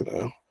Abnock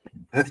though.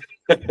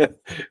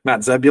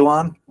 Not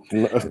Zebulon.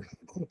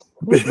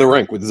 The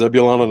rank with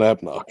Zebulon and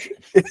Abnock.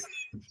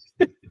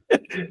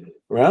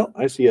 Well,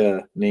 I see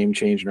a name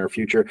change in our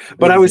future.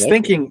 But I was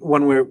thinking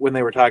when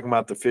they were talking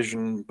about the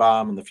fission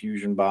bomb and the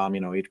fusion bomb,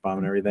 H bomb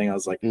and everything, I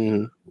was like,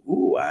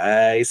 ooh,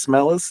 I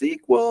smell a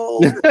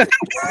sequel.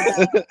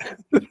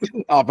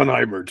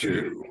 Oppenheimer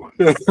 2.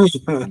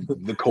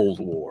 The Cold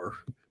War.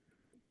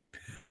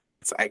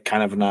 It's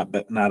kind of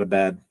not a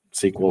bad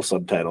sequel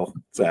subtitle,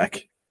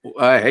 Zach.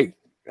 Hey,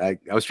 I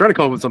was trying to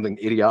come up with something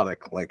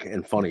idiotic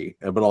and funny,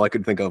 but all I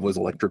could think of was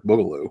Electric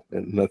Boogaloo,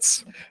 and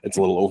it's a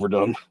little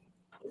overdone.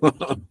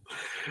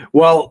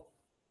 Well,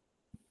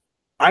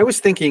 I was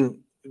thinking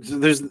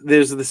there's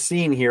the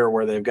scene here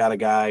where they've got a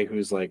guy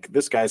who's like,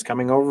 this guy's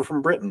coming over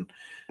from Britain,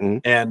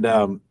 and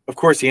of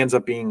course he ends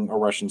up being a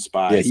Russian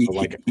spy. Yeah,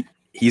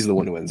 he's the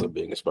one who ends up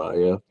being a spy.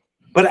 Yeah,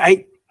 but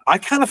I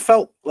kind of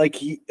felt like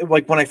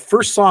when I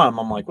first saw him,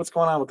 I'm like, what's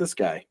going on with this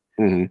guy?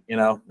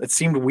 It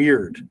seemed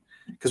weird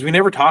because we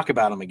never talk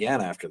about him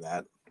again after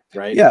that,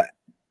 right? Yeah,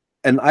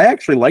 and I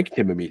actually liked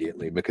him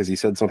immediately because he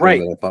said something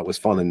that I thought was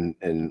fun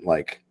and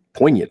like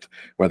poignant,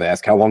 where they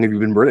ask, how long have you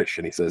been British?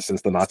 And he says,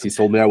 since the Nazis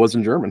told me I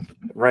wasn't German.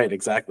 Right,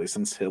 exactly.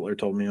 Since Hitler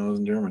told me I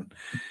wasn't German.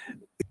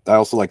 I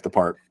also like the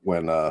part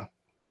when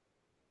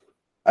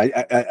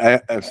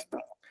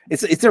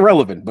it's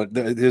irrelevant, but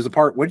there's a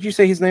part. What did you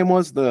say his name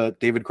was? The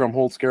David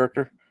Krumholtz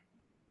character?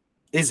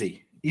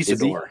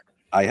 Isidore.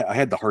 I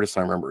had the hardest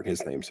time remembering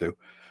his name too.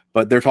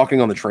 But they're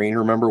talking on the train,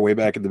 remember, way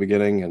back at the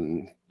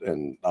beginning,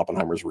 and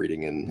Oppenheimer's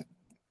reading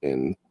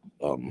in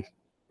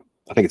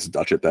I think it's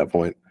Dutch at that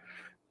point.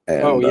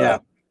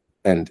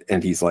 And,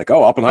 and he's like,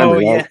 oh, Oppenheimer,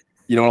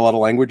 you know a lot of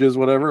languages,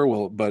 whatever.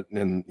 Well,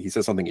 and he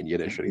says something in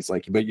Yiddish, and he's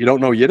like, but you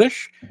don't know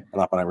Yiddish? And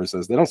Oppenheimer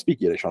says, they don't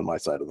speak Yiddish on my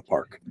side of the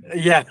park.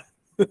 Yeah.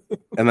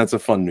 And that's a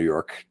fun New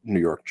York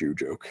Jew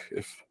joke.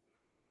 If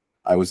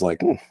I was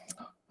like,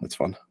 that's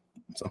fun.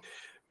 So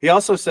he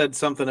also said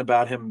something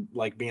about him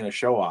like being a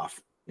show off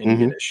in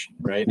Yiddish,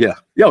 right? Yeah.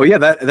 Oh, yeah.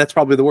 That's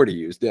probably the word he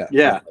used. Yeah.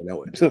 Yeah. I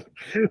know it.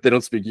 They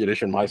don't speak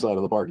Yiddish on my side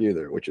of the park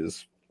either, which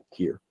is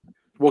here.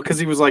 Well, because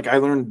he was like, I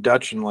learned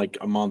Dutch in like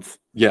a month.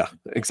 Yeah,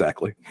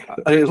 exactly.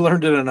 I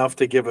learned it enough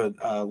to give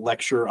a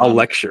lecture.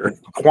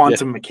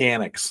 Quantum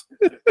mechanics.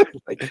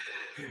 Like,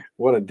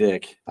 what a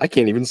dick! I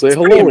can't even say it's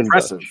hello.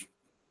 Impressive.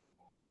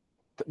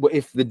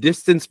 If the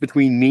distance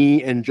between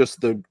me and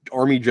just the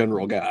army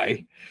general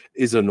guy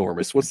is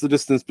enormous, what's the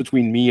distance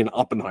between me and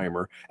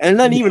Oppenheimer? And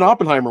then even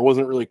Oppenheimer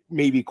wasn't really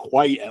maybe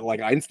quite at like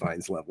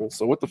Einstein's level.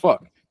 So what the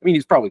fuck? I mean,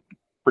 he's probably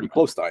pretty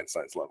close to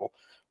Einstein's level,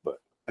 but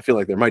I feel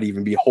like there might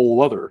even be a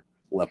whole other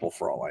level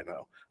for all I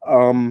know.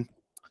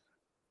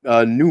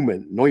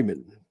 Neumann.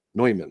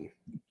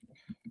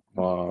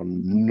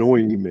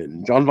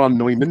 John von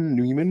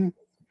Neumann.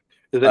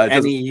 Is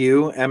it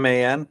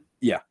Neumann?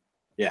 Yeah.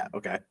 Yeah.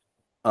 Okay.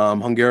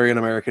 Hungarian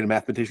American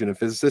mathematician and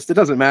physicist. It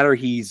doesn't matter.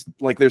 He's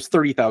like, there's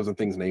 30,000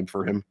 things named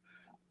for him,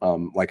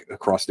 like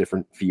across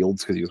different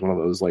fields, because he was one of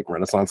those like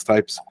Renaissance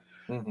types.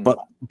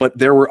 But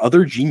there were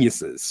other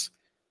geniuses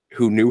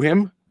who knew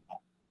him.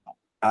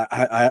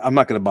 I'm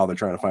not going to bother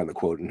trying to find the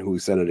quote and who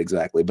said it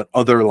exactly, but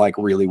other like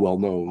really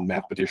well-known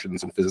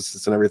mathematicians and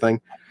physicists and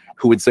everything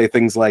who would say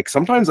things like,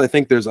 sometimes I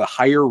think there's a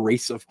higher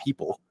race of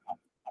people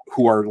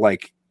who are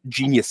like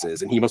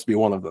geniuses, and he must be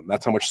one of them.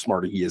 That's how much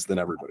smarter he is than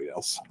everybody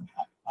else.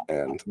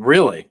 And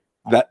really,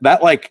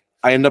 that like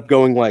I end up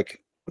going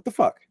like, what the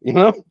fuck,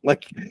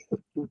 like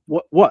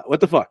what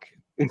the fuck?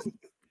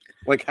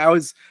 Like how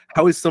is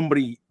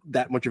somebody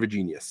that much of a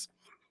genius?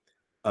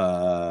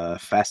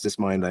 Fastest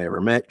mind I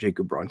ever met,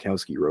 Jacob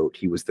Bronkowski wrote,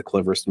 he was the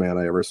cleverest man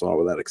I ever saw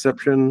without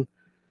exception.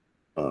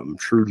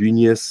 True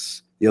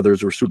genius, the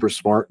others were super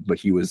smart, but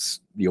he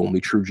was the only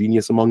true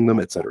genius among them,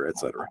 etc.,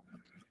 etc.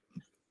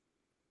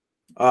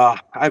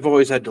 I've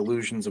always had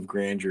delusions of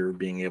grandeur,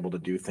 being able to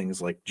do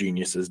things like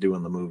geniuses do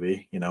in the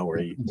movie,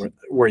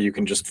 where you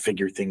can just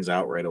figure things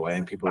out right away,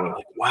 and people are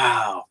like,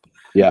 wow.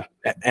 Yeah.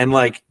 And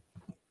like,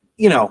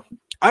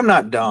 I'm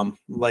not dumb.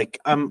 Like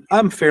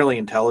I'm fairly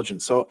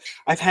intelligent. So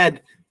I've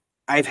had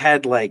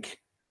like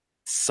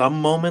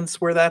some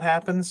moments where that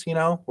happens,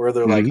 where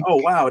they're like, oh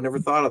wow, I never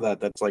thought of that.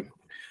 That's like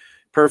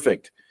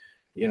perfect.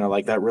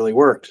 Like that really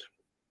worked.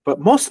 But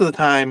most of the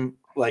time,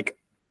 like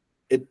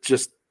it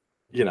just,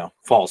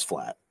 falls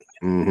flat.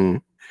 Mm-hmm.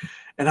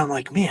 And I'm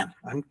like, man,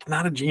 I'm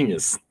not a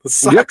genius. This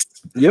sucks.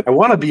 Yep. I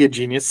want to be a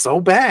genius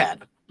so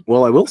bad.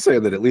 Well, I will say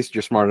that at least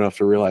you're smart enough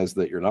to realize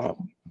that you're not.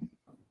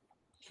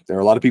 There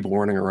are a lot of people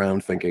running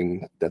around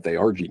thinking that they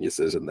are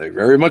geniuses, and they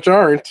very much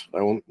aren't.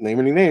 I won't name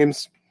any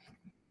names.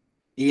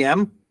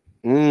 EM?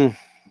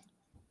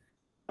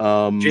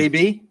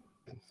 JB?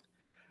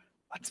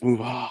 Let's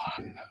move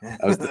on.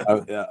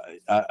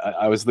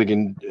 I was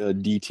thinking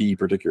DT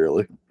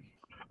particularly.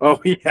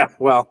 Oh, yeah.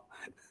 Well,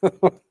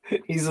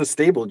 he's a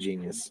stable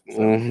genius. So.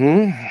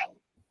 Mm-hmm.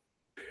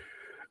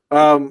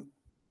 So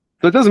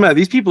it doesn't matter.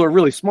 These people are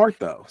really smart,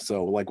 though.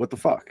 So, like, what the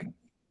fuck?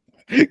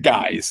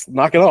 Guys,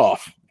 knock it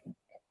off.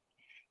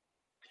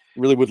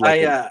 Really would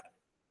like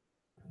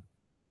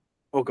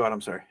oh, God,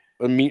 I'm sorry.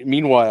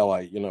 Meanwhile,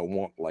 I,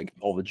 want, like,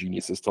 all the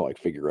geniuses to, like,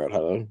 figure out how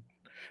to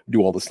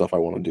do all the stuff I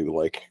want to do,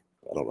 like,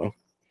 I don't know,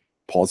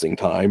 pausing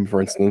time,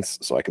 for instance,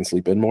 so I can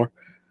sleep in more.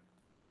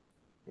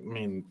 I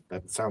mean,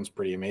 that sounds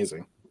pretty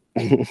amazing.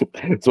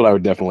 That's what I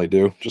would definitely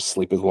do. Just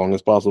sleep as long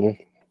as possible.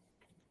 Can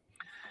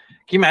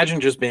you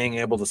imagine just being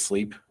able to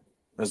sleep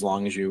as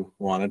long as you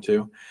wanted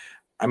to?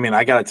 I mean,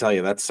 I got to tell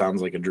you, that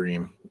sounds like a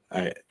dream.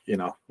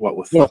 What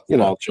with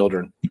small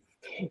children.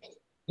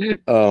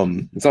 It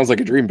sounds like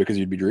a dream because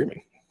you'd be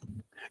dreaming.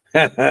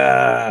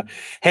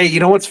 Hey, you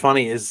know what's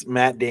funny is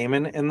Matt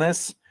Damon in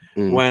this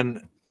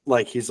when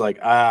like he's like,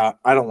 I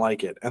don't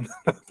like it, and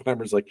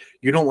Oppenheimer's like,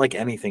 you don't like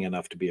anything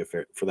enough to be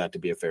for that to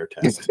be a fair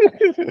test.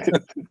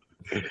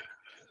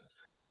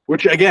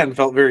 Which again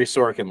felt very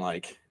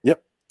Sorkin-like.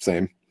 Yep,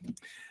 same.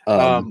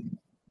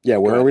 Yeah,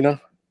 where are we now?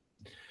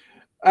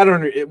 I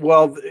don't know.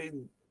 Well,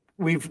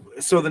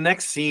 so the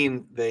next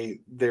scene they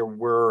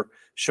were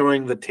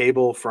showing the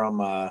table from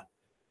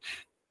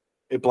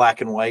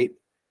Black and White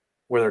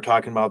where they're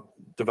talking about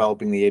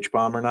developing the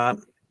H-bomb or not.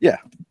 Yeah.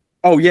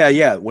 Oh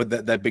yeah. With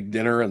that big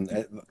dinner and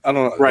I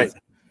don't know. Right.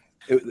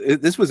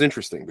 This was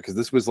interesting because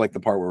this was like the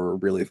part where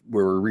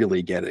we're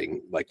really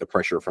getting like the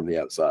pressure from the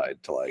outside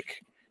to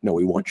like, no,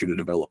 we want you to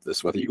develop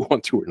this whether you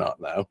want to or not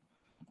now.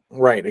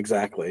 Right.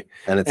 Exactly.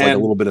 And it's like a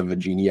little bit of a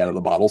genie out of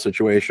the bottle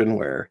situation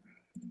where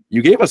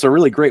you gave us a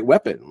really great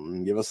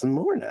weapon. Give us some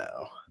more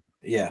now.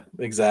 Yeah,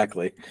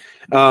 exactly.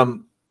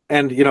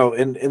 And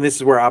this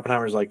is where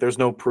Oppenheimer's like, there's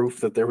no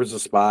proof that there was a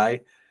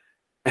spy.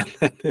 And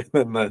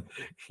then the,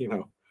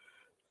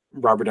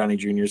 Robert Downey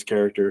Jr.'s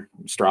character,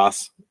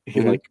 Strauss,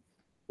 he's like,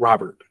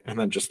 Robert, and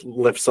then just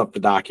lifts up the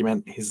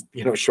document. He's,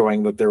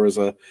 showing that there was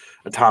a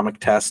atomic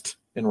test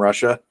in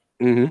Russia.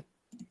 Mm-hmm.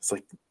 It's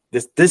like,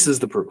 this is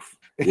the proof.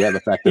 Yeah,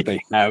 the fact that they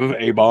have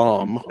a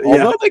bomb.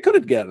 Although they could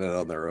have gotten it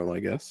on their own, I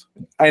guess.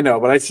 I know,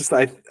 but I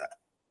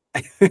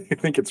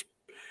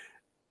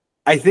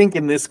think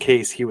in this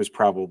case he was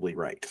probably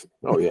right.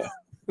 Oh yeah.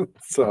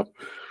 So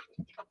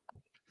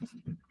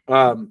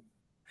and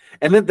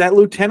then that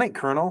lieutenant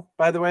colonel,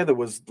 by the way, that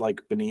was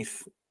like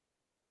beneath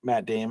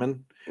Matt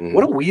Damon.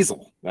 What a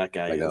weasel that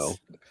guy is. Know.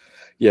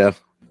 Yeah.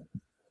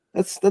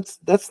 That's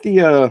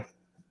the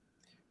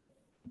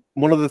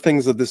one of the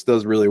things that this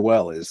does really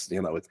well is,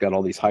 it's got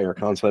all these higher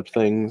concept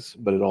things,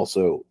 but it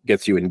also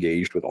gets you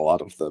engaged with a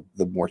lot of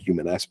the more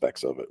human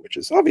aspects of it, which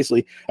is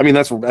obviously, I mean,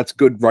 that's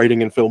good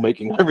writing and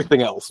filmmaking and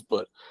everything else,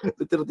 but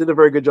it did a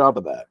very good job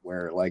of that,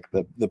 where like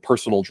the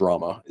personal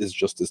drama is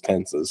just as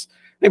tense as,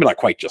 maybe not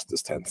quite just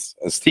as tense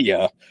as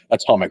the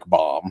atomic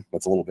bomb.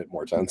 That's a little bit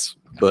more tense,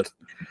 but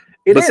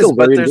still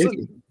very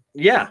engaging.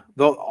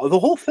 The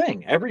whole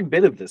thing, every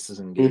bit of this is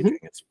engaging.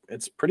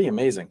 It's pretty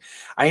amazing.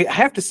 I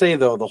have to say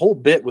though, the whole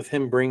bit with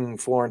him bringing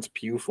Florence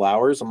Pugh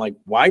flowers, I'm like,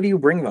 why do you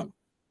bring them?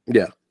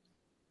 Yeah,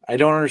 I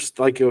don't understand.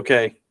 Like,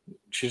 okay,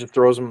 she just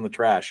throws them in the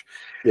trash.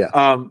 Yeah,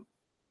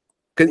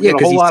 because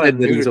he said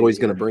that he's always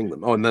going to bring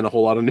them. Oh, and then a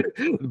whole lot of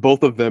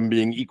both of them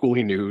being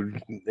equally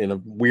nude in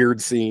a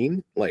weird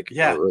scene. Like,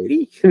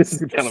 already, this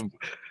is kind of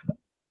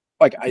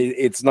like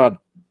it's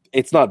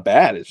not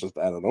bad. It's just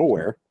out of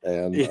nowhere.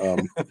 And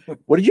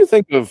what did you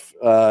think of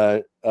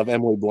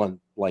Emily Blunt,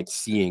 like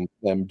seeing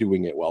them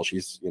doing it while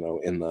she's,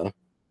 in the,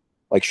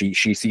 like she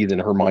sees in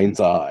her mind's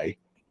eye.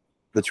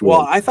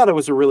 Well, I thought it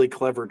was a really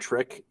clever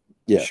trick.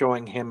 Yeah.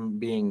 Showing him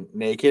being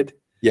naked.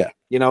 Yeah.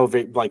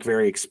 Like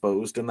very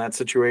exposed in that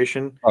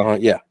situation.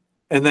 Yeah.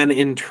 And then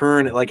in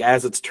turn, like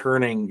as it's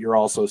turning, you're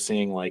also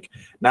seeing like,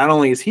 not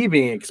only is he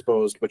being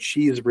exposed, but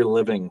she's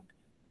reliving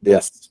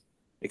this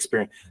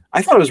experience.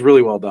 I thought it was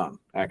really well done,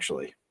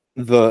 actually.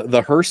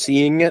 The her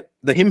seeing it,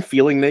 the him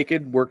feeling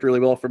naked worked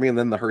really well for me, and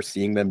then the her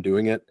seeing them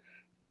doing it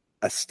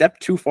a step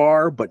too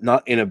far, but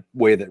not in a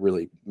way that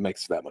really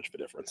makes that much of a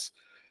difference.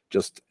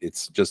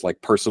 It's just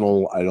like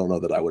personal. I don't know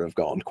that I would have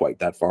gone quite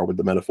that far with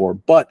the metaphor,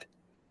 but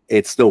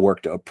it still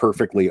worked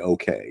perfectly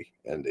okay,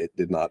 and it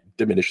did not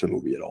diminish the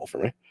movie at all for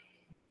me.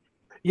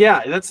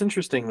 Yeah, that's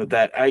interesting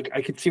that I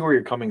could see where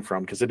you're coming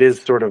from, because it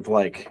is sort of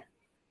like,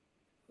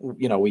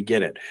 we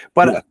get it,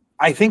 but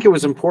I think it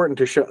was important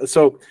to show.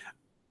 So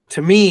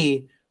to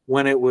me,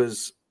 when it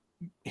was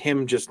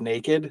him just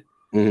naked,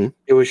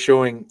 it was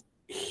showing,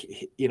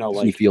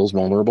 like he feels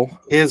vulnerable,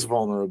 his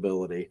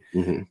vulnerability.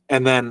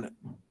 And then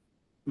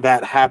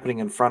that happening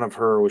in front of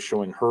her was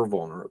showing her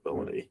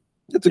vulnerability.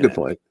 That's a good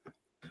point.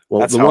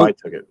 Well, That's how I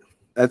took it.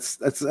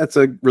 That's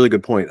a really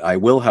good point. I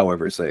will,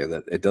 however, say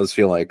that it does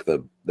feel like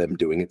them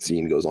doing it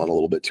scene goes on a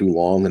little bit too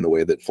long in the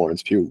way that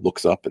Florence Pugh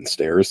looks up and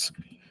stares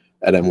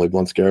at Emily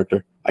Blunt's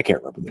character. I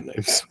can't remember the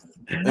names.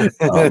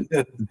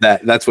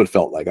 That's what it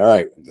felt like. All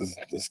right,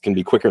 this can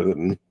be quicker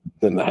than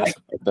that,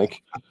 I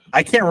think.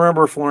 I can't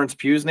remember Florence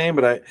Pugh's name,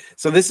 but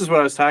so this is what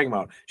I was talking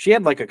about. She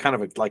had like a kind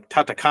of a like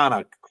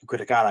Tatakana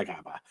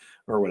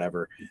or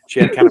whatever. She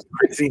had kind of a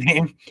crazy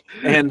name,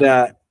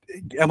 and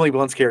Emily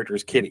Blunt's character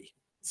is Kitty.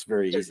 It's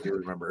very easy to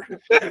remember.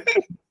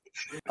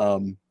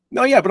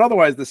 No, yeah, but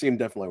otherwise the scene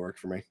definitely worked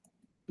for me.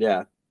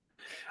 Yeah.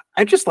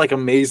 I'm just like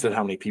amazed at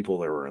how many people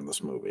there were in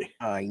this movie.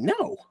 I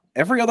know.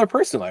 Every other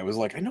person, I was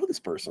like, I know this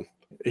person.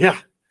 Yeah.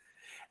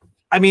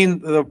 I mean,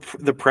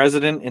 the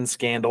president in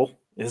Scandal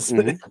is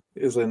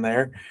is in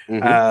there.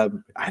 Mm-hmm.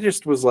 I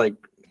just was like,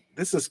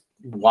 this is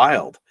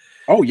wild.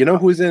 Oh, you know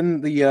who's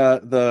in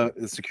the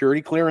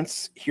security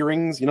clearance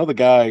hearings? You know the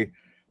guy,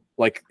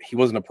 like, he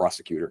wasn't a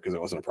prosecutor because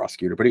it wasn't a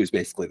prosecutor, but he was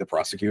basically the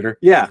prosecutor.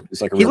 Yeah.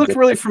 Like he looked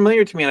really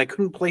familiar to me, and I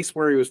couldn't place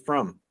where he was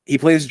from. He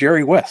plays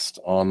Jerry West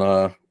on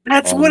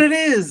That's what it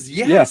is.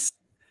 Yes.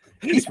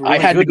 Yeah. He's really I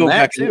had to go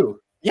back too.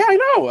 Yeah, I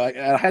know.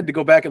 I had to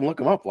go back and look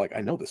him up. Like,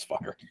 I know this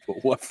fucker, but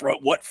what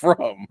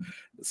from?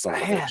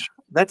 Man,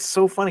 that's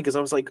so funny because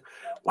I was like,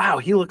 wow,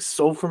 he looks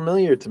so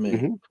familiar to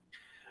me.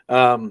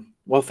 Mm-hmm.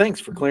 Well, thanks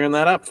for clearing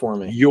that up for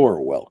me.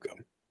 You're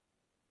welcome.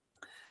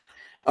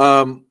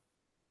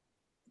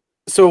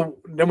 So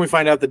then we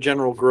find out that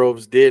General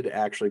Groves did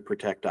actually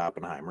protect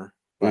Oppenheimer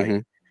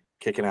by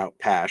kicking out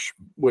Pash,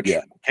 which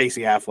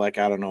Casey Affleck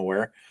out of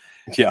nowhere,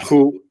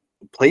 who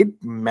played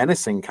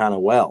menacing kind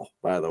of well,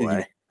 by the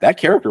way. That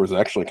character was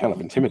actually kind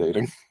of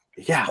intimidating.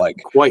 Yeah, like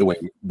quite. The way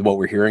what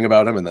we're hearing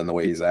about him, and then the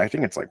way he's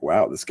acting, it's like,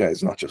 wow, this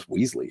guy's not just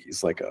Weasley.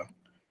 He's like a.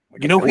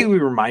 You know who he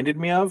reminded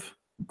me of?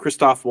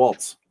 Christoph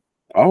Waltz.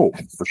 Oh,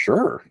 for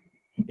sure.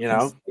 You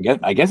know,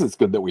 I guess it's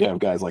good that we have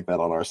guys like that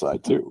on our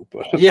side too.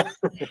 But yeah,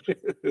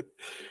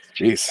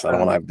 jeez, I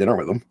don't want to have dinner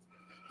with him.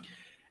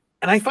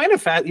 And I find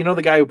it you know,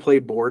 the guy who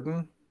played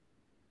Borden.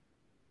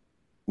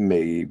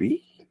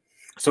 Maybe.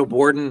 So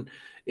Borden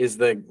is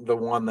the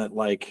one that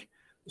like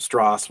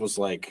Strauss was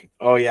like,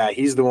 oh yeah,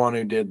 he's the one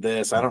who did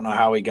this. I don't know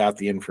how he got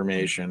the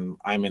information.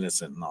 I'm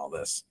innocent in all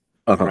this.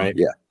 Right?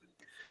 Yeah.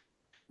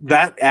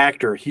 That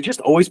actor, he just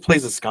always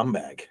plays a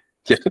scumbag.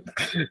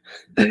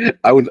 Yeah.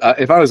 I would,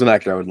 if I was an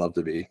actor, I would love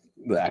to be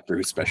the actor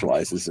who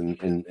specializes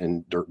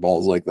in dirt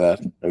balls like that.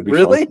 It would be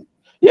really fun.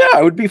 Yeah,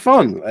 it would be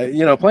fun.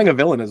 You know, playing a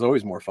villain is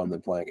always more fun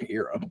than playing a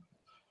hero.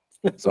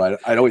 So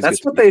I'd always.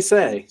 That's what they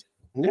say.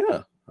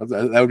 Yeah,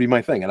 that would be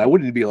my thing, and I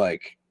wouldn't be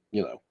like,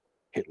 you know,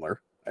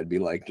 Hitler. I'd be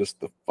like just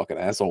the fucking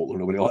asshole who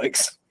nobody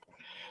likes.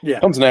 Yeah,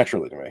 comes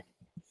naturally to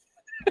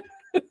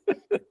me.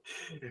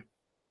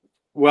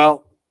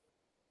 Well,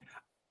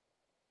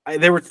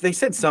 they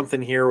said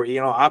something here where, you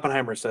know,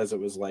 Oppenheimer says it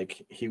was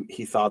like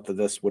he thought that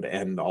this would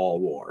end all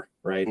war,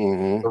 right?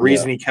 The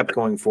reason he kept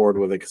going forward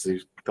with it because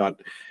he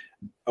thought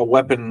a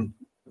weapon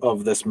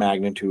of this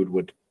magnitude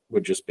would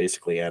just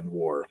basically end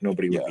war.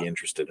 Nobody would be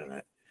interested in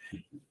it.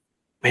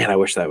 Man, I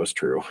wish that was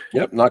true.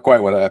 Yep, not quite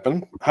what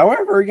happened.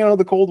 However, you know,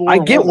 the Cold War. I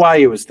get why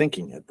he was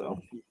thinking it,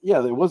 though.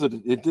 Yeah,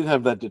 it did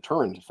have that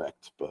deterrent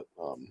effect, but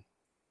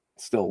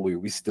still, we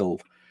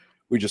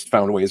just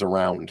found ways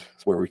around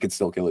where we could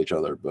still kill each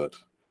other, but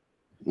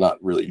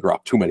not really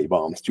drop too many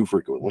bombs too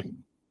frequently.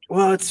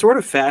 Well, it's sort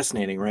of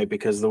fascinating, right?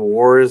 Because the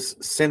wars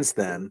since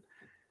then,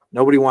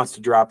 nobody wants to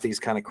drop these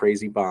kind of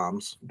crazy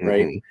bombs,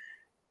 right?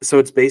 So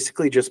it's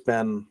basically just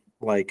been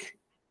like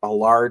a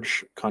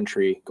large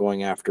country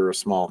going after a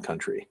small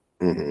country.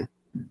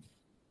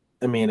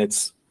 I mean,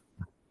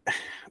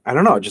 I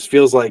don't know. It just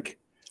feels like,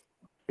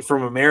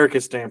 from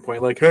America's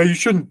standpoint, like, hey, you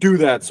shouldn't do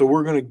that, so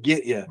we're going to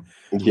get you.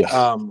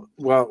 Yeah.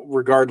 Well,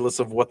 regardless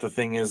of what the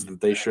thing is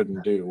that they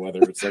shouldn't do,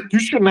 whether it's like, you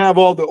shouldn't have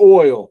all the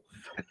oil.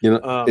 You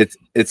know,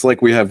 it's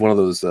like we have one of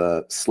those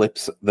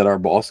slips that our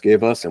boss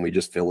gave us, and we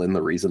just fill in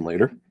the reason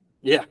later.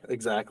 Yeah,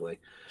 exactly.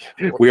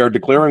 We are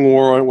declaring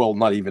war. Well,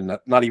 not even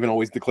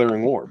always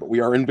declaring war, but we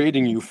are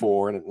invading you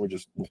for, and we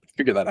just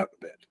figure that out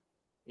in bed.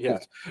 Yeah,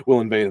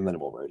 we'll invade, and then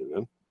we'll write it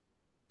in.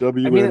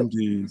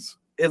 WMDs.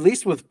 At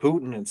least with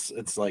Putin,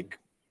 it's like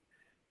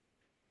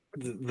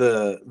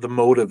the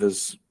motive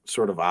is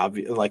sort of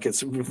obvious. Like,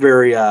 it's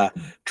very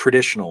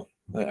traditional.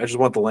 I just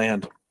want the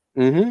land.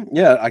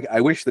 Yeah,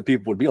 I wish that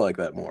people would be like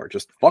that more.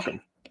 Just fuck them.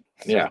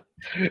 Yeah,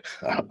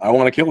 I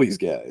want to kill these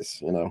guys.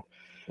 You know.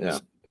 Yeah.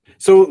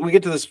 So we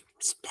get to this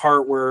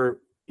part where,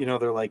 you know,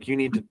 they're like, you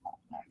need to,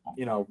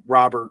 you know,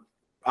 Robert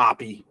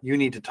Oppie, you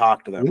need to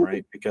talk to them,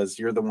 right? Because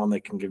you're the one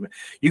that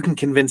you can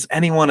convince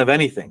anyone of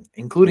anything,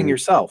 including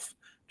yourself.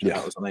 Yeah,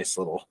 that was a nice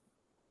little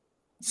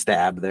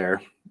stab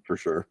there, for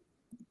sure.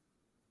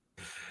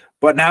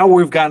 But now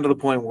we've gotten to the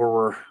point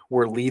where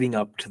we're leading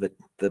up to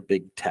the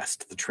big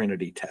test, the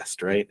Trinity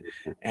test, right?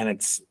 And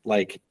it's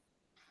like,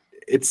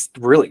 it's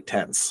really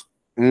tense.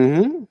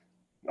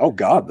 Oh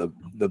God,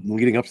 the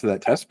leading up to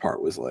that test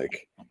part was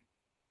like,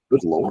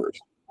 good Lord.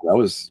 That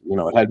was,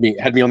 it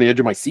had me on the edge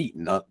of my seat,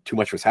 and not too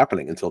much was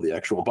happening until the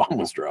actual bomb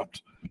was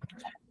dropped.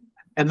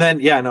 And then,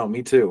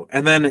 me too.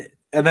 And then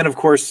of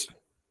course,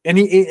 and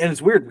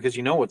it's weird because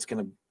you know what's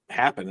going to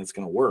happen. It's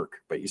going to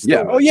work, but you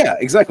still. Yeah. Oh yeah,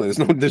 exactly.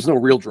 There's no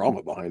real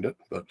drama behind it,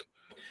 but.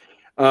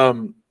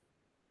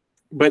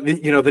 But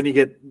then you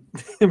get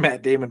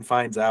Matt Damon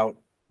finds out,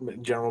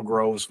 General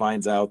Groves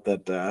finds out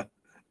that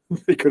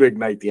they could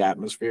ignite the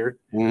atmosphere,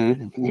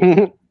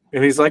 mm-hmm.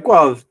 and he's like,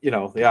 "Well,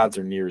 the odds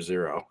are near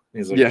zero."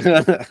 He's like,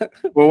 "Yeah,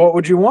 well, what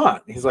would you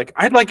want?" He's like,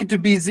 "I'd like it to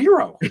be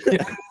zero."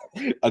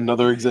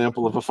 Another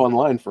example of a fun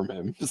line from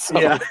him. So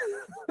yeah,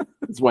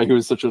 that's why he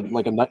was such a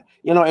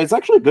It's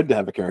actually good to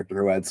have a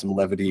character who adds some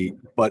levity,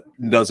 but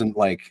doesn't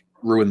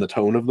ruin the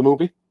tone of the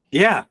movie.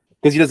 Yeah,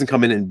 because he doesn't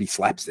come in and be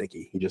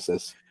slapsticky. He just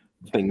says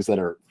things that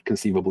are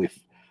conceivably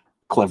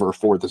clever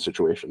for the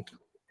situation.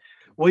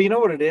 Well, you know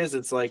what it is?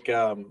 It's like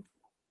you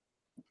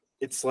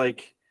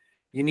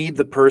need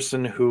the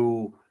person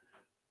who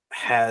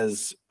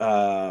has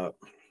I'm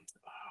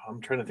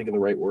trying to think of the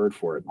right word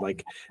for it.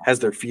 Has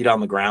their feet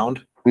on the ground.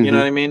 Mm-hmm. You know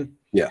what I mean?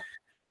 Yeah.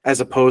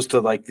 As opposed to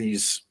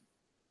these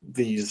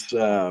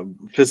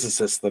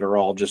physicists that are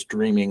all just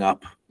dreaming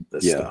up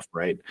this stuff,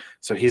 right?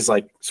 So he's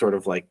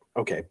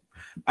okay,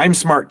 I'm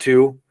smart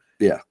too.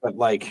 Yeah. But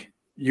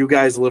you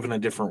guys live in a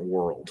different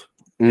world,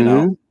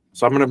 mm-hmm.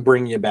 So I'm going to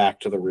bring you back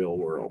to the real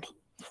world.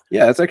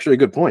 Yeah, that's actually a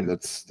good point.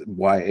 That's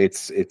why it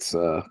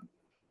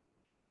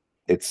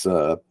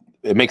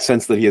makes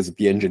sense that he has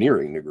the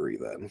engineering degree.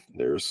 Then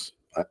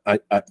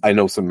I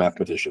know some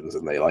mathematicians,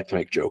 and they like to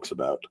make jokes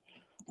about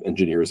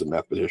engineers and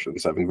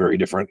mathematicians having very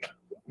different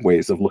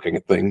ways of looking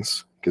at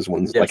things, because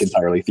one's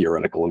entirely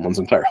theoretical and one's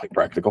entirely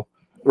practical.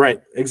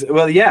 Right.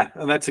 Well, yeah,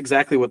 and that's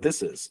exactly what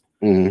this is.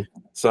 Mm-hmm.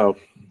 So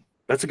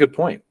that's a good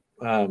point.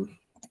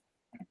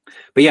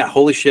 But yeah,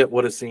 holy shit,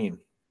 what a scene.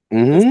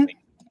 Mm-hmm.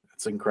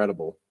 It's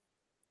incredible.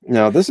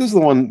 Now, this is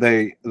the one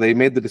they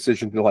made the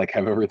decision to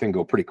have everything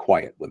go pretty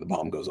quiet when the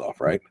bomb goes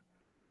off, right?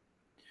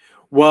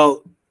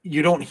 Well,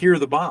 you don't hear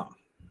the bomb.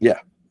 Yeah.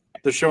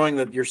 They're showing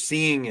that you're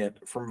seeing it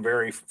from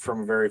very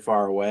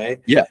far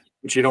away. Yeah.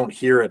 But you don't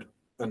hear it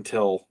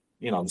until,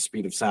 the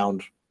speed of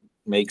sound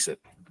makes it.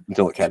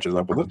 Until it catches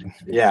up with it.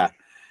 Yeah.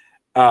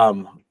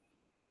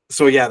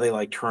 So yeah,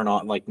 they turn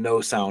on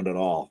no sound at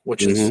all,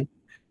 which is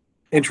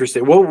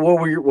interesting. What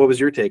was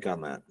your take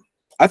on that?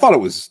 I thought it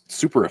was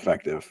super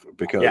effective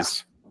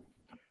because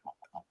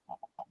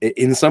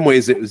in some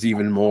ways it was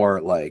even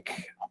more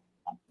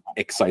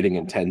exciting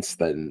and tense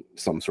than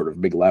some sort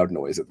of big loud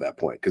noise at that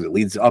point, because it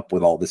leads up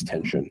with all this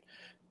tension,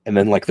 and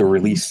then the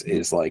release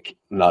is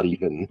not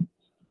even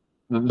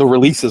the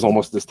release is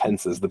almost as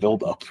tense as the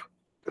build up.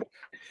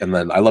 And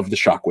then I love the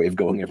shockwave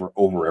going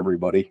over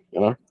everybody,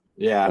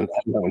 Yeah, and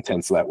how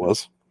intense that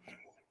was.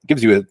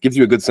 Gives you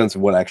a good sense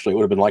of what actually it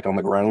would have been like on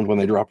the ground when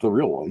they dropped the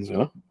real ones,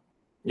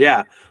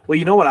 Yeah. Well,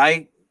 you know what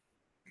I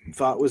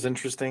thought was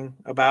interesting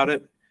about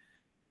it?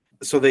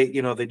 So they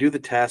do the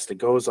test, it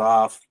goes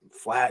off,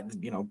 flat,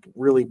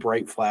 really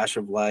bright flash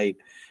of light,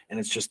 and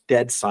it's just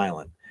dead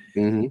silent.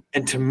 Mm-hmm.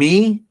 And to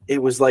me,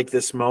 it was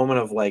this moment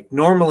of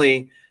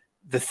normally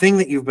the thing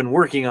that you've been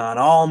working on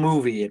all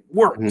movie, it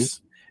works.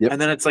 Mm-hmm. Yep. And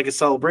then it's a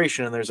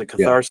celebration and there's a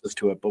catharsis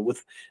to it. But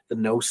with the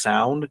no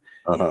sound,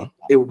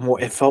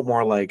 it felt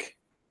more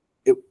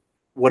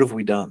what have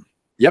we done?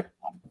 Yep.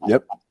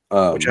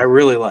 Which I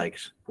really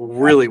liked.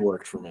 Really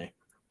worked for me.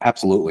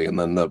 Absolutely. And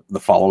then the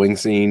following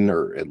scene,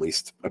 or at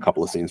least a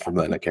couple of scenes from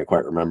then, I can't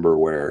quite remember,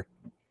 where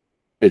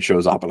it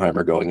shows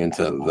Oppenheimer going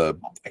into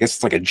I guess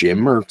it's a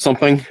gym or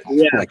something.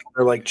 Yeah,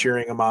 they're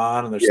cheering him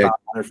on, and they're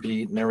stomping their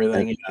feet and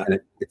everything. And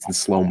it's in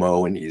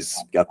slow-mo, and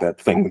he's got that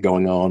thing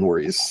going on where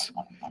he's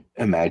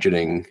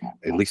imagining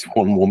at least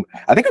one woman.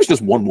 I think it was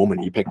just one woman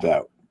he picked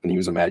out, and he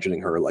was imagining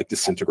her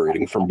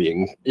disintegrating from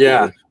being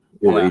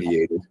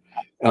irradiated.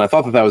 And I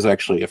thought that was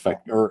actually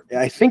effective, or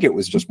I think it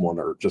was just one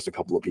or just a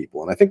couple of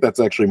people. And I think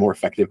that's actually more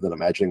effective than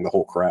imagining the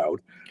whole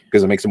crowd,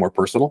 because it makes it more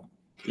personal.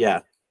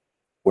 Yeah.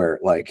 Where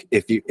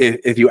if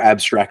you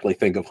abstractly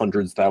think of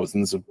hundreds,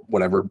 thousands of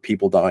whatever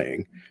people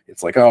dying,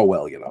 it's oh,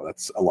 well,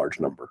 that's a large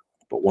number.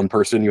 But one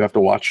person you have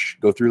to watch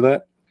go through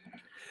that.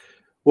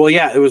 Well,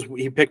 yeah,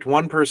 he picked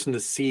one person to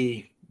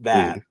see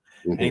that. Mm-hmm.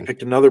 And he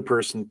picked another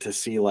person to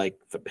see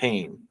the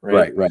pain,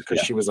 right? Right.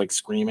 Because she was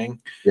screaming,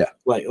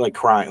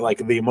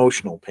 crying, the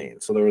emotional pain.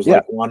 So there was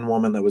one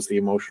woman that was the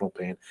emotional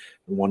pain,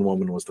 and one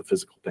woman was the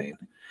physical pain.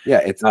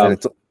 Yeah,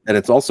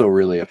 it's also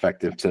really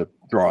effective to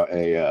draw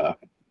a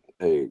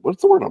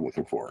what's the word I'm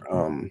looking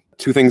for?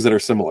 Two things that are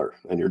similar,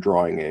 and you're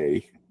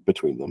drawing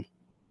between them.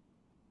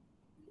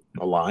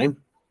 A line,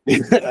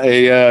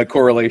 a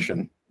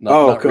correlation.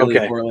 Not really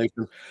okay. A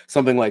correlation,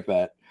 something like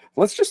that.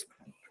 Let's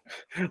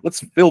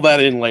fill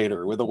that in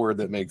later with a word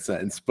that makes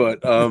sense,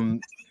 but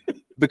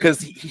because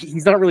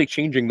he's not really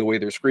changing the way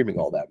they're screaming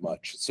all that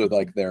much. So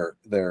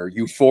their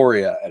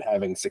euphoria at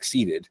having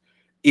succeeded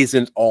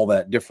isn't all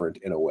that different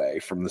in a way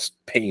from this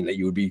pain that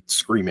you would be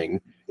screaming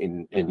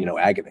in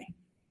agony.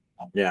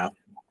 Yeah,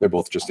 they're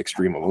both just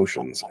extreme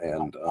emotions,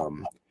 and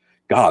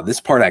God, this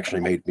part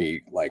actually made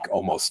me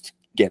almost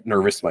get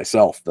nervous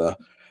myself. The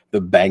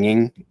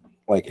banging,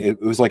 like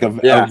it was like a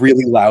Yeah.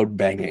 really loud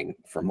banging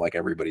from like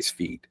everybody's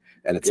feet,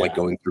 and it's like Yeah.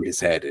 going through his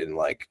head, and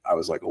like I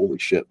was like, holy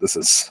shit, this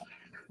is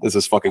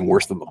fucking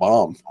worse than the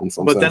bomb in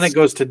some But sense. then it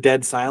goes to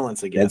dead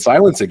silence again, Dead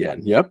silence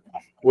again. Yep.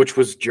 which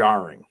was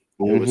jarring.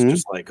 It was Mhm.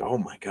 just like, oh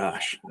my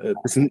gosh.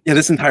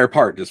 This entire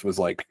part just was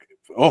like,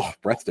 oh,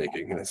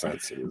 breathtaking in a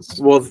sense. It was,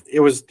 Well, it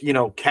was,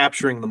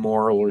 capturing the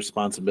moral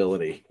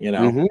responsibility,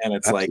 Mhm. and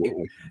it's like,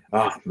 absolutely.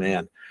 oh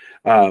man,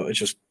 it's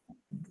just,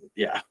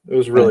 yeah, it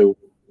was really,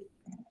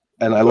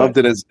 And I Go loved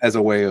it as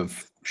a way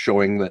of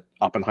showing that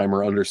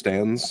Oppenheimer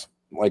understands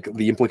like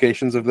the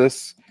implications of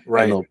this,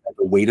 right. and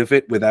the weight of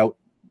it without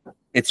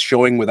it's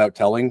showing without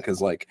telling.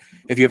 Because like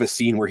if you have a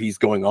scene where he's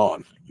going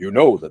on,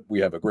 that we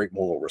have a great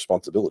moral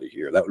responsibility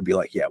here. That would be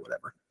like, yeah,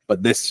 whatever.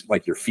 But this,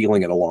 like, you're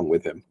feeling it along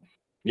with him.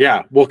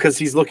 Yeah, well, because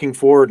he's looking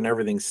forward and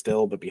everything's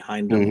still, but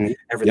behind him, Mhm.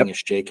 everything Yep.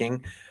 is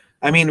shaking.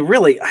 I mean,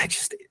 really,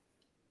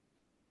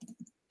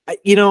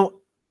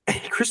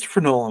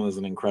 Christopher Nolan is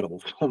an incredible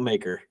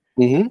filmmaker.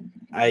 Mm-hmm.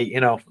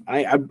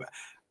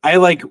 I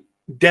like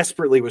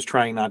desperately was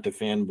trying not to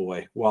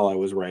fanboy while I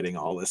was writing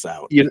all this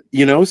out.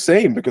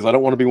 Same, because I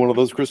don't want to be one of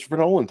those Christopher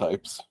Nolan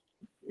types.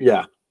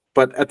 Yeah,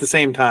 but at the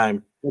same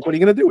time, like, what are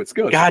you gonna do? It's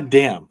good. God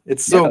damn,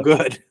 it's so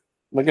good.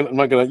 I'm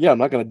not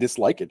gonna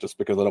dislike it just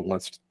because I don't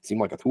want it to seem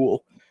like a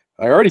tool.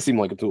 I already seem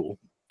like a tool.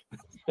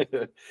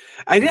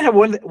 I did have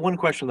one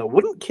question though.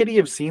 Wouldn't Kitty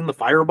have seen the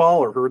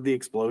fireball or heard the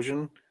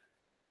explosion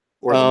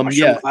or the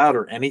mushroom cloud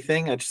or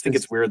anything? I just think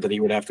it's weird that he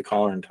would have to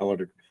call her and tell her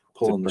to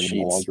pull in the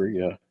sheets.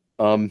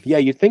 Yeah,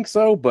 you'd think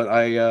so,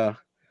 but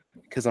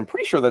because I'm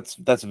pretty sure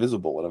that's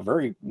visible at a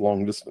very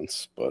long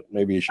distance. But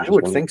maybe she. I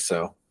would think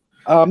so.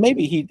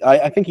 Maybe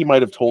I think he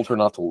might have told her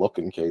not to look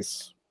in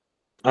case.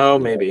 Oh,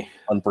 maybe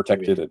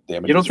unprotected it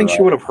damages. You don't think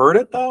she would have heard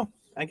it though?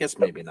 I guess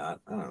maybe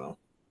not. I don't know.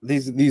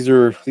 These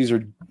are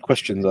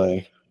questions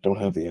I don't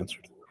have the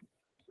answer to.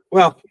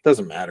 Well, it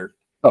doesn't matter.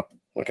 Oh,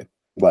 okay.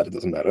 Glad it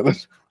doesn't matter then.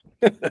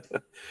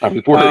 I'm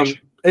just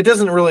worried. It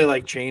doesn't really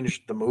like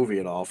change the movie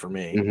at all for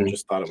me. Mhm. I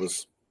just thought it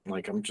was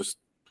like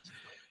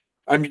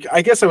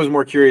I guess I was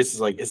more curious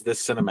is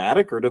this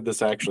cinematic or did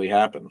this actually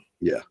happen?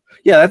 Yeah,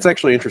 that's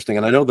actually interesting.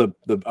 And I know the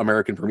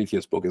American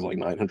Prometheus book is like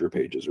 900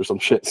 pages or some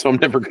shit, so I'm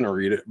never gonna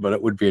read it. But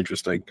it would be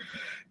interesting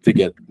to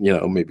get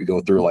maybe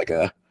go through like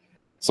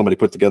somebody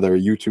put together a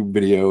YouTube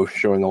video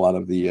showing a lot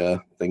of the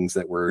things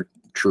that were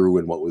true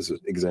and what was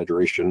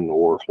exaggeration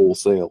or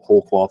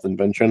whole cloth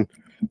invention.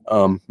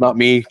 Not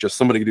me, just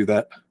somebody do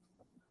that.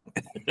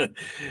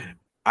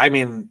 I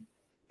mean,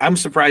 I'm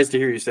surprised to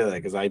hear you say that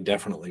because I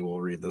definitely will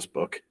read this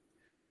book.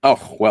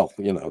 Oh, well,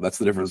 that's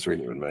the difference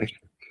between you and me.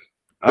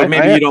 But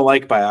maybe you don't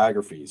like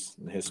biographies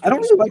and history. I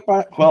don't really like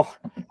well,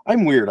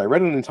 I'm weird. I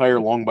read an entire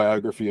long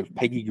biography of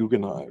Peggy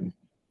Guggenheim.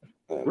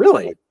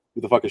 Really? Like,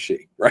 who the fuck is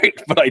she? Right?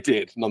 But I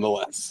did,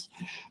 nonetheless.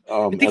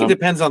 I think it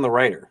depends on the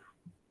writer.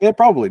 It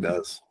probably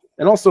does.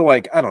 And also,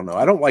 like, I don't know.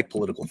 I don't like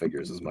political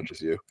figures as much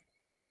as you.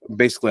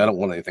 Basically, I don't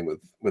want anything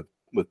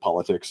with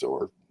politics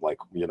or like,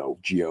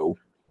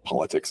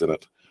 geopolitics in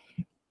it.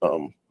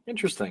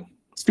 Interesting.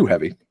 It's too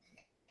heavy.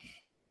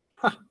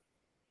 Huh.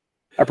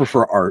 I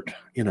prefer art,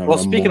 Well,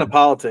 speaking of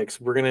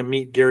politics, we're gonna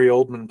meet Gary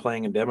Oldman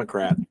playing a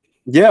Democrat.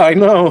 Yeah, I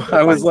know.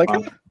 I was like,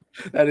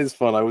 that is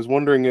fun. I was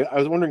wondering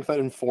if that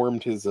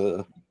informed his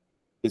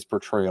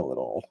portrayal at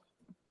all.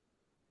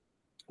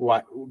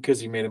 Why? Because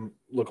he made him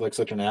look like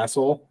such an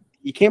asshole.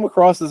 He came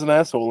across as an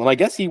asshole, and I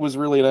guess he was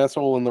really an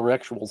asshole in the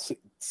actual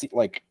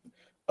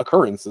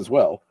occurrence as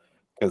well.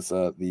 Because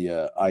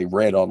I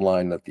read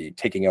online that the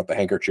taking out the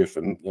handkerchief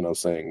and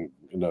saying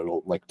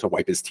like to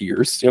wipe his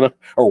tears,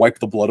 or wipe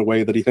the blood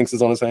away that he thinks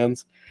is on his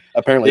hands.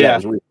 Apparently that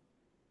was real.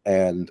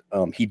 And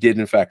he did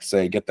in fact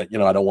say, "Get that,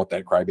 I don't want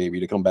that crybaby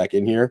to come back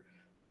in here,"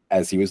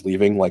 as he was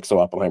leaving, like so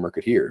Oppenheimer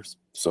could hear.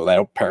 So that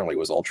apparently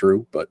was all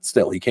true, but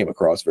still he came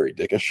across very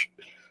dickish.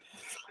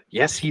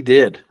 Yes, he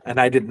did, and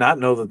I did not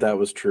know that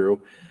was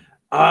true.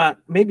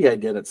 Maybe I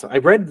did it. So I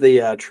read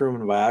the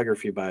Truman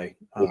biography by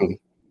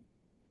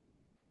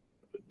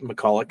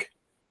McCulloch,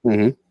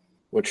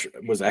 which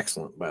was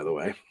excellent, by the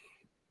way.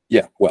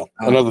 Yeah, well,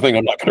 another thing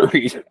I'm not going to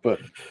read, but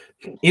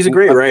he's a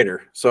great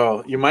writer,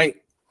 so you might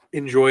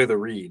enjoy the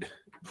read.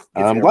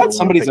 I'm glad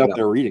somebody's out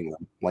there reading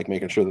them, like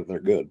making sure that they're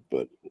good.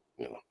 But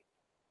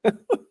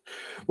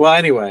well,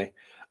 anyway,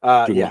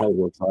 the hard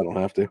work, so I don't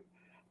have to.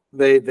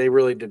 They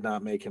really did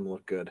not make him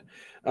look good.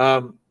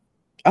 I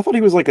thought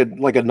he was like a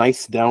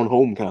nice down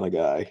home kind of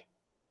guy.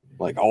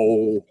 Like,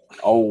 oh,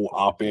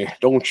 Oppie,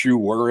 don't you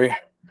worry.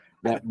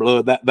 That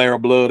there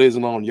blood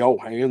isn't on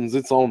your hands,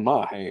 it's on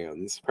my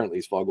hands. Apparently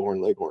he's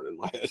Foghorn Leghorn in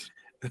my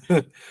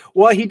head.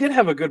 Well, he did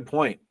have a good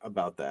point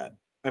about that.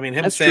 I mean,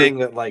 him saying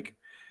that like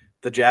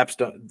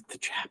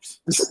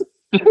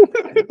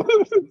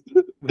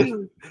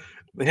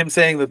him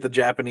saying that the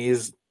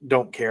Japanese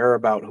don't care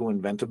about who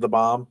invented the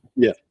bomb.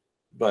 Yeah.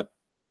 But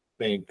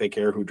they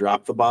care who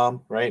dropped the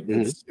bomb, right?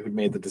 Who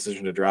made the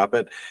decision to drop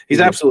it. He's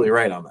absolutely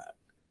right on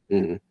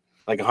that.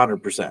 Like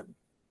 100%.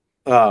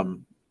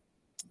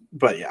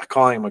 But yeah,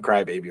 calling him a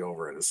crybaby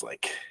over it is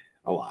like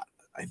a lot.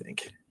 I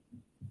think.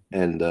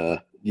 And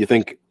you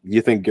think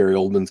Gary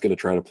Oldman's going to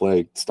try to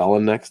play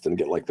Stalin next and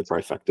get like the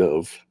trifecta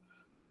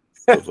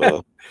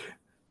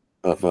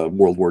of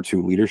World War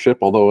II leadership?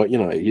 Although he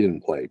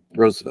didn't play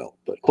Roosevelt,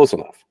 but close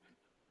enough.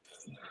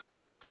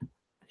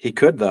 He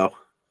could though.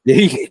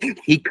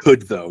 He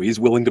could though. He's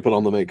willing to put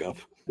on the makeup,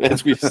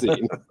 as we've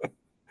seen.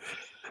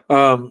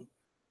 Although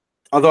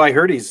I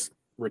heard he's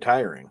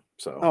retiring.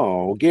 So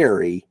Oh,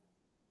 Gary.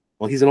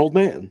 Well, he's an old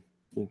man.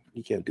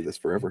 He can't do this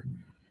forever.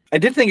 I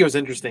did think it was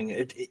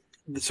interesting.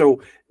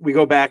 So we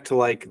go back to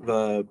like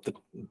the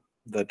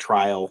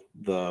trial,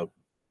 for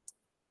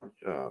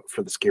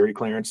the security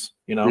clearance,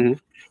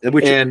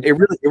 Which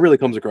it really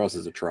comes across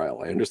as a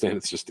trial. I understand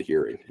it's just a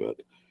hearing,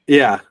 but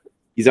yeah,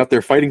 he's out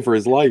there fighting for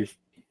his life.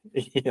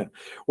 Yeah.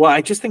 Well,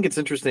 I just think it's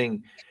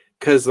interesting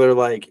because they're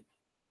like,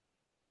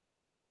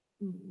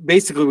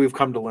 basically we've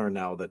come to learn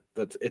now that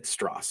it's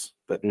Strauss,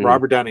 that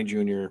Robert Downey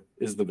Jr.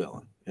 is the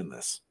villain in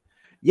this.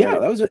 Yeah,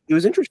 right? It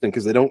was interesting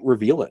because they don't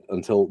reveal it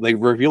until they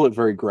reveal it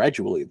very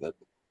gradually.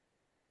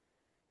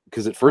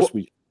 Because at first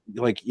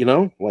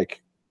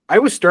I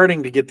was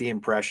starting to get the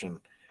impression.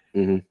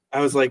 I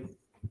was like,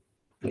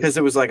 because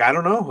it was like, I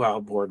don't know how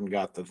Borden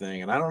got the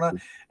thing, and I don't know.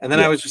 And then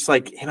I was just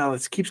like,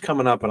 this keeps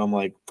coming up, and I'm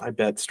like, I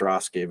bet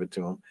Strauss gave it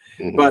to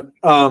him. But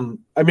I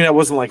mean, it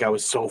wasn't like I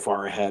was so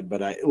far ahead,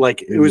 but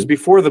it was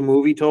before the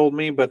movie told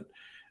me, but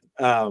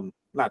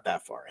not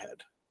that far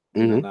ahead.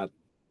 Not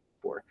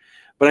before.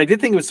 But I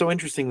did think it was so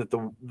interesting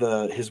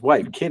that his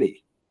wife,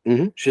 Kitty,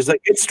 she's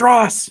like, it's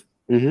Strauss.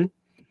 And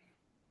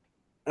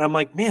I'm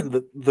like,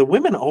 man, the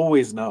women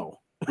always know.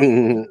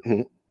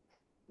 Men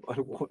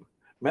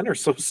are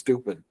so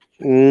stupid.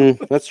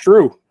 That's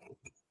true.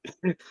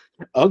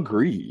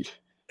 Agreed.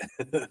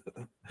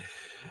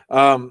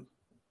 And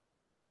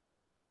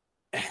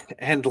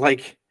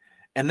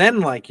then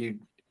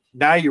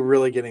now you're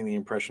really getting the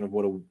impression of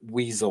what a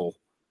weasel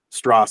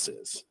Strauss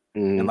is,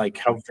 and like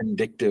how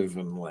vindictive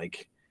and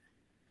like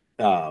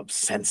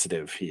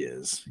sensitive he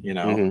is,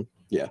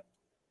 Yeah.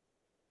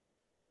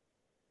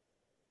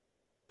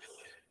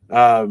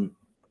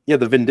 Yeah,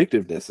 the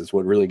vindictiveness is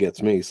what really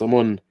gets me.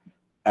 Someone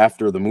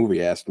after the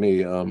movie asked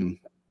me,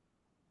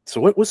 so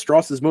what was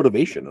Strauss's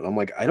motivation? And I'm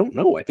like, I don't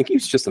know. I think he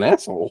was just an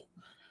asshole.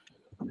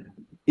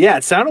 Yeah,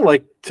 it sounded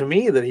like to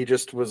me that he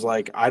just was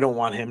like, I don't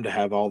want him to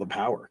have all the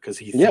power because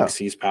he thinks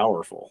he's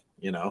powerful,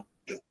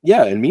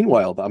 Yeah, and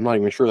meanwhile, I'm not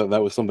even sure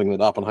that was something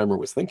that Oppenheimer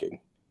was thinking.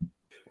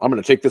 I'm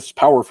going to take this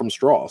power from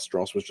Strauss.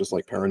 Strauss was just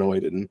like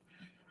paranoid and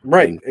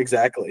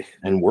exactly,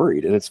 and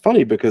worried. And it's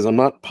funny because I'm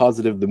not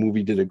positive the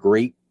movie did a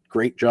great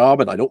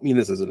job, and I don't mean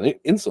this as an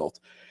insult,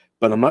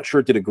 but I'm not sure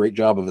it did a great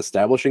job of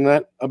establishing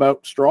that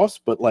about Strauss.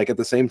 But like at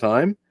the same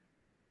time,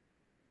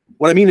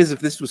 what I mean is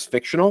if this was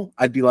fictional,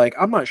 I'd be like,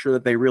 I'm not sure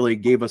that they really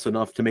gave us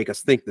enough to make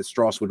us think that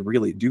Strauss would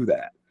really do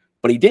that,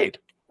 but he did.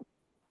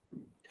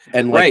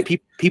 And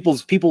like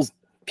people's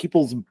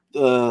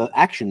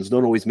actions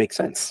don't always make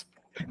sense.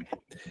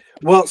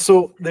 Well,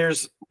 so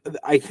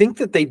I think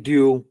that they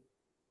do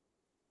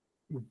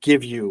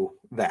give you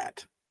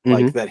that,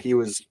 like that he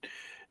was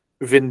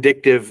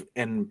vindictive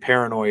and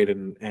paranoid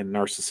and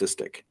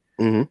narcissistic.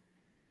 And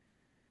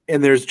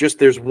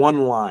there's one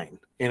line,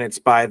 and it's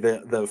by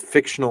the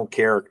fictional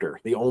character,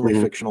 the only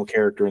fictional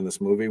character in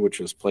this movie, which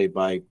is played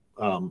by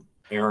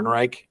Aaron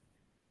Reich.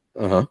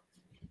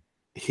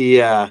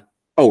 He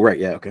oh right,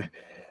 yeah, okay.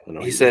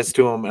 He says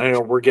to him, I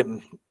know we're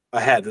getting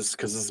ahead, this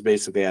is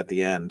basically at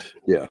the end.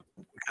 Yeah.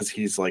 Because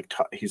he's like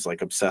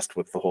obsessed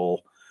with the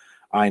whole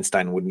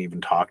Einstein wouldn't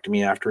even talk to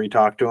me after he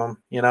talked to him,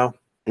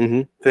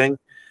 thing.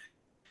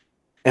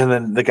 And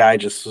then the guy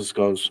just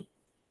goes,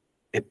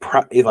 it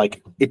probably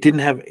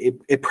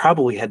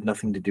had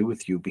nothing to do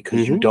with you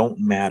because you don't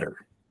matter.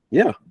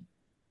 Yeah.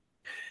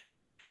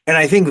 And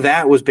I think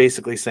that was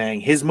basically saying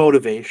his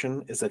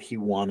motivation is that he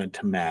wanted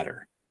to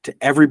matter to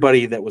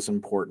everybody that was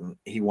important.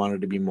 He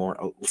wanted to be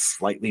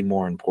slightly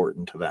more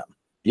important to them.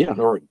 Yeah.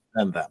 Or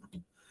than them.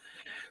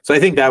 So I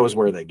think that was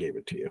where they gave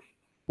it to you.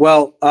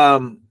 Well,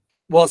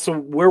 so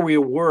where we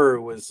were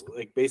was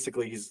like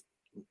basically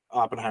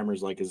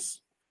Oppenheimer's like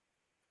is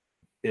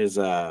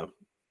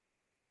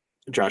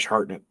Josh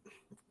Hartnett,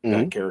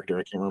 that character,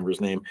 I can't remember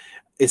his name.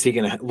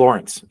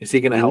 Lawrence, is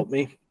he gonna help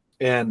me?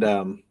 And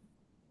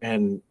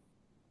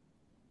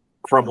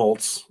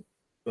Krumholtz,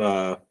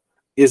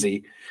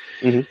 Izzy,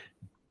 he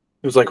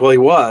was like, well, he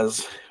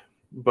was,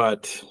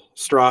 but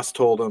Strauss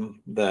told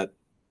him that,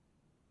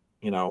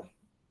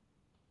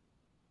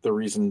 the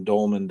reason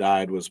Dolman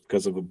died was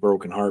because of a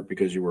broken heart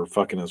because you were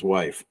fucking his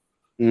wife.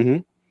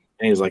 And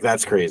he was like,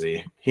 that's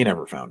crazy. He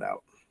never found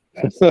out.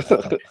 I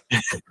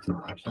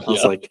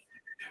was like,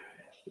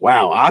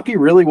 wow, Oppie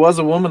really was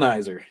a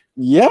womanizer.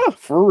 Yeah,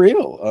 for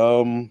real.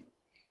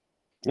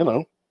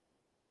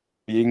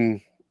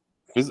 Being,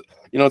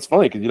 it's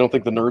funny because you don't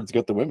think the nerds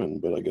get the women,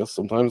 but I guess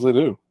sometimes they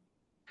do.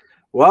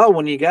 Well,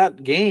 when you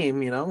got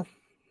game,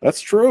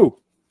 That's true.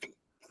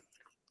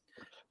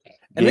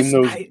 And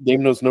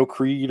Game knows no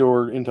creed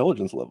or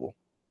intelligence level.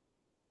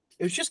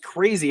 It was just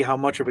crazy how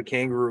much of a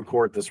kangaroo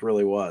court this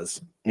really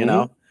was, you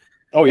know?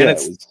 Oh yeah,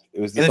 it's it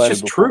was and it's decided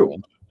just true.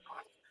 beforehand.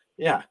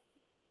 Yeah.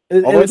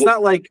 And Although it's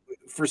not like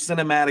for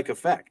cinematic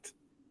effect.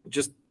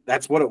 Just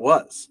that's what it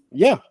was.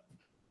 Yeah,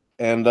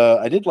 and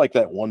I did like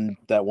that one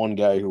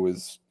guy who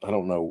was, I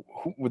don't know,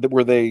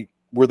 were they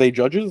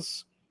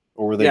judges,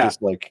 or were they Yeah.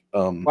 just like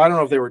Well, I don't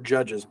know if they were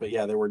judges, but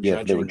yeah, they were yeah,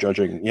 judging. they were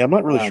judging. Yeah, I'm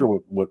not really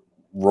sure what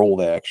role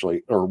they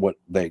actually, or what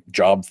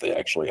jobs they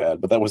actually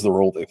had, but that was the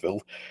role they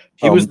filled.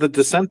 He was the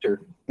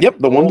dissenter. Yep,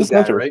 the one old guy,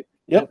 dissenter, right?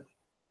 Yep.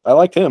 I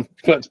liked him,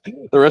 but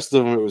the rest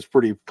of them, it was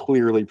pretty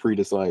clearly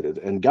pre-decided.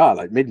 And God,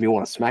 it made me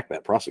want to smack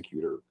that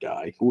prosecutor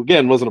guy, who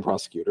again wasn't a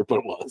prosecutor, but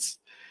it was.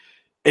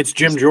 It's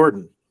Jim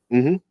Jordan.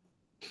 Mm-hmm.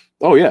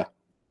 Oh yeah,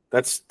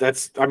 that's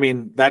I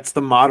mean, that's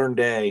the modern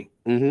day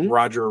mm-hmm.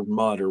 Roger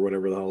Mudd or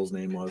whatever the hell his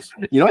name was.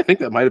 I think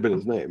that might have been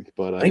his name,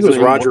 but I think it was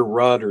Roger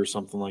Rudd or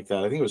something like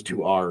that. I think it was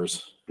 2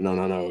 R's.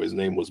 No, his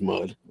name was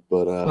Mudd.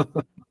 But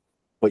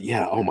but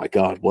yeah, oh my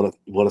God,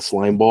 what a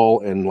slime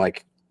ball. And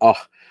like,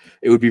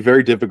 it would be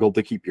very difficult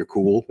to keep your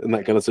cool in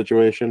that kind of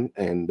situation.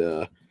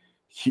 And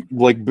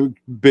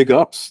big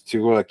ups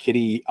to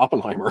Kitty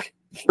Oppenheimer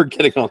for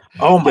getting on.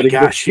 Oh my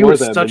gosh, she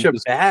was such a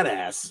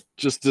badass,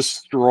 just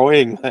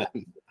destroying them.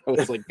 I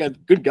was like,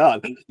 good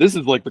God, this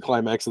is like the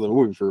climax of the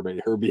movie for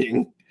me. Her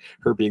being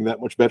that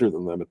much better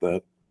than them at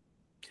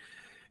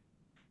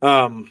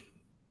that.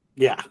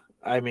 Yeah,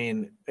 I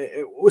mean,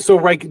 so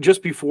right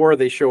just before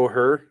they show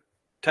her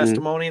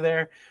testimony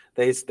there,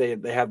 they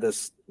have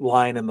this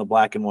line in the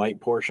black and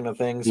white portion of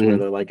things where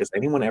they're like, is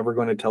anyone ever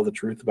going to tell the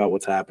truth about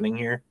what's happening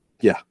here?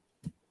 Yeah.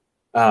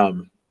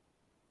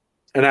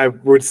 And I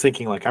was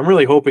thinking, like, I'm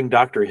really hoping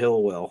Dr.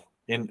 Hill will.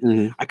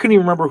 And I couldn't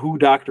even remember who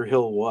Dr.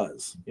 Hill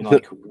was.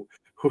 Like, who,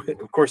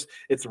 of course,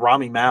 it's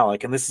Rami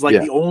Malek, and this is like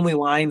the only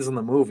lines in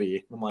the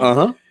movie. I'm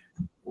like,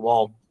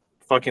 well,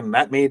 fucking,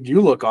 that made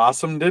you look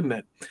awesome, didn't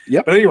it?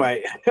 Yep. But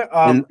anyway,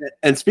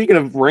 and speaking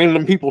of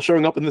random people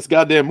showing up in this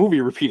goddamn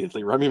movie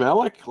repeatedly, Rami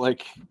Malek,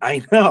 like,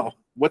 I know,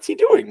 what's he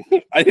doing?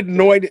 I had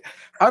no idea.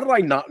 How did I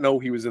not know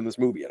he was in this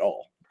movie at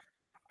all?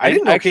 I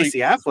didn't know Casey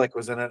Affleck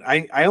was in it.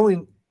 I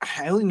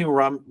only knew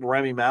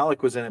Rami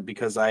Malek was in it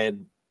because I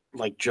had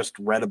like just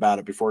read about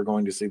it before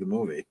going to see the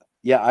movie.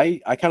 Yeah,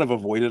 I kind of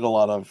avoided a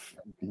lot of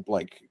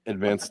like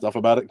advanced stuff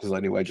about it because I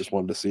knew I just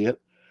wanted to see it.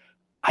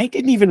 I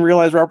didn't even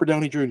realize Robert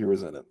Downey Jr.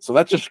 was in it, so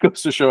that just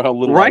goes to show how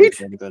little I was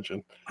paying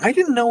attention. I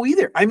didn't know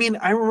either. I mean,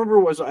 I remember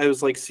I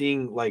was like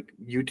seeing like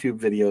YouTube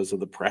videos of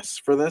the press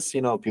for this,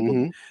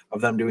 people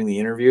of them doing the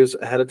interviews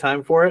ahead of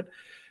time for it,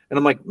 and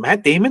I'm like,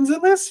 Matt Damon's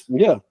in this?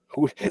 Yeah.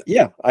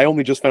 I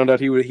only just found out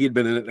he had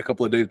been in it a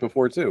couple of days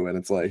before too, and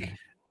it's like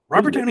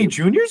Robert Downey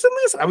Jr.'s in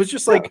this. I was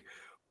just like,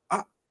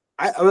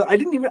 I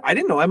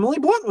didn't know Emily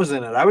Blunt was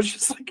in it. I was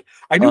just like,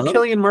 I knew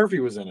Cillian Murphy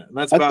was in it, and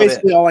that's about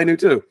basically it. all I knew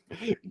too,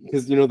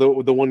 because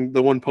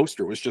the one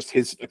poster was just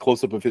a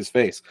close up of his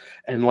face,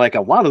 and like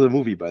a lot of the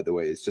movie, by the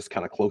way, is just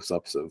kind of close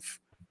ups of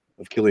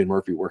Cillian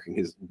Murphy working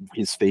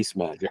his face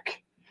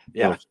magic.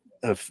 Yeah,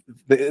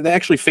 they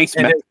actually face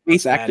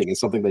acting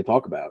is something they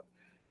talk about,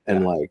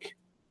 and like,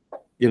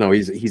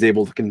 he's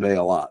able to convey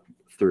a lot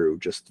through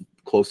just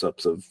close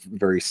ups of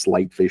very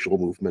slight facial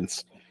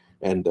movements,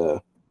 and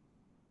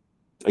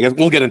I guess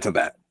we'll get into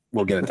that.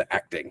 We'll get into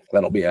acting.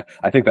 I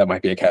think that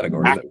might be a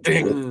category.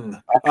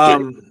 Acting.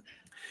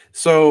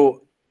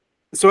 So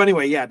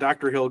anyway, yeah,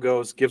 Dr. Hill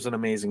gives an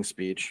amazing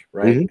speech,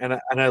 right?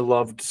 And I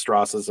loved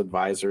Strauss's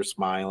advisor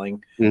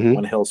smiling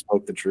when Hill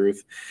spoke the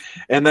truth.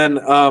 And then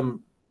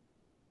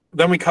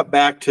we cut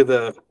back to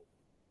the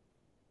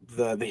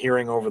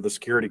hearing over the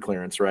security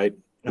clearance, right?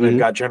 And they've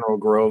got General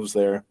Groves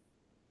there.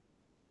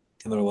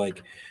 And they're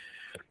like,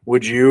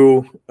 would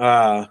you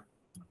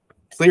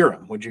clear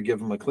him? Would you give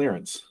him a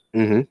clearance?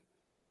 And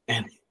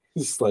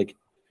he's like,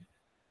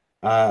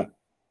 I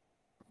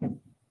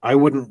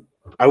wouldn't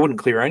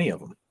clear any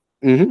of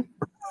them.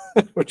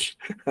 Which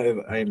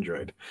I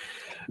enjoyed.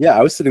 Yeah,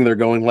 I was sitting there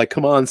going like,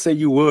 come on, say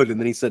you would. And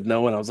then he said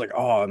no, and I was like,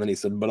 oh. And then he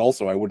said, but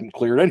also I wouldn't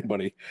clear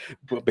anybody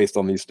based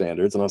on these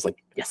standards. And I was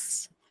like,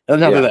 yes.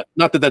 And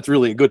not that that's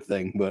really a good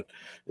thing, but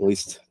at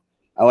least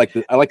I like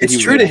that. It's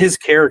true to his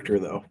character,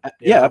 though.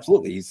 Yeah,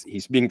 absolutely.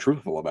 He's being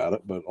truthful about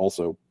it, but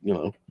also,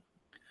 yeah,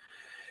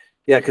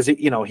 because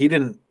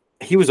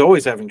he was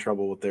always having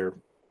trouble with the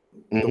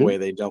way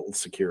they dealt with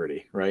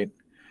security, right?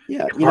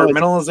 Yeah,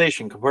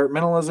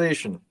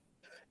 compartmentalization.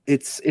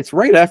 It's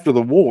right after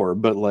the war,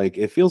 but like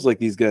it feels like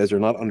these guys are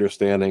not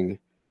understanding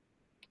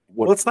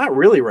what. Well, it's not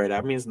really right.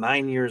 I mean, it's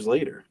 9 years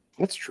later.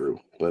 That's true,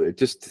 but it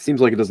just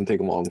seems like it doesn't take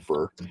long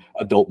for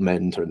adult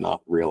men to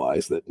not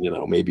realize that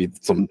maybe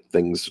some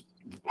things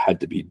had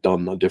to be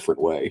done a different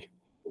way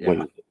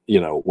when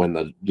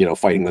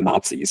fighting the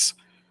Nazis.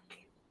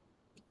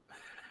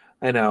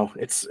 I know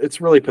it's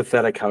really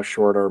pathetic how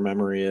short our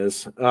memory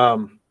is.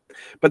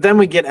 But then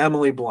we get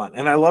Emily Blunt,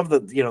 and I love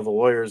that the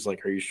lawyer's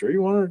like, "Are you sure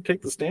you want her to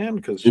take the stand?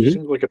 Because she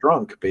seems like a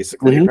drunk,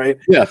 basically, right?"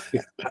 Yeah.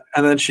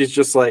 And then she's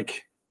just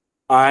like,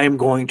 "I'm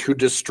going to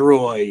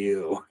destroy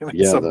you."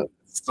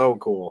 It's so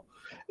cool.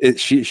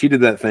 She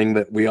did that thing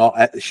that we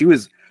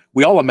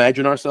all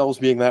imagine ourselves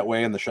being that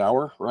way in the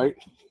shower, right?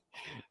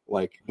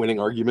 like winning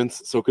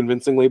arguments so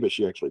convincingly, but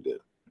she actually did.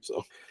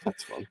 So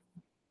that's fun.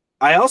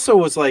 I also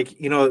was like,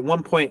 you know, at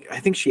one point, I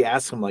think she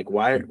asked him like,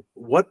 why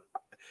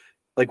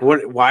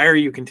are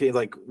you continuing?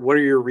 Like, what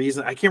are your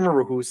reasons? I can't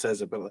remember who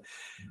says it, but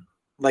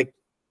like,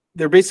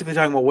 they're basically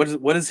talking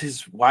about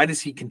why does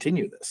he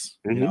continue this?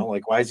 You know,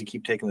 like, why does he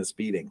keep taking this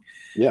beating?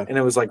 Yeah. And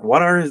it was like,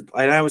 and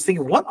I was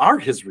thinking, what are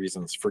his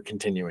reasons for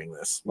continuing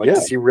this? Like,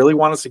 does he really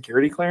want a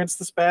security clearance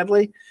this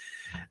badly?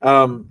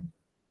 And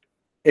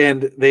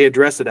they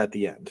address it at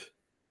the end.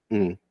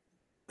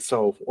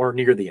 So, or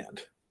near the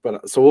end,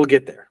 but so we'll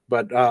get there.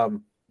 But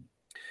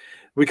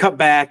we cut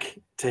back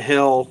to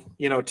Hill,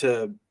 you know,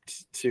 to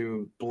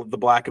the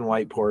black and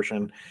white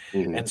portion,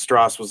 and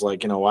Strauss was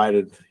like, you know, why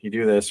did he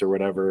do this or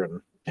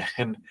whatever,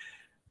 and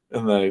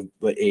the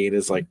aide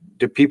is like,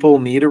 do people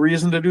need a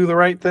reason to do the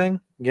right thing,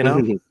 you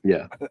know?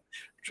 Yeah,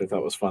 which I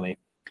thought was funny.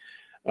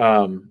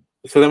 So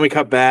then we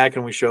cut back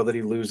and we show that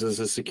he loses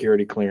his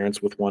security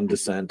clearance with one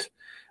dissent,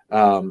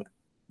 and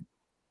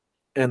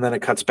then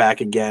it cuts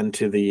back again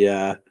to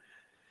the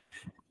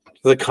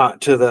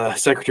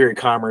Secretary of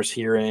Commerce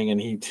hearing,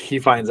 and he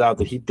finds out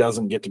that he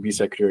doesn't get to be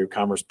Secretary of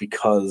Commerce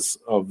because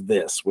of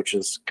this, which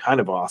is kind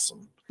of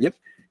awesome. Yep.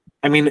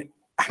 I mean,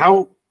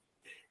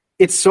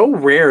 it's so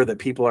rare that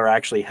people are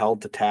actually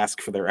held to task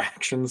for their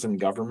actions in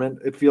government,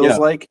 it feels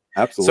like.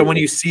 Absolutely. So when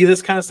you see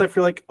this kind of stuff,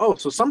 you're like, oh,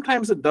 so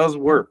sometimes it does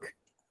work.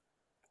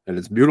 And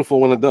it's beautiful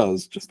when it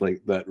does, just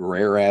like that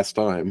rare ass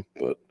time.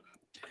 But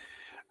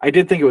I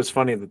did think it was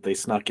funny that they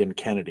snuck in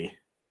Kennedy.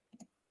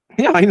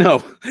 Yeah, I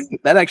know.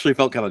 That actually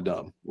felt kind of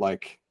dumb.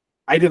 Like,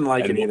 I didn't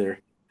like it either.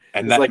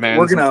 And it's that like, man's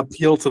we're going to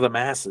appeal to the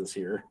masses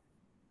here.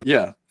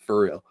 Yeah,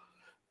 for real.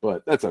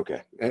 But that's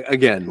okay.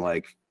 Again,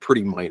 like,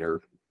 pretty minor.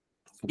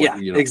 Yeah,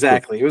 you know,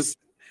 exactly.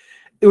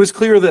 It was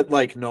clear that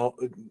like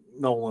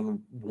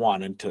Nolan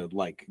wanted to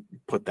like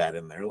put that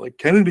in there. Like,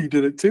 Kennedy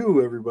did it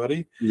too,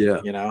 everybody.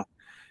 Yeah. You know,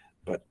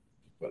 but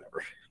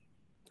whatever.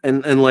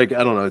 And like,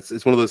 I don't know,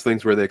 it's one of those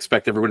things where they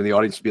expect everyone in the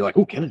audience to be like,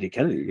 oh, Kennedy,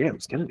 yeah, it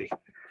was Kennedy.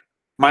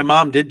 My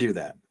mom did do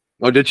that.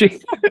 Oh, did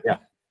she? Yeah.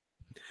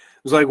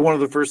 It was like one of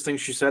the first things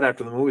she said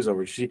after the movie's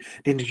over.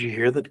 Did you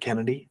hear that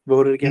Kennedy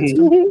voted against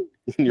him?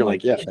 You're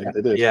like, yeah,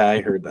 I did. Yeah,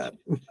 I heard that.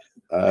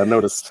 I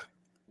noticed.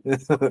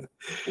 Christopher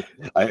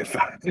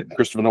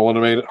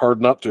Nolan made it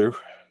hard not to.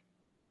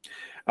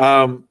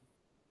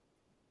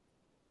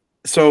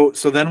 So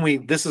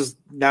then this is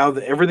now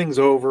everything's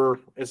over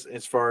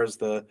as far as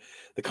the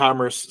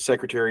Commerce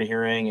Secretary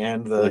hearing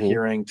and the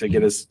hearing to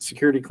get his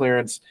security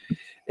clearance,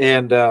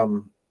 and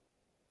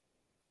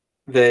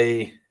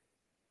they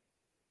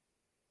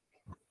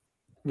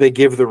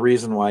give the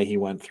reason why he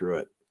went through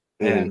it,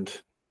 and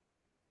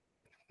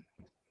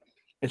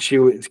she,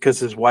 because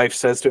his wife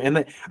says to him,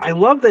 and I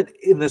love that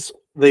in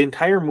the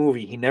entire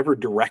movie he never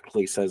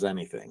directly says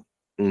anything,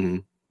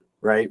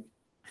 right?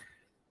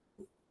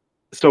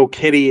 So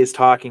Kitty is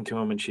talking to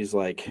him, and she's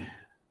like,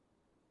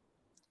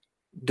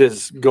 did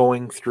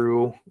going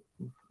through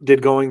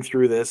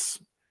this,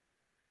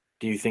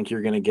 do you think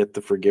you're going to get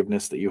the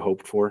forgiveness that you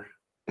hoped for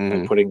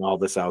by putting all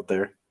this out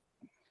there?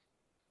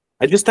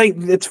 I just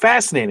think it's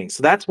fascinating.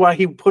 So that's why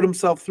he put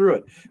himself through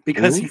it,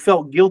 because he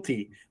felt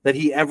guilty that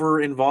he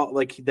ever involved,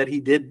 like that he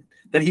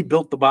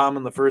built the bomb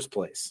in the first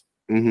place.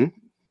 I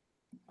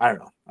don't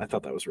know. I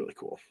thought that was really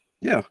cool.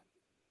 Yeah.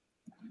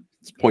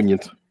 It's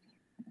poignant.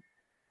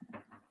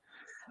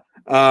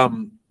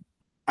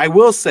 I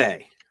will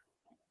say,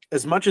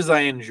 as much as I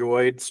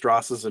enjoyed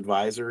Strauss's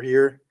advisor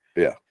here,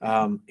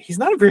 he's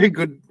not a very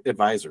good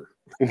advisor.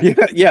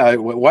 Yeah.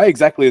 Why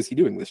exactly is he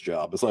doing this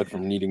job aside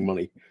from needing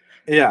money?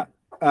 Yeah.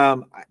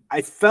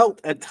 I felt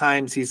at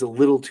times he's a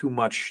little too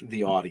much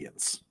the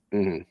audience.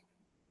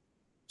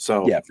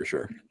 So yeah, for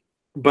sure.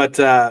 But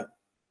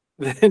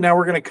now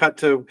we're gonna cut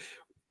to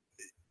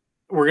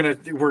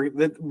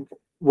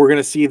we're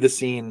gonna see the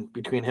scene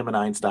between him and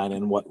Einstein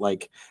and what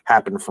like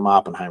happened from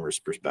Oppenheimer's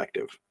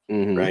perspective,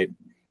 right?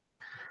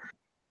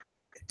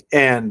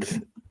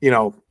 And you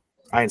know,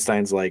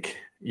 Einstein's like,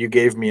 you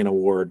gave me an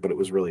award, but it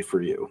was really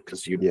for you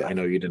because I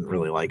know you didn't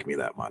really like me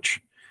that much.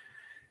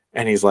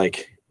 And he's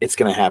like, it's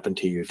going to happen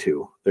to you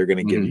too. They're going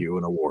to give you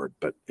an award,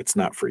 but it's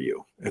not for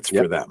you. It's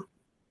for them.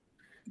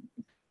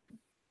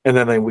 And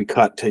then we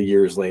cut to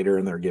years later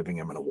and they're giving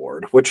him an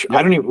award, which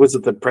I don't even, was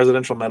it the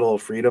Presidential Medal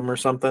of Freedom or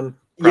something?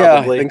 Probably.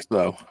 Yeah, I think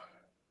so.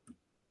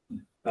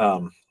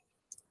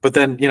 But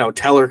then, you know,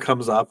 Teller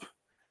comes up,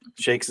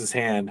 shakes his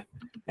hand,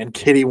 and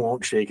Kitty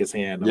won't shake his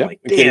hand. I'm like,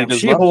 damn,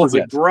 she holds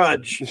a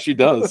grudge. She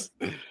does.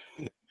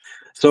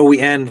 So we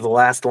end, the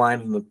last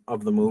line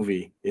of the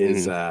movie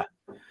is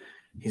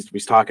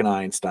he's talking to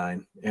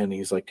Einstein, and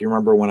he's like, do you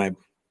remember when I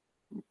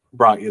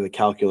brought you the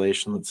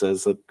calculation that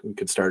says that we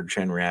could start a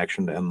chain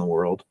reaction to end the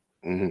world?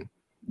 And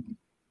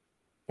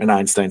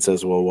Einstein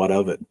says, well, what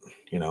of it?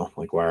 You know,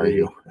 like, why are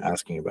you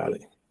asking about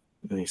it?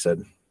 And he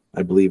said,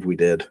 I believe we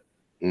did.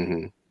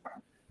 And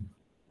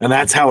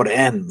that's how it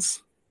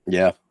ends.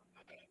 Yeah.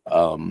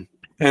 And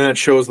it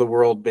shows the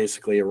world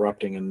basically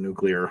erupting in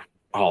nuclear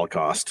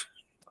holocaust.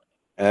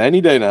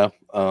 Any day now.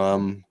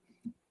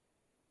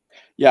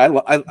 Yeah,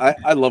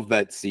 I love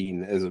that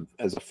scene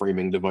as a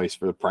framing device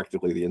for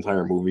practically the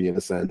entire movie in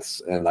a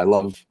sense, and I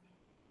love,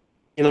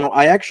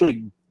 I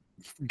actually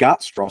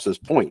got Strauss's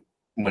point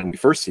when we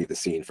first see the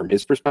scene from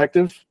his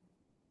perspective,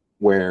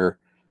 where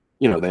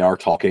they are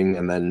talking,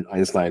 and then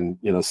Einstein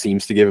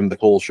seems to give him the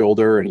cold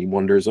shoulder, and he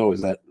wonders, oh,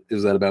 is that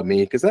about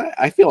me? Because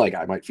I feel like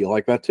I might feel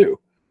like that too.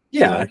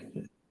 Yeah.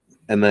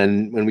 And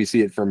then when we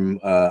see it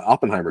from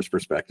Oppenheimer's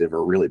perspective,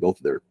 or really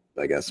both of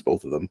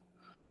them,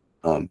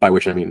 by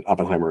which I mean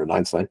Oppenheimer and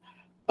Einstein,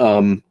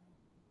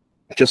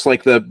 just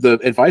like the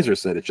advisor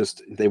said, it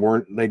just they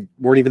weren't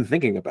even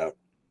thinking about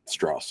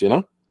Strauss.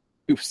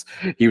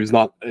 He was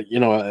not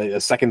a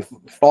second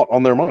thought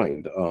on their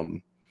mind.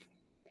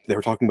 They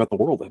were talking about the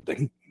world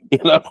ending.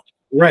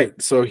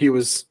 Right. So he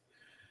was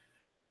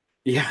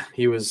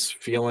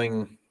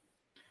feeling,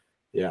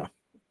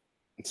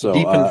 so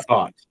deep in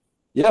thought.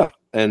 Yeah,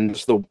 and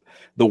just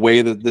the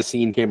way that the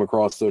scene came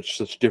across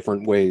such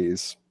different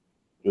ways,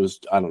 it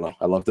was, I don't know,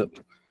 I loved it.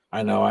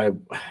 I know.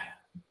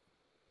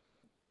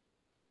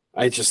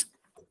 I just,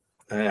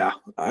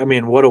 I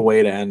mean, what a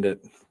way to end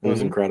it. It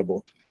was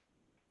incredible.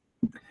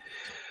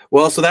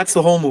 Well, so that's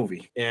the whole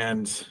movie,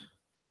 and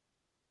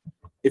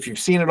if you've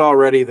seen it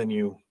already, then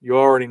you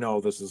already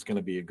know this is going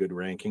to be a good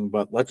ranking.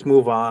 But let's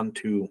move on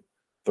to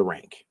the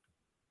rank.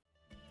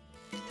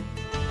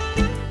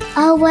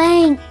 A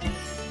rank.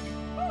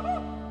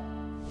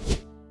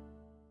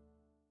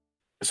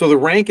 So the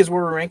rank is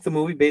where we rank the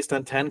movie based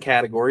on 10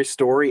 categories: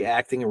 story,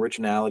 acting,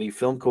 originality,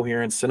 film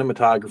coherence,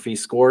 cinematography,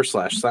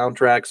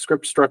 score/soundtrack,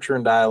 script structure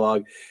and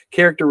dialogue,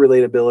 character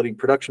relatability,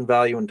 production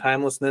value and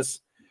timelessness.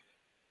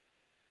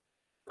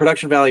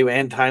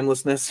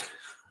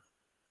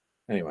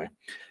 Anyway,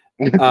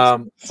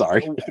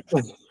 sorry.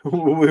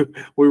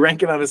 we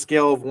rank it on a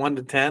scale of 1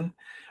 to 10,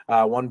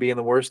 1 being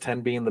the worst,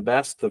 10 being the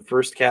best. The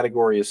first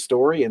category is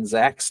story, and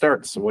Zach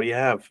starts. So what do you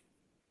have?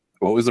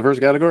 What was the first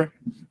category?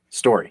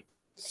 Story.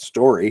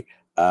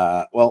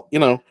 Well,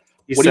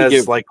 he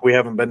says, like, we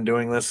haven't been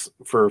doing this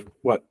for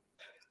what,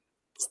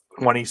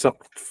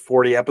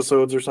 40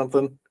 episodes or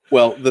something.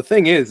 Well, the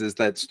thing is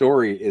that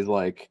story is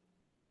like,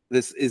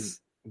 this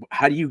is,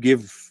 how do you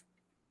give,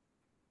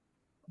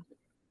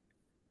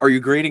 are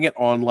you grading it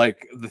on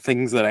like the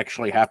things that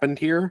actually happened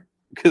here?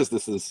 Because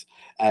this is,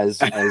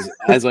 as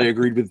I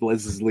agreed with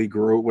Leslie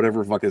Grow,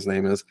 whatever fuck his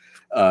name is,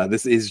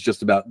 this is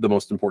just about the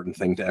most important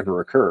thing to ever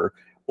occur.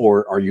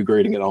 Or are you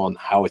grading it on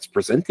how it's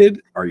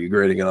presented? Are you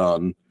grading it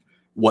on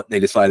what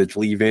they decided to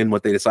leave in,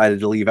 what they decided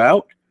to leave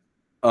out?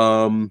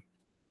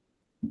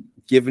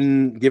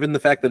 Given the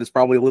fact that it's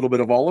probably a little bit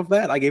of all of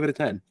that, I gave it a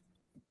 10.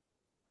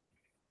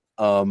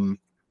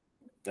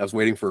 I was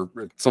waiting for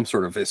some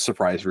sort of a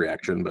surprise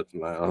reaction, but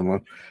I don't know.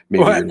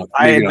 Maybe you're not,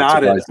 I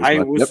nodded.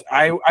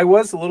 I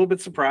was a little bit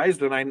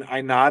surprised, and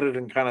I nodded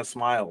and kind of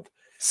smiled.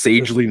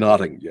 Sagely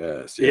nodding,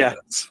 yes. Yeah.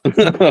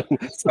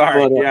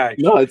 Sorry, but,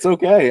 no, it's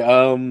okay.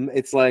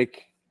 It's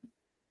like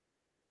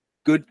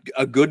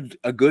a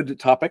good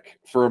topic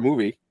for a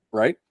movie,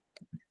 right?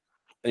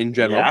 In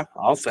general, yeah,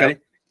 I'll say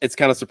it's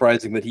kind of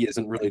surprising that he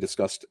isn't really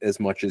discussed as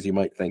much as you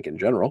might think in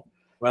general.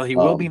 Well, he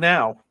will be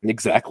now.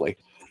 Exactly.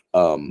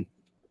 And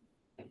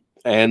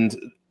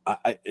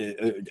I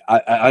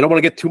don't want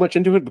to get too much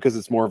into it because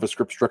it's more of a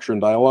script structure and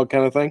dialogue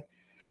kind of thing,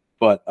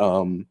 but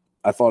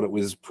I thought it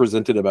was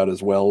presented about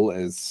as well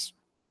as,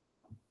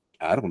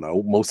 I don't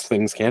know, most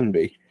things can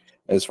be.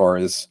 As far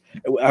as,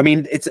 I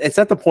mean, it's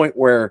at the point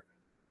where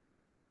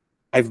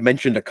I've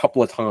mentioned a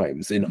couple of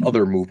times in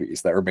other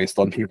movies that are based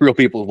on real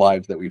people's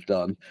lives that we've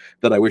done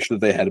that I wish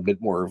that they had a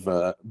bit more of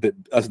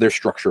their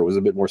structure was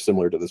a bit more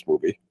similar to this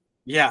movie.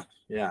 Yeah.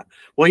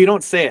 Well, you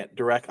don't say it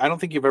direct. I don't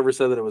think you've ever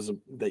said that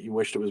that you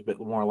wished it was a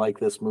bit more like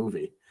this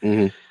movie.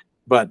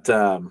 But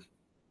I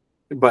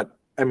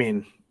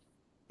mean,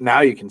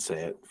 now you can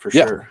say it for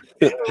sure.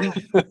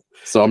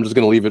 So I'm just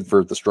going to leave it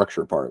for the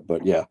structure part,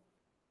 but yeah,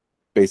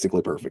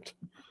 basically perfect.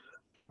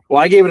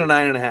 Well, I gave it a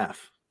 9.5.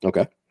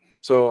 Okay.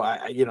 So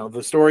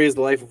the story is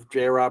the life of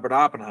J. Robert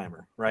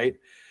Oppenheimer, right?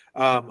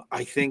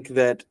 I think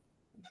that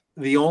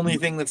the only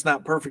thing that's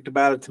not perfect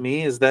about it to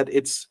me is that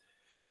it's,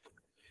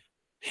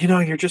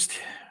 you're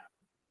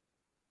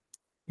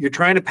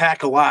trying to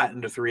pack a lot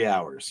into 3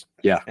 hours.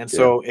 Yeah. And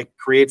so it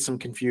creates some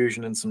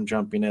confusion and some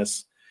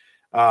jumpiness.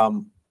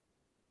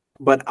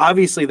 But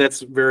obviously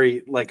that's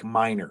very like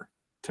minor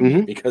to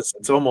me because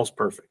it's almost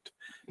perfect.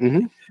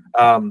 And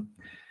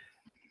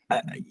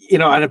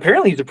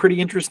apparently he's a pretty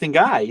interesting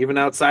guy, even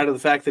outside of the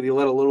fact that he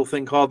led a little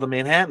thing called the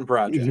Manhattan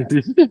Project.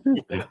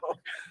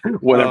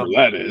 Whatever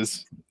that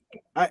is.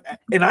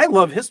 I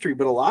love history,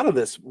 but a lot of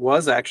this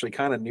was actually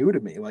kind of new to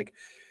me. Like,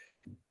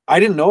 I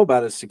didn't know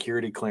about his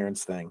security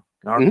clearance thing.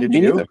 Did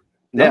you?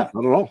 No,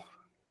 not at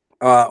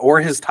all.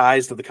 Or his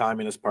ties to the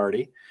Communist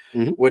Party,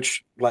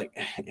 which, like,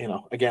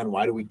 again,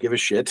 why do we give a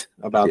shit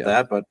about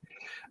that? But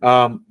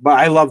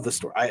I love the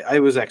story. I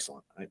was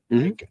excellent.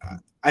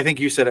 I think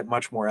you said it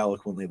much more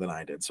eloquently than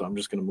I did. So I'm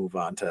just going to move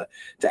on to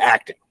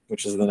acting,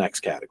 which is the next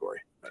category.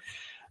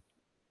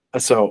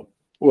 So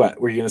What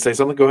were you going to say?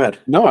 Something? Go ahead.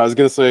 No, I was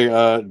gonna say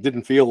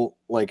didn't feel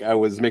like I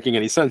was making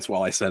any sense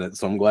while I said it,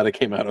 so I'm glad it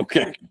came out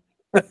okay.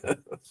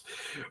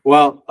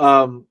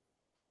 Well,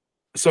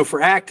 so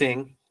for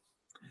acting,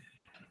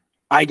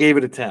 I gave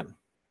it a 10.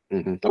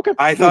 Okay.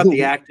 I thought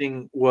the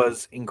acting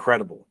was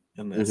incredible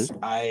in this.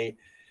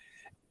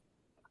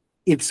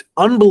 It's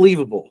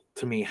unbelievable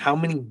to me how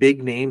many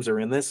big names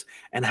are in this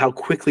and how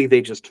quickly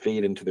they just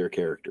fade into their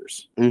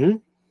characters.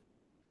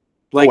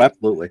 Like,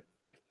 absolutely.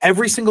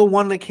 Every single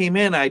one that came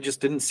in, I just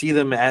didn't see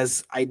them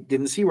as, I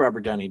didn't see Robert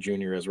Downey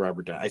Jr. as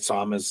Robert Downey. I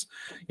saw him as,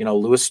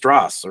 Louis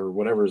Strauss or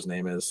whatever his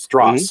name is.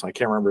 Strauss. I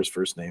can't remember his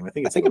first name. I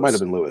think it might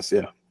have been Lewis.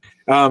 Yeah.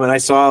 And I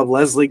saw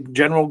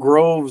General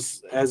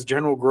Groves as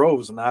General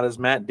Groves, and not as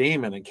Matt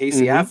Damon, and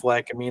Casey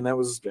Affleck. I mean, that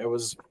was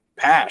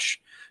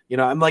Pash.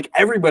 I'm like,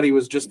 everybody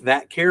was just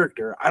that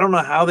character. I don't know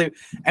how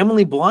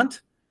Emily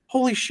Blunt.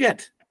 Holy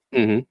shit.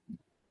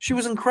 She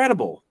was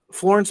incredible.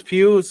 Florence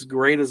Pugh is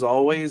great as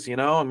always.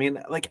 I mean,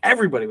 like,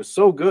 everybody was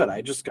so good.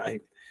 I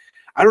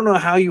don't know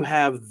how you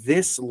have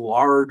this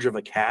large of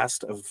a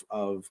cast of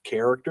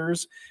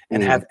characters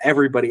and have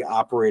everybody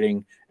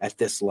operating at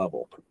this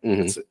level.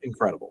 It's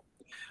incredible.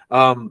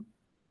 Yeah,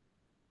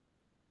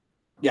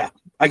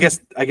 I guess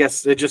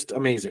it's just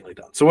amazingly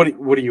done. So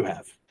what do you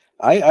have?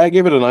 I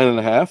gave it a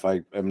 9.5.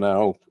 I am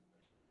now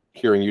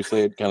hearing you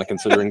say it, kind of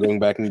considering going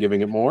back and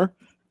giving it more.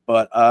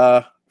 But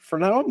for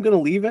now, I'm going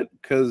to leave it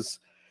because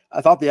I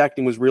thought the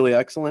acting was really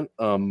excellent.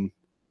 I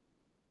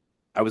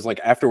was like,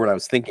 afterward, I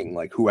was thinking,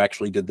 like, who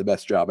actually did the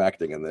best job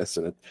acting in this?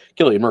 And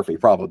Cillian Murphy,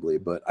 probably.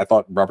 But I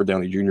thought Robert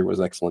Downey Jr.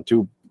 was excellent,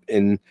 too,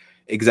 in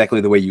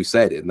exactly the way you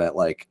said, in that,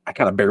 like, I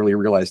kind of barely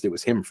realized it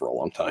was him for a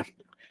long time.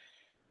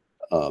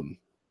 How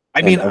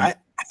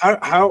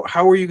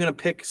are you going to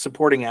pick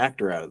supporting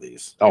actor out of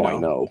these? I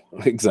know.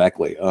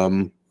 Exactly.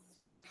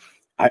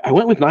 I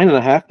went with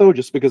 9.5, though,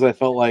 just because I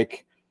felt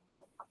like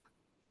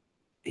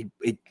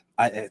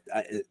a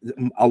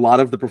lot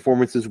of the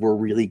performances were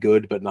really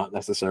good, but not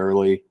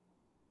necessarily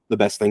the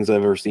best things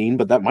I've ever seen.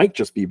 But that might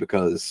just be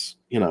because,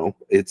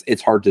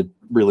 it's hard to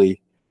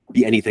really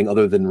be anything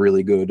other than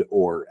really good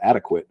or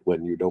adequate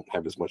when you don't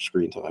have as much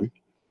screen time.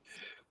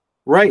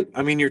 Right.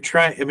 I mean,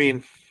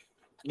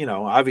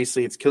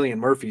 obviously it's Cillian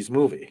Murphy's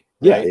movie.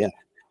 Right? Yeah.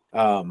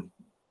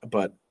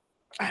 But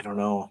I don't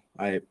know.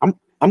 I'm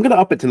gonna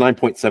up it to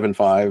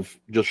 9.75,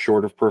 just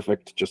short of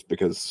perfect, just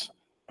because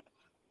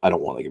I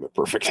don't want to give it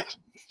perfect.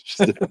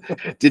 Just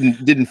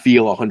didn't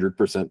feel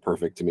 100%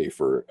 perfect to me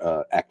for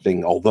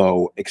acting,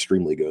 although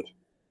extremely good.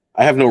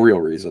 I have no real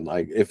reason.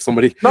 If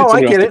somebody I get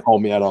wants it. to call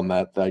me out on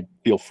that, I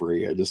feel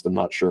free. I just am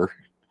not sure.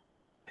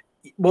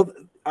 Well,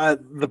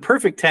 the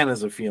perfect 10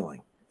 is a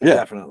feeling. Yeah.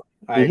 Definitely.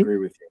 I agree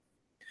with you.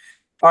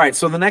 All right,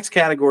 so the next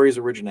category is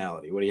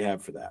originality. What do you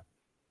have for that?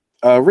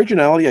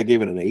 Originality, I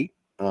gave it an 8.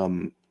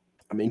 I'm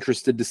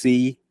interested to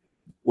see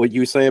what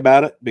you say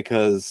about it,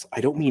 because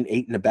I don't mean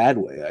 8 in a bad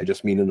way. I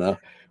just mean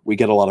we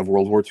get a lot of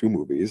World War II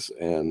movies,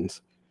 and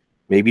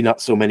maybe not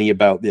so many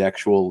about the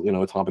actual,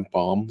 atomic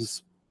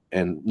bombs,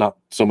 and not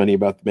so many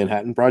about the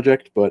Manhattan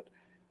Project,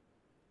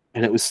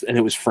 and it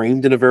was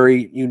framed in a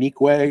very unique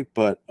way.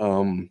 But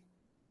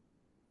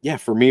yeah,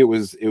 for me, it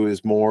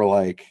was more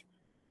like,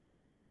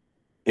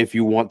 if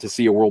you want to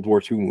see a World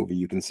War II movie,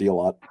 you can see a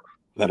lot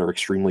that are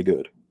extremely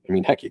good. I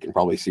mean, heck, you can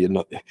probably see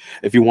another.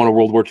 If you want a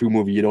World War II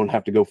movie, you don't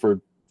have to go for.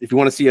 If you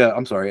want to see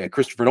a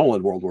Christopher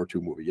Nolan World War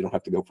II movie, you don't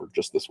have to go for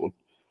just this one.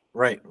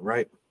 Right.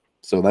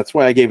 So that's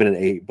why I gave it an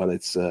 8, but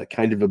it's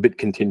kind of a bit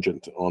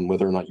contingent on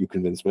whether or not you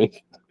convince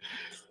me.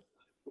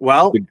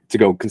 Well, to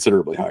go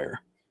considerably higher.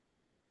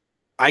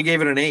 I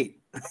gave it an 8.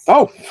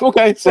 Oh,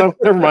 okay. So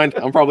never mind.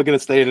 I'm probably going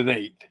to stay at an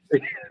 8.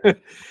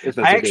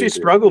 I actually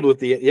struggled with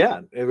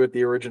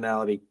the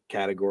originality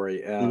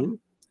category.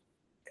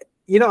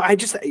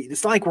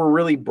 It's not like we're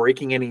really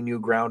breaking any new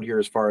ground here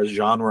as far as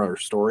genre or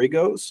story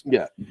goes.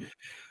 Yeah.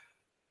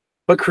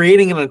 But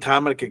creating an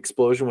atomic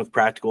explosion with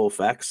practical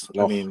effects,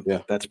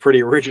 that's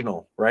pretty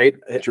original, right?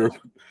 True.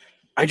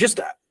 I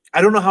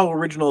don't know how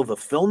original the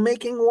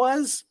filmmaking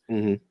was.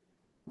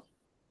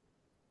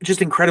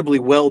 Just incredibly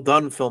well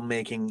done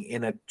filmmaking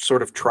in a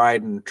sort of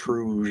tried and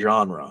true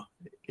genre.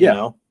 You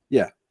know?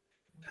 Yeah.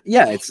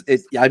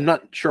 I'm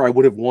not sure I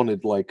would have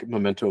wanted like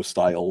Memento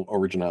style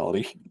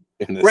originality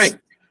in this. Right.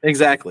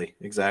 Exactly.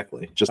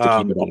 Just to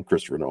keep it on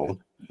Christopher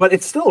Nolan. But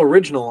it's still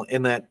original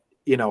in that,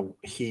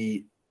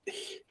 he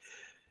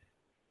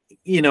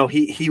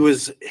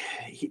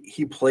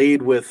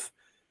played with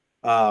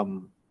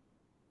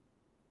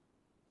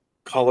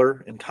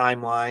color and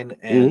timeline,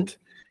 and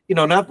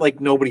not like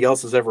nobody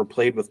else has ever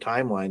played with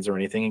timelines or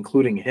anything,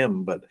 including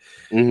him, but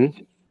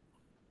to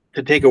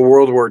take a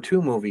World War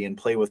II movie and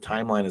play with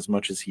timeline as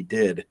much as he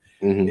did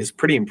is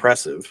pretty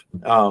impressive.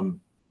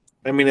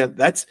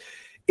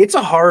 It's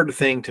a hard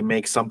thing to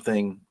make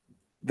something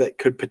that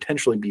could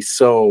potentially be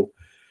so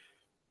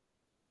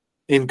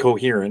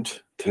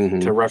incoherent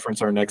to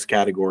reference our next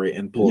category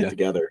and pull it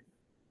together.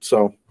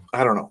 So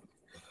I don't know.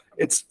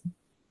 It's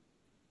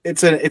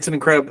an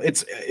incredible.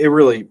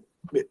 It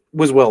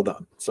was well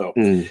done. So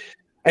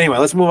Anyway,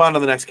 let's move on to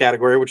the next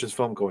category, which is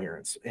film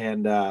coherence.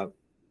 And I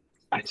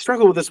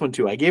struggled with this one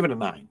too. I gave it a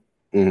 9.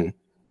 Mm-hmm.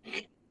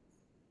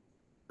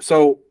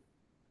 So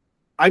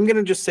I'm going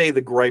to just say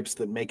the gripes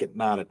that make it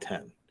not a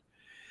 10.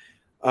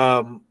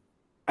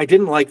 I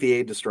didn't like the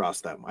aide de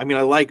Strauss. I mean,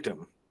 I liked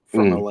him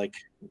from a like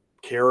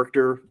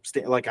character,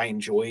 like I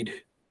enjoyed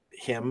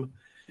him,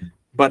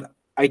 but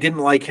I didn't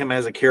like him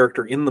as a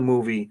character in the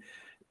movie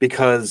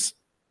because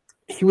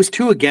he was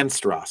too against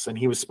Strauss, and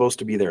he was supposed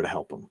to be there to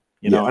help him,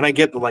 you know. And I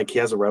get that, like, he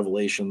has a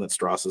revelation that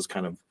Strauss is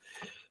kind of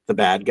the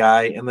bad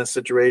guy in this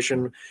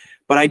situation,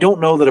 but I don't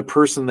know that a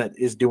person that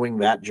is doing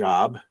that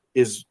job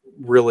is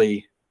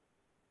really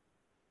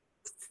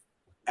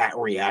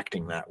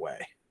reacting that way.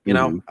 You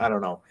know, I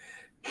don't know.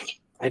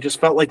 I just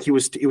felt like he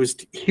was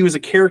a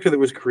character that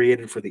was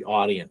created for the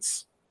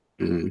audience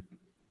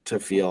to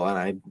feel,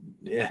 and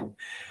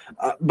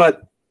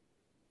but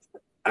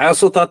I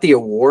also thought the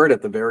award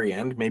at the very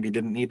end maybe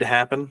didn't need to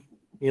happen,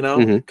 you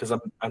know, because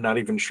I'm not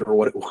even sure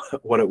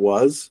what it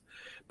was,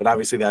 but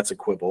obviously that's a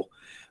quibble.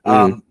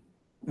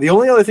 The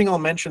only other thing I'll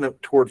mention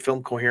toward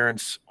film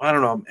coherence, I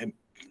don't know,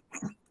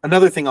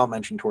 another thing I'll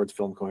mention towards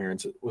film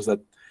coherence was that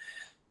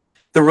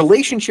the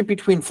relationship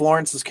between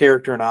Florence's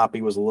character and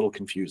Oppie was a little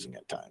confusing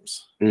at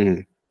times.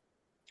 Like,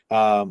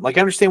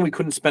 I understand we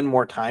couldn't spend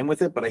more time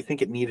with it, but I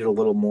think it needed a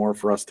little more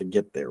for us to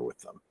get there with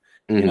them.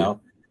 You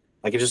know,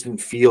 like, it just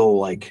didn't feel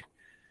like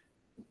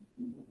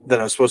that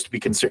I was supposed to be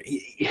concerned.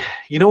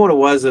 You know what it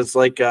was? It's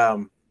like,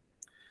 so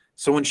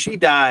when she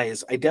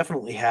dies, I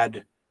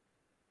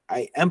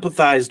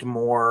empathized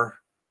more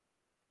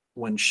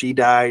when she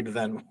died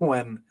than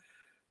when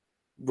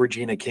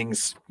Regina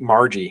King's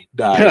Margie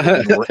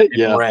died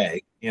in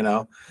Ray, you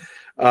know?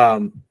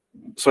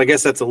 So I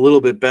guess that's a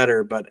little bit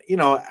better, but, you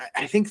know,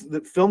 I think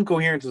that film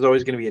coherence is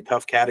always going to be a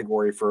tough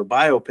category for a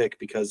biopic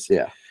because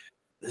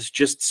there's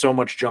just so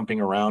much jumping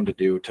around to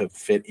do to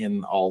fit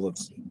in all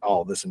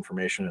of this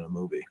information in a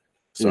movie.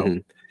 So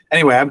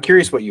anyway, I'm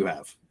curious what you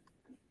have.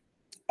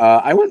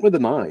 I went with a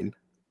 9.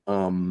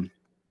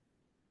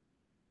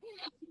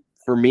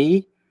 For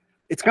me,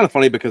 it's kind of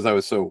funny because I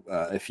was so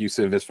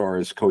effusive as far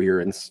as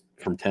coherence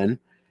from 10.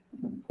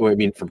 Well, I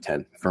mean, from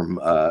 10, from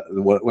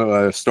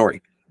what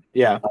story.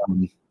 Yeah.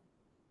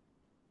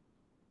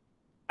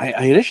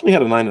 I initially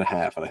had a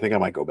 9.5, and I think I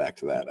might go back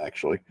to that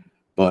actually.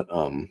 But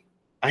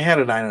I had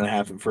a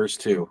 9.5 at first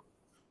too,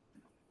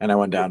 and I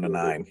went down to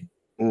 9.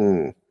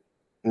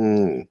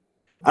 I'm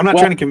not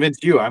trying to convince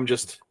you. I'm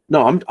just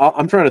I'm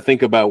trying to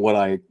think about what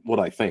I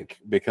think,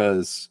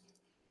 because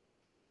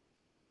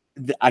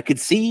I could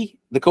see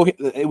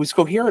it was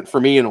coherent for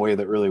me in a way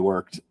that really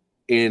worked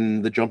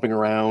in the jumping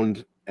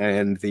around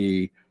and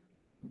the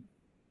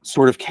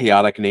sort of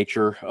chaotic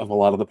nature of a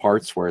lot of the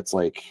parts where it's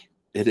like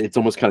it's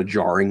almost kind of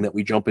jarring that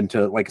we jump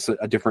into like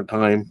a different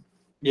time.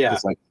 Yeah,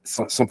 it's like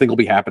something will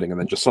be happening and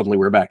then just suddenly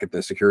we're back at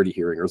the security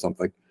hearing or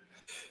something,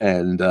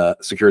 and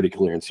security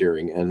clearance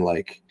hearing, and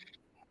like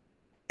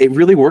it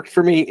really worked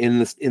for me in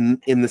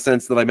the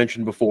sense that I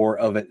mentioned before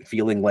of it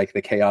feeling like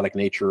the chaotic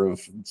nature of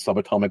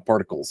subatomic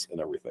particles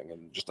and everything,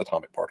 and just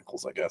atomic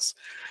particles, I guess.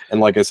 And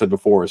like I said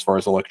before, as far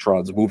as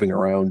electrons moving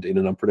around in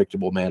an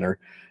unpredictable manner,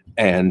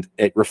 and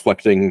it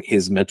reflecting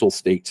his mental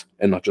state,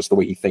 and not just the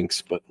way he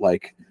thinks, but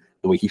like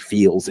the way he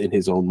feels in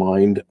his own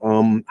mind.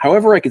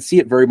 However, I could see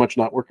it very much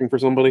not working for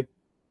somebody.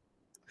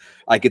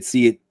 I could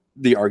see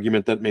the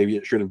argument that maybe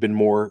it should have been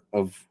more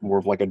of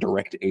like a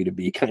direct A to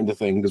B kind of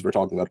thing, because we're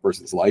talking about a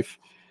person's life.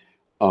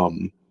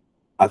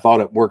 I thought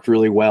it worked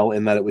really well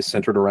in that it was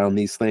centered around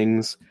these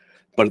things,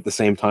 but at the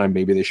same time,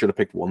 maybe they should have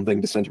picked one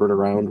thing to center it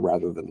around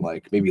rather than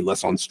like maybe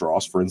less on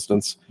Strauss, for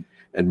instance,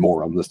 and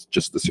more on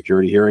just the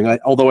security hearing.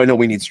 Although I know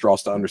we need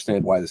Strauss to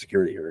understand why the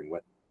security hearing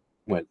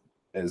went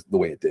as the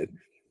way it did.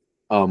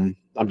 I'm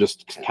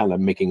just kind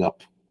of making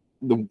up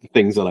the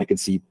things that I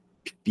could see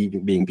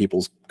being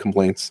people's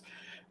complaints.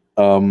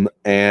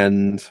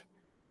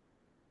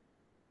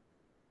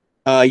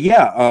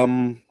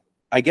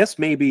 I guess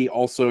maybe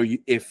also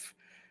if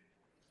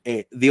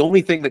the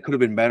only thing that could have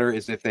been better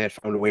is if they had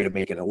found a way to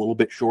make it a little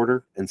bit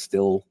shorter and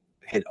still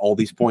hit all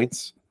these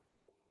points.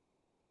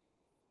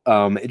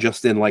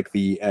 Just in like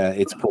the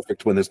it's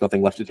perfect when there's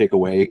nothing left to take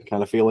away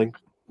kind of feeling.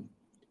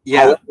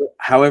 Yeah.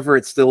 However,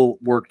 it still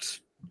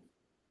worked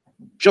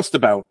just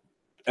about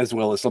as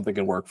well as something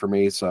can work for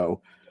me.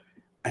 So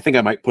I think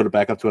I might put it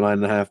back up to a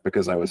 9.5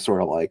 because I was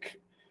sort of like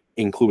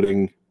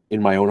including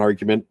in my own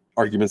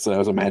arguments that I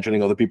was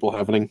imagining other people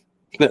having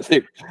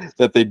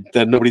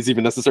that nobody's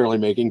even necessarily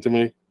making to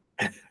me.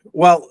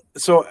 Well,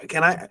 so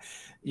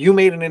you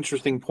made an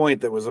interesting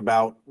point that was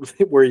about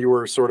where you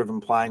were sort of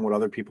implying what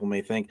other people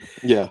may think.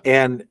 Yeah.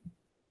 And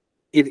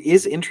it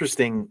is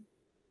interesting,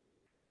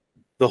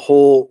 the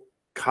whole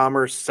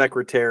Commerce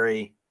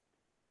Secretary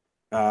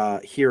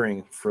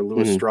hearing for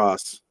Louis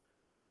Strauss.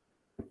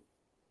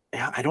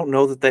 I don't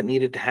know that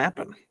needed to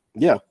happen.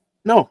 Yeah.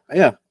 No,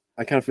 yeah.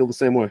 I kind of feel the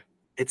same way.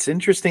 It's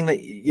interesting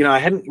that, you know, I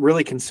hadn't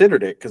really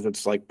considered it because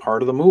it's like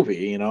part of the movie,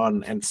 you know,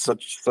 and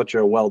such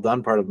a well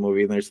done part of the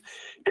movie. And there's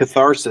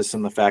catharsis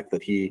in the fact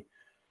that he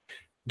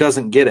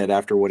doesn't get it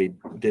after what he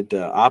did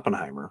to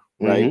Oppenheimer,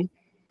 right?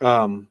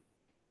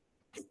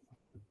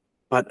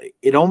 But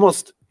you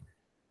almost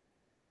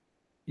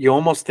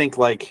think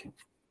like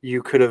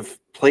you could have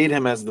played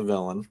him as the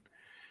villain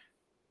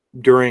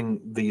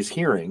during these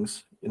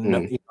hearings.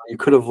 And you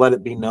could have let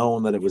it be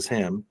known that it was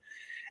him,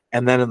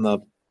 and then in the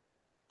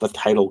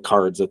title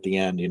cards at the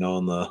end,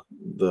 and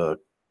the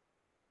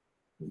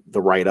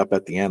write up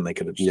at the end, they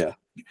could have just,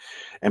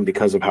 and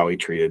because of how he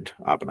treated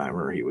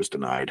Oppenheimer, he was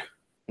denied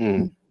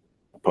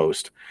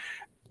post.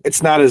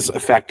 It's not as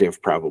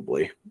effective,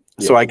 probably.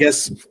 So I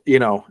guess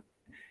I'm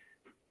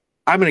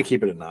going to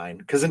keep it at 9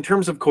 because in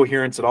terms of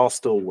coherence, it all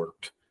still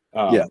worked.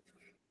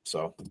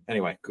 So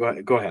anyway, go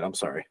ahead. I'm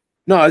sorry.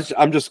 No,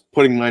 I'm just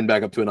putting mine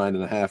back up to a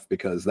 9.5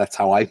 because that's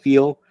how I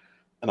feel,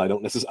 and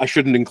I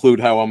shouldn't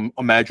include how I'm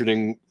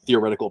imagining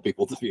theoretical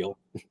people to feel.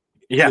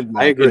 Yeah,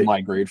 I agree. In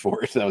my grade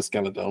for it, that was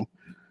kind of dumb.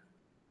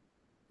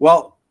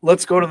 Well,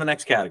 let's go to the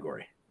next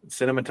category: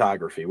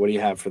 cinematography. What do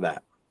you have for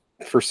that?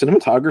 For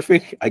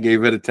cinematography, I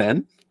gave it a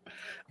 10.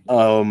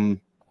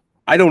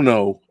 I don't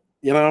know.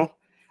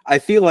 I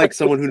feel like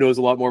someone who knows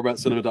a lot more about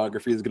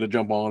cinematography is going to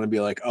jump on and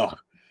be like, "Oh,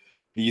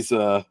 these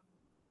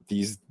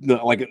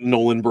like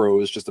Nolan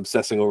bros just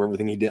obsessing over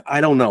everything he did."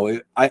 I don't know.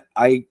 I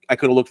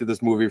could have looked at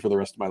this movie for the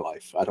rest of my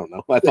life. I don't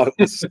know. I thought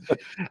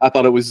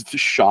it was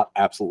shot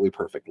absolutely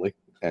perfectly,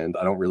 and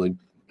I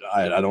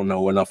don't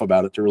know enough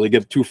about it to really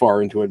get too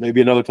far into it. Maybe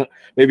another time.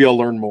 Maybe I'll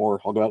learn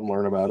more. I'll go out and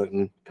learn about it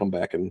and come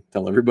back and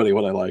tell everybody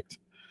what I liked.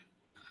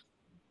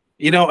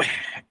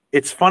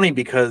 It's funny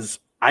because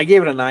I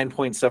gave it a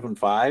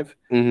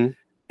 9.75,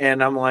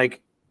 and I'm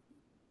like,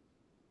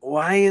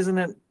 why isn't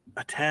it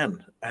a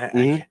 10?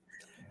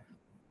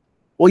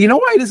 Well, you know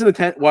why it isn't a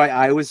 10? Why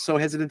I was so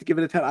hesitant to give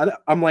it a 10?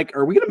 I'm like,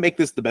 are we going to make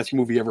this the best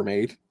movie ever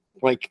made?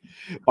 Like,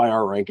 by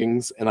our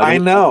rankings? And I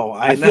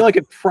feel like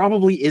it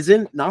probably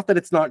isn't. Not that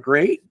it's not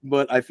great,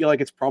 but I feel like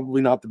it's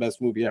probably not the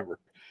best movie ever.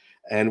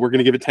 And we're going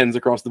to give it 10s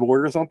across the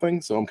board or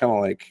something. So I'm kind of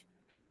like,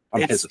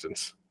 I'm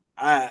hesitant.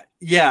 I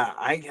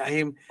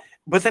am.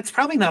 But that's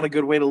probably not a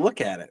good way to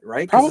look at it,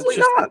 right? Probably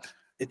not.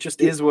 It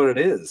just is what it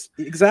is.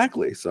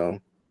 Exactly. So,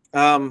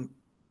 when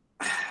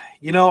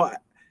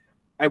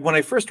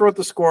I first wrote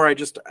the score, I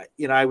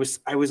was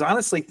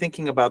honestly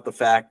thinking about the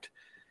fact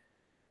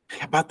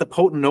about the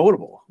potent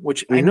notable,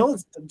 which I know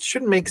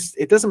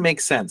it doesn't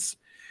make sense,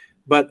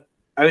 but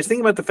I was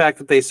thinking about the fact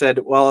that they said,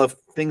 well, if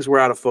things were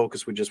out of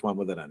focus, we just went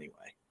with it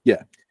anyway.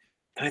 Yeah.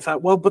 And I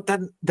thought, well, but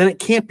then it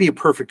can't be a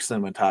perfect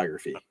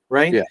cinematography,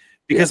 right? Yeah.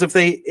 Because if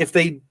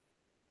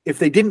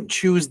they didn't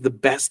choose the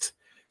best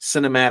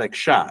cinematic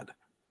shot,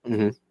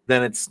 then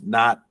it's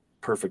not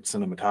perfect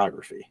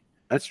cinematography.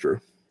 That's true.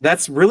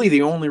 That's really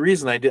the only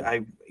reason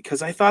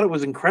because I thought it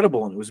was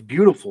incredible and it was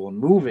beautiful and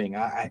moving.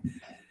 I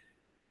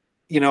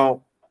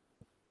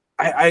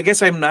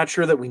guess I'm not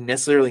sure that we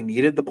necessarily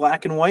needed the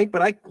black and white,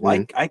 but I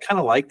kind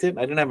of liked it.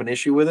 I didn't have an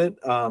issue with it.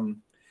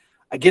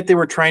 I get they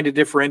were trying to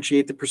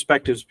differentiate the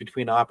perspectives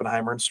between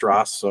Oppenheimer and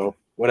Strauss, so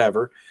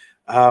whatever.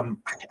 I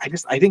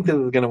think that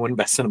they're going to win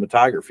best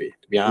cinematography,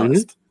 to be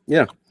honest.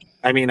 Yeah.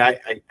 I mean, I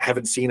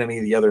haven't seen any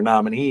of the other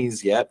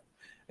nominees yet,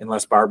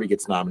 unless Barbie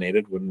gets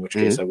nominated, in which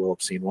case I will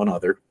have seen one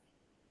other.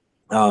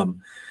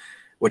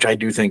 Which I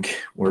do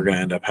think we're going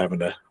to end up having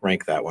to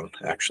rank that one,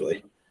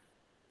 actually.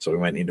 So we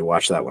might need to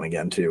watch that one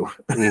again, too.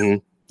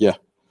 Yeah.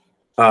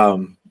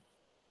 But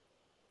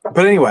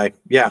anyway,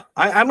 yeah,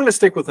 I'm going to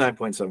stick with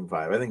 9.75.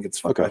 I think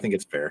it's okay. I think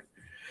it's fair.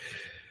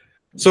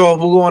 So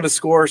we'll go on to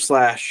score /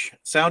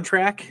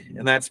 soundtrack,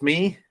 and that's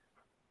me.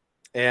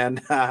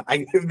 And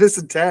I give this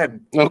a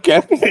 10.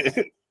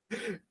 Okay.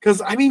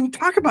 Because, I mean,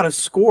 talk about a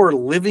score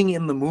living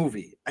in the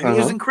movie. I mean, it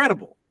was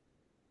incredible.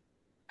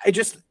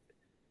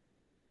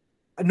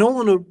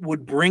 Nolan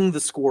would bring the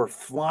score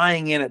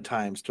flying in at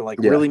times to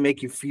really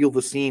make you feel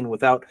the scene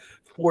without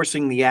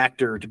forcing the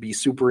actor to be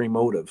super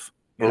emotive,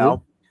 you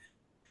know?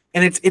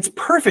 And it's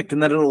perfect in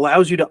that it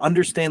allows you to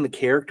understand the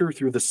character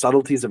through the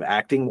subtleties of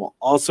acting while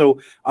also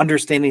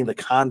understanding the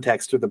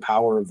context or the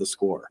power of the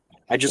score.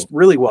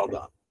 Really well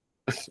done.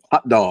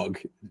 Hot dog.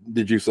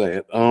 Did you say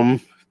it?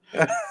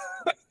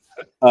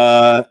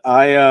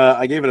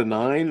 I gave it a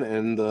 9,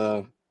 and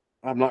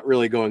I'm not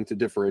really going to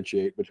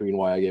differentiate between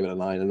why I gave it a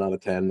 9 and not a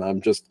 10.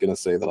 I'm just going to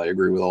say that I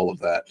agree with all of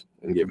that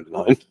and give it a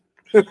 9.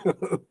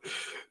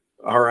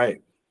 All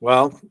right.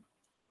 Well,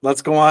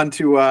 let's go on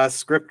to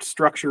script,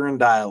 structure, and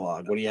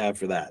dialogue. What do you have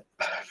for that?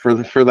 For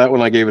that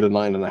one, I gave it a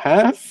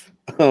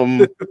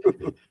 9.5.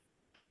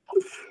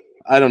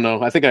 I don't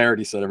know. I think I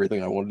already said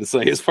everything I wanted to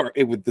say as far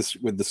with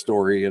the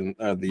story and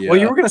the. Well,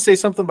 you were going to say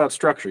something about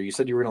structure. You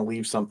said you were going to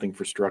leave something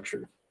for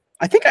structure.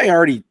 I think I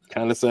already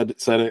kind of said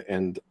it,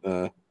 and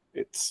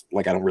it's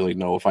like I don't really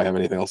know if I have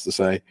anything else to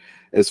say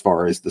as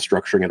far as the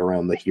structuring it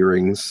around the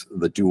hearings,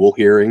 the dual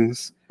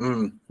hearings,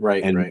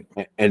 right,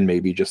 and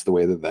maybe just the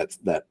way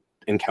that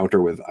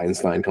encounter with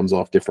Einstein comes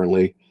off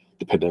differently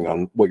depending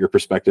on what your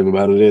perspective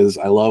about it is.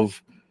 I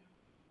love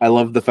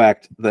the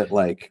fact that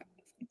like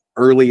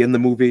early in the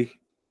movie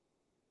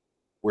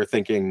we're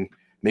thinking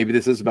Maybe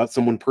this is about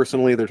someone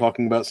personally. They're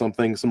talking about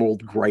something, some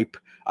old gripe.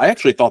 I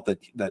actually thought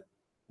that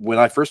when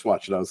I first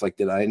watched it, I was like,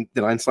 did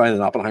Einstein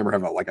and Oppenheimer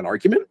have an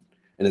argument?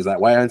 And is that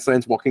why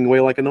Einstein's walking away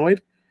like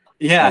annoyed?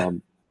 Yeah.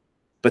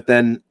 But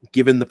then,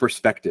 given the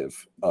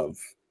perspective of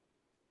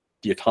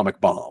the atomic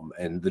bomb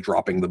and the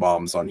dropping the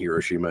bombs on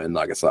Hiroshima and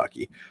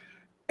Nagasaki,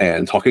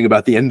 and talking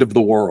about the end of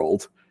the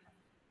world,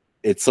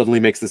 it suddenly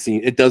makes the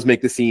scene. It does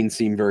make the scene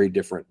seem very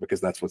different because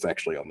that's what's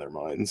actually on their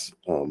minds.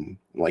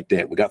 Like,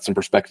 damn, we got some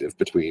perspective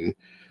between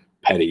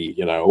petty,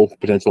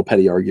 potential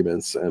petty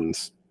arguments and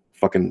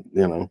fucking,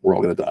 we're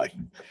all gonna die.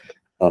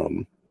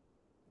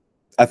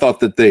 I thought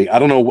that I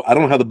don't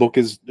know how the book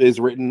is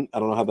written. I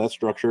don't know how that's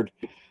structured,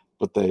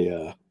 but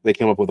they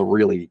came up with a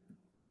really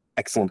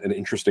excellent and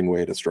interesting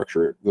way to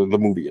structure the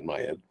movie in my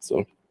head.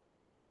 So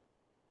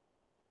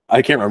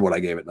I can't remember what I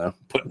gave it now,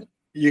 but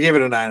You gave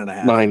it a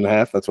 9.5.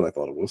 9.5. That's what I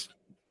thought it was.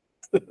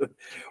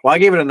 Well, I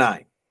gave it a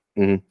 9.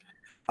 Mhm.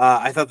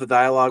 I thought the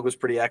dialogue was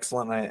pretty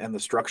excellent, and the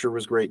structure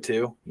was great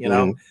too.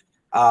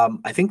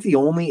 I think the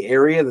only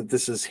area that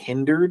this is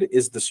hindered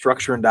is the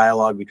structure and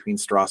dialogue between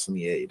Strauss and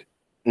the aide.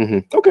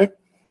 Okay.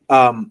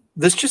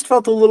 This just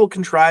felt a little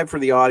contrived for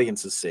the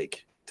audience's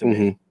sake to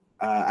me.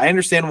 I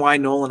understand why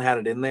Nolan had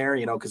it in there,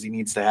 because he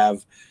needs to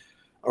have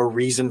a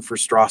reason for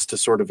Strauss to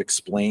sort of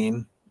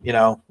explain,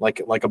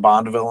 like a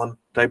Bond villain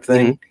type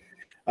thing.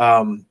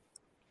 And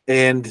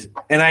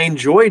I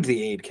enjoyed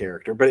the aide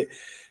character, but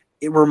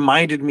it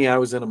reminded me I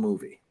was in a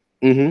movie.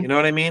 You know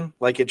what I mean?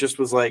 Like, it just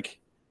was like,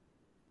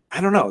 I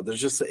don't know.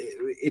 There's just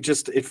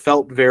it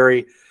felt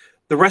very.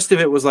 The rest of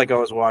it was like I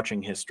was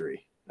watching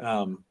history,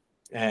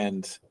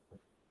 and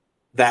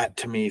that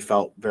to me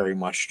felt very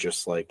much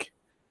just like,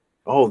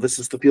 oh, this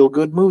is the feel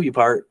good movie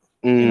part.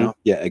 Yeah,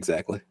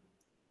 exactly.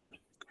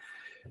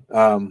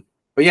 But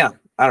yeah,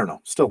 I don't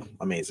know. Still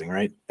amazing,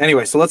 right?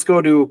 Anyway, so let's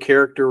go to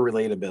character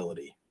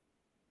relatability.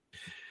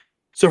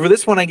 So for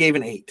this one, I gave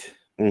an 8.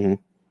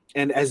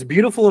 And as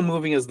beautiful and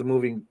moving as the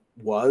movie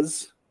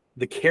was,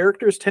 the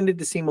characters tended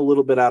to seem a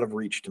little bit out of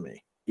reach to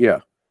me. Yeah.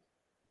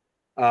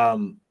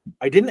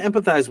 I didn't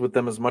empathize with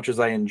them as much as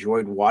I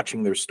enjoyed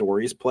watching their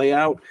stories play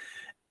out.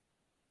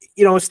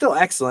 It's still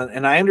excellent,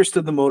 and I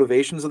understood the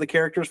motivations of the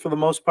characters for the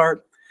most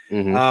part.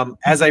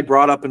 As I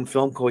brought up in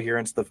Film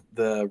Coherence,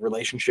 the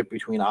relationship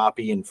between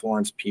Oppie and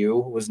Florence Pugh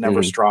was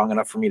never strong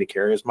enough for me to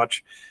carry as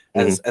much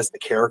as the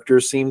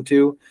characters seemed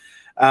to.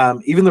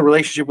 Even the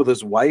relationship with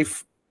his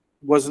wife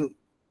wasn't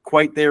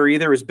quite there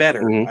either. It was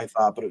better, I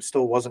thought, but it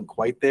still wasn't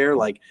quite there.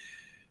 Like,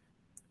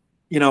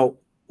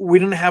 we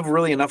didn't have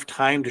really enough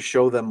time to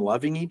show them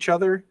loving each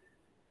other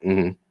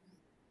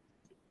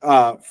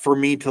for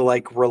me to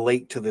like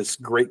relate to this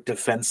great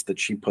defense that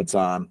she puts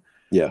on.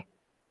 Yeah.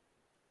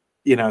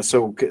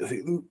 So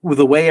with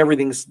the way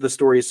the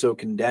story is so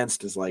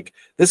condensed, is like,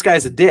 this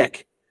guy's a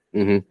dick,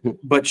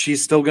 but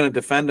she's still going to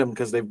defend him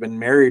because they've been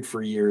married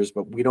for years,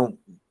 but we don't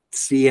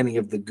see any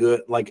of the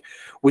good. Like,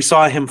 we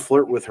saw him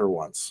flirt with her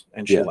once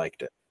and she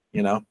liked it,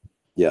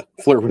 Yeah.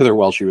 Flirt with her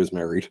while she was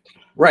married.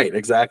 Right.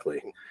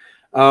 Exactly.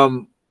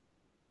 And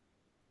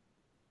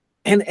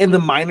the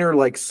minor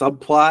like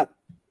subplot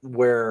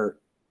where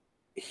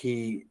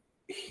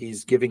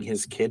he's giving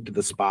his kid to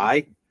the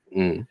spy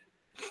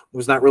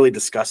was not really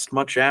discussed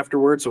much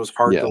afterwards. So it was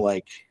hard to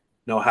like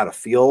know how to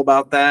feel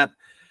about that.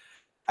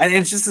 And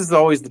it's just as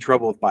always the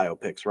trouble with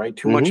biopics, right?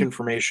 Too much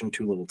information,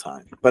 too little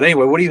time. But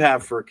anyway, what do you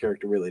have for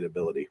character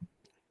relatability?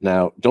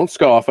 Now, don't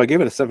scoff. I gave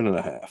it a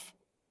 7.5,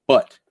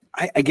 but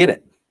I get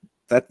it.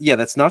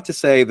 That's not to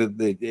say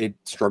that it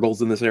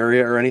struggles in this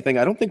area or anything.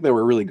 I don't think they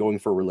were really going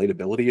for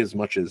relatability as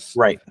much as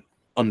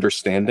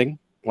understanding.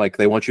 Like,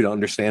 they want you to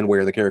understand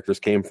where the characters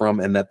came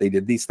from and that they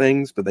did these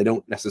things, but they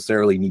don't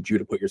necessarily need you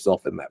to put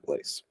yourself in that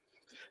place.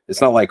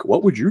 It's not like,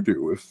 what would you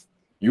do if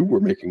you were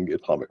making the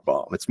atomic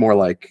bomb? It's more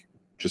like,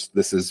 just,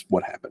 this is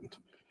what happened.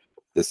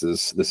 This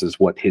is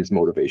what his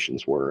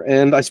motivations were.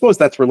 And I suppose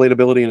that's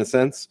relatability in a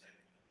sense,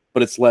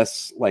 but it's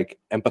less like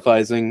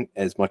empathizing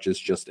as much as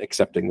just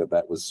accepting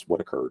that was what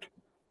occurred.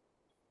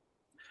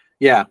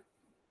 Yeah.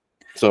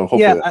 So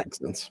hopefully that makes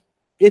sense.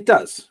 It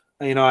does.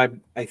 I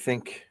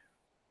think,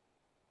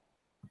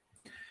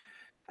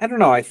 I don't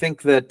know. I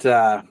think that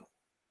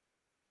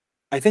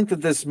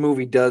this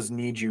movie does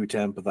need you to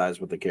empathize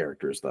with the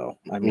characters, though.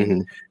 I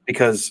mean,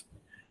 because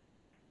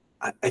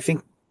I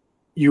think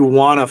you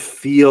want to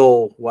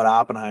feel what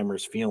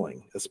Oppenheimer's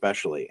feeling,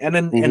 especially, and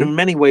in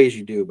many ways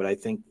you do. But I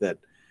think that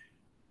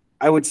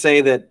I would say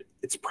that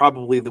it's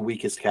probably the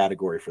weakest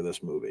category for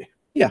this movie.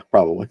 Yeah,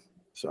 probably.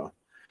 So, all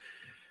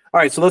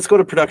right. So let's go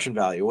to production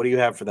value. What do you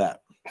have for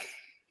that?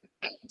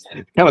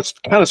 Kind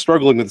of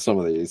struggling with some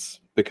of these,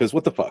 because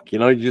what the fuck,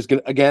 you're just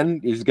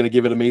gonna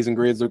give it amazing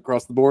grades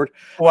across the board.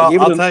 Well,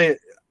 I'll tell you.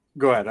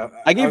 Go ahead.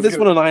 I gave this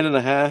one a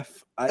 9.5.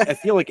 I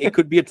feel like it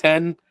could be a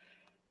 10.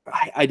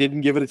 I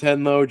didn't give it a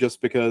 10 though,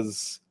 just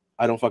because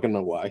I don't fucking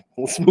know why.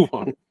 Let's move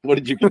on. What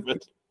did you give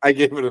it? I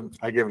gave it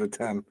a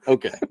 10.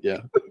 Okay, yeah,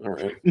 all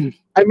right.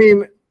 I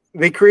mean,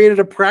 they created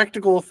a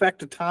practical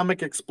effect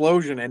atomic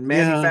explosion and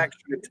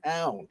manufactured a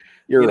town.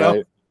 You're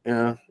right.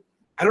 Yeah.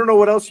 I don't know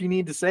what else you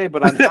need to say,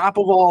 but on top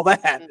of all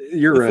that,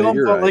 You're the right. film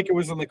You're felt right. like it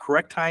was in the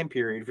correct time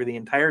period for the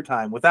entire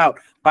time without,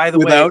 by the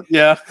Without,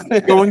 yeah.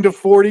 way, going to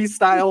 40s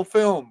style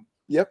film.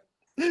 Yep.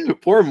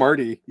 Poor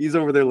Marty. He's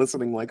over there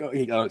listening like, oh,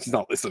 he's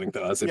not listening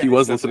to us. If Yeah, he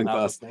was he's definitely listening to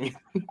not us,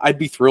 listening. I'd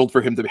be thrilled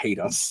for him to hate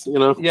us, you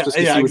know, Yeah, just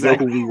because yeah, he would know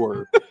exactly. who we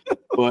were.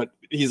 But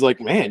he's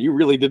like, man, you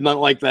really did not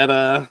like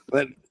that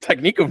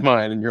technique of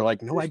mine. And you're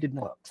like, no, I did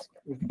not.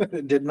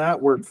 It did not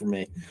work for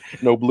me.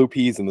 No blue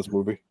peas in this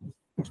movie.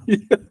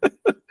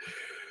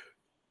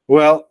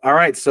 Well, all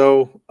right.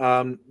 So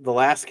the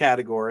last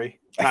category.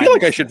 I feel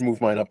like I should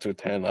move mine up to a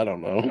 10. I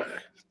don't know.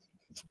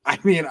 I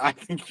mean, I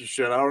think you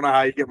should. I don't know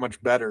how you get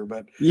much better,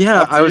 but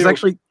Yeah, up to I was you.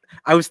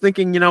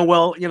 thinking, I'm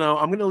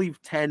going to leave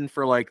 10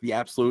 for like the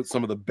absolute,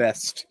 some of the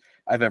best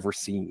I've ever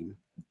seen,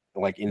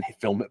 like in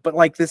film. But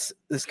like this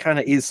kind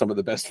of is some of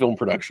the best film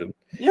production.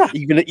 Yeah.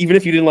 Even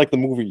if you didn't like the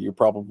movie, you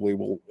probably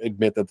will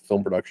admit that the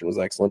film production was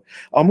excellent.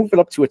 I'll move it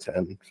up to a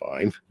 10.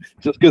 Fine.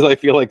 Just because I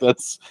feel like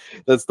that's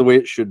the way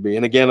it should be.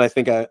 And again, I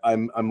think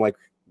I'm like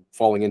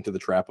falling into the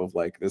trap of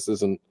like,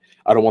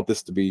 I don't want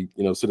this to be,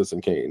 Citizen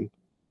Kane.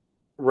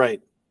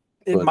 Right.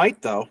 It But-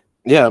 might though.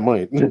 Yeah, it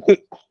might.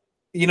 The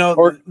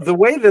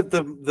way that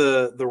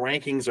the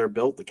rankings are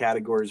built, the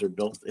categories are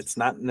built, it's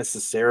not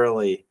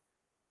necessarily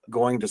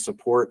going to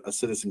support a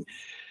Citizen.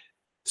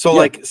 So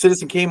like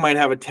Citizen Kane might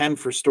have a 10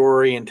 for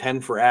story and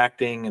 10 for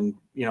acting and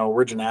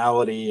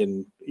originality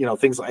and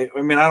things like,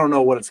 I mean, I don't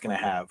know what it's going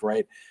to have,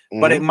 right?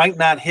 But it might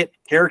not hit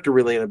character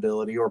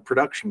relatability or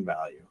production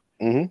value.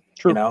 True,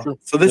 True.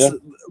 So this is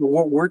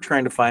what we're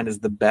trying to find is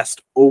the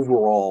best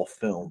overall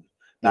film,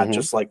 not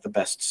just like the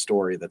best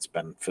story that's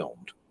been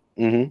filmed.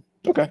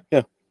 Okay,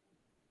 yeah.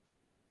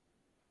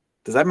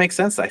 Does that make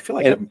sense? I feel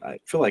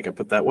like I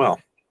put that well.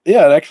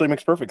 Yeah, it actually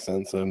makes perfect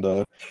sense, and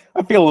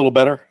I feel a little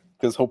better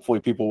because hopefully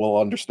people will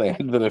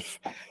understand that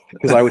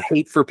because I would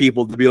hate for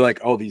people to be like,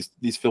 oh,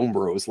 these film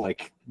bros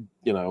like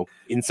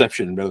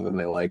Inception better than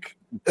they like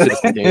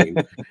Citizen Kane.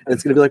 And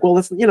it's gonna be like, well,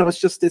 it's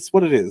it's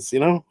what it is,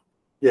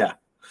 Yeah,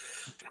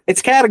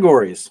 it's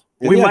categories.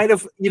 And We might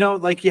have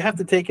like you have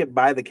to take it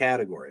by the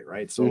category,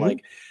 right? So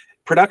like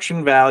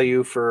production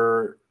value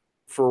for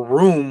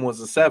Room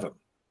was a 7.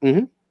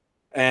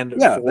 And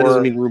that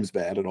doesn't mean Room's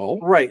bad at all.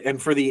 Right.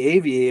 And for The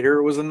Aviator,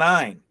 it was a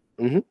 9.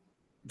 Mhm.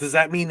 Does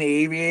that mean The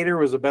Aviator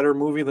was a better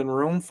movie than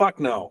Room? Fuck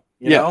no.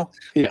 You Yeah. know?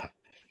 Yeah.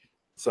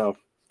 So,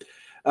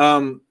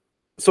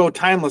 so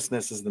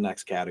timelessness is the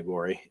next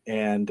category.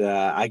 And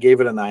I gave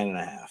it a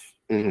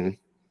 9.5.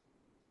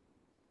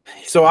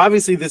 So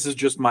obviously this is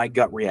just my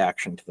gut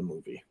reaction to the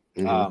movie.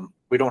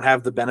 We don't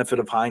have the benefit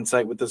of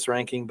hindsight with this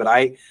ranking, but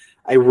I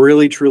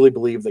really truly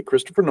believe that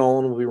Christopher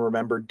Nolan will be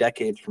remembered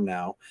decades from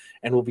now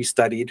and will be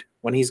studied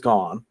when he's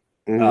gone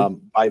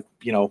by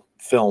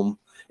film,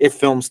 if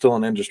film's still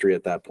an industry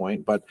at that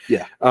point. But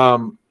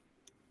and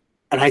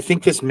I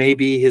think this may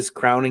be his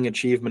crowning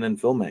achievement in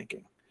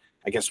filmmaking.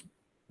 I guess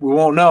we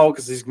won't know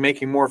because he's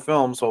making more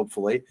films,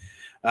 hopefully.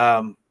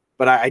 But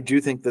I do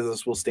think that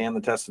this will stand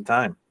the test of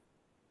time.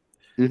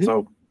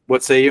 So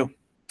what say you?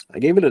 I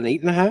gave it an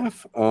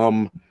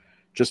 8.5.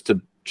 Just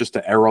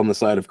to err on the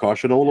side of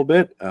caution a little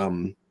bit. I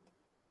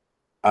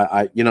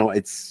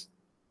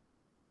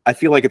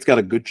feel like it's got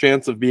a good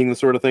chance of being the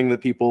sort of thing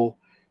that people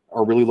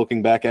are really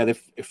looking back at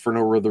if for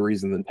no other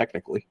reason than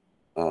technically.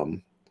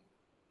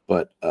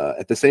 But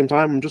at the same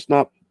time, I'm just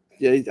not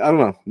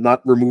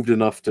removed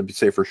enough to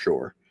say for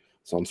sure.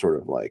 So I'm sort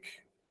of like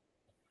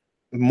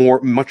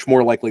much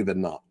more likely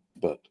than not,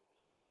 but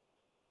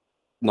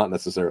not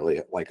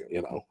necessarily like,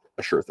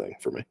 a sure thing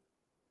for me.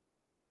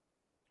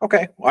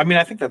 Okay. Well, I mean,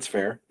 I think that's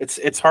fair.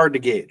 It's hard to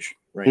gauge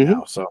right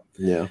now. So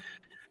yeah.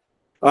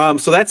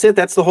 So that's it.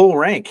 That's the whole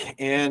rank.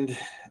 And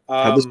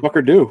how'd this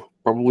fucker do?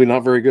 Probably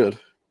not very good.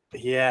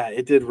 Yeah,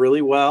 it did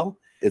really well.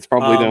 It's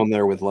probably down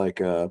there with like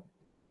The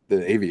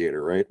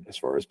Aviator, right? As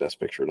far as Best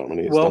Picture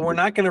nominees. Well, we're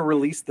not going to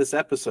release this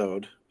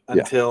episode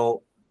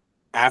until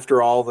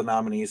after all the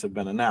nominees have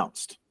been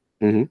announced.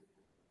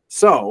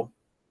 So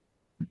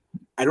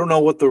I don't know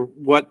what the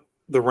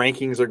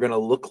rankings are going to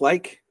look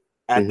like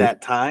at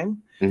that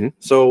time.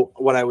 So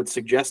what I would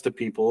suggest to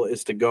people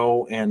is to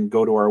go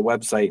to our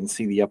website and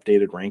see the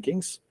updated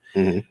rankings.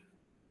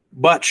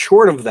 But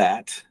short of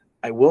that,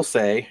 I will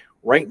say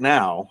right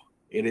now,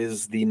 it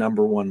is the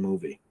number one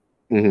movie.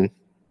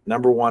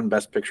 Number one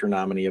Best Picture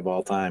nominee of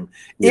all time.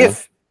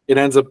 If it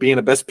ends up being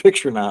a Best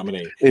Picture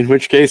nominee. In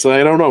which case,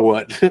 I don't know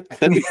what.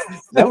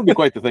 That would be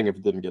quite the thing if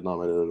it didn't get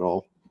nominated at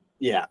all.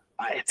 Yeah,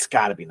 it's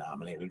got to be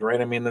nominated,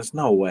 right? I mean, there's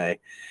no way.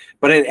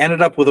 But it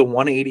ended up with a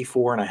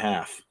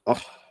 184.5.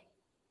 Oh,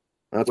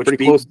 that's which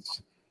pretty close.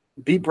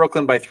 Beat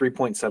Brooklyn by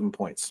 3.7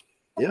 points.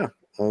 Yeah.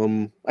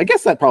 I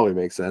guess that probably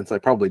makes sense. I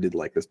probably did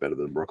like this better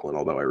than Brooklyn,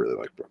 although I really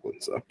like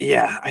Brooklyn. So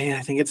yeah, I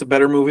think it's a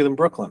better movie than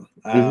Brooklyn.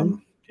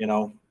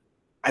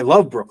 I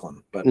love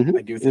Brooklyn, but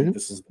I do think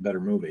this is the better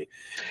movie.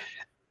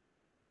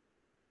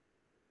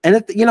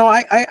 And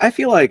I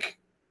feel like,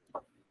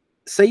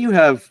 say you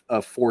have a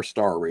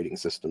 4-star rating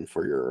system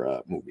for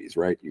your movies,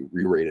 right? You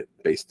re-rate it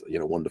based,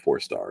 1 to 4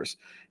 stars.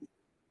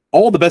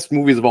 all the best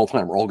movies of all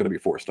time are all going to be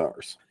 4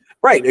 stars.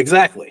 Right,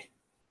 exactly.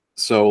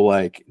 So,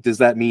 like, does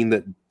that mean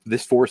that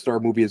this 4-star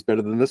movie is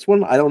better than this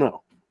one? I don't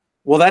know.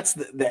 Well, that's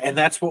and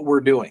that's what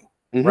we're doing,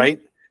 Mhm. right?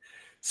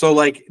 So,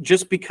 like,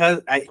 just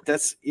because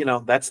that's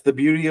the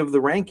beauty of the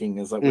ranking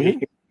is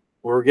that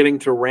we're getting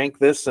to rank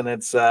this, and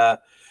it's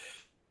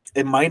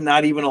it might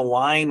not even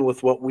align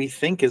with what we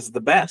think is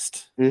the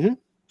best.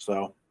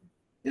 So,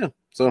 yeah.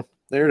 So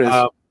there it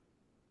is.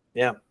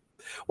 Yeah.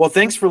 Well,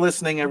 thanks for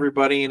listening,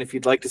 everybody. And if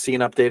you'd like to see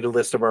an updated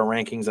list of our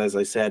rankings, as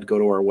I said, go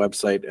to our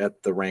website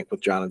at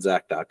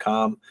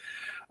therankwithjohnandzach.com.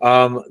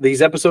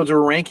 These episodes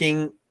are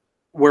ranking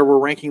where we're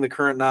ranking the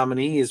current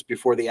nominees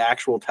before the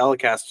actual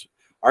telecast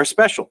are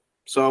special.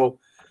 So,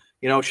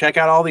 check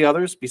out all the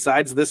others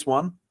besides this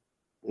one,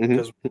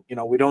 because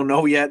we don't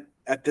know yet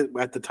at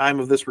the time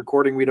of this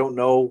recording. We don't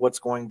know what's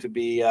going to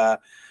be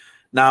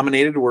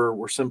nominated.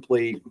 We're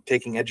simply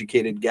taking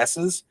educated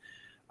guesses.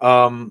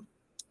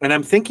 And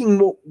I'm thinking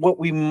what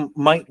we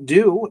might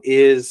do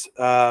is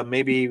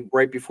maybe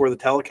right before the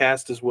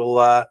telecast is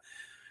we'll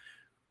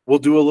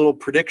do a little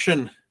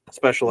prediction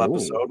special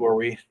episode where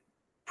we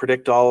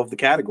predict all of the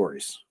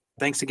categories.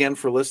 Thanks again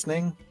for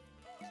listening.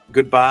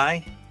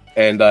 Goodbye.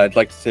 And I'd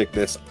like to take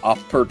this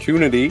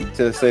opportunity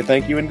to say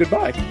thank you and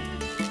goodbye.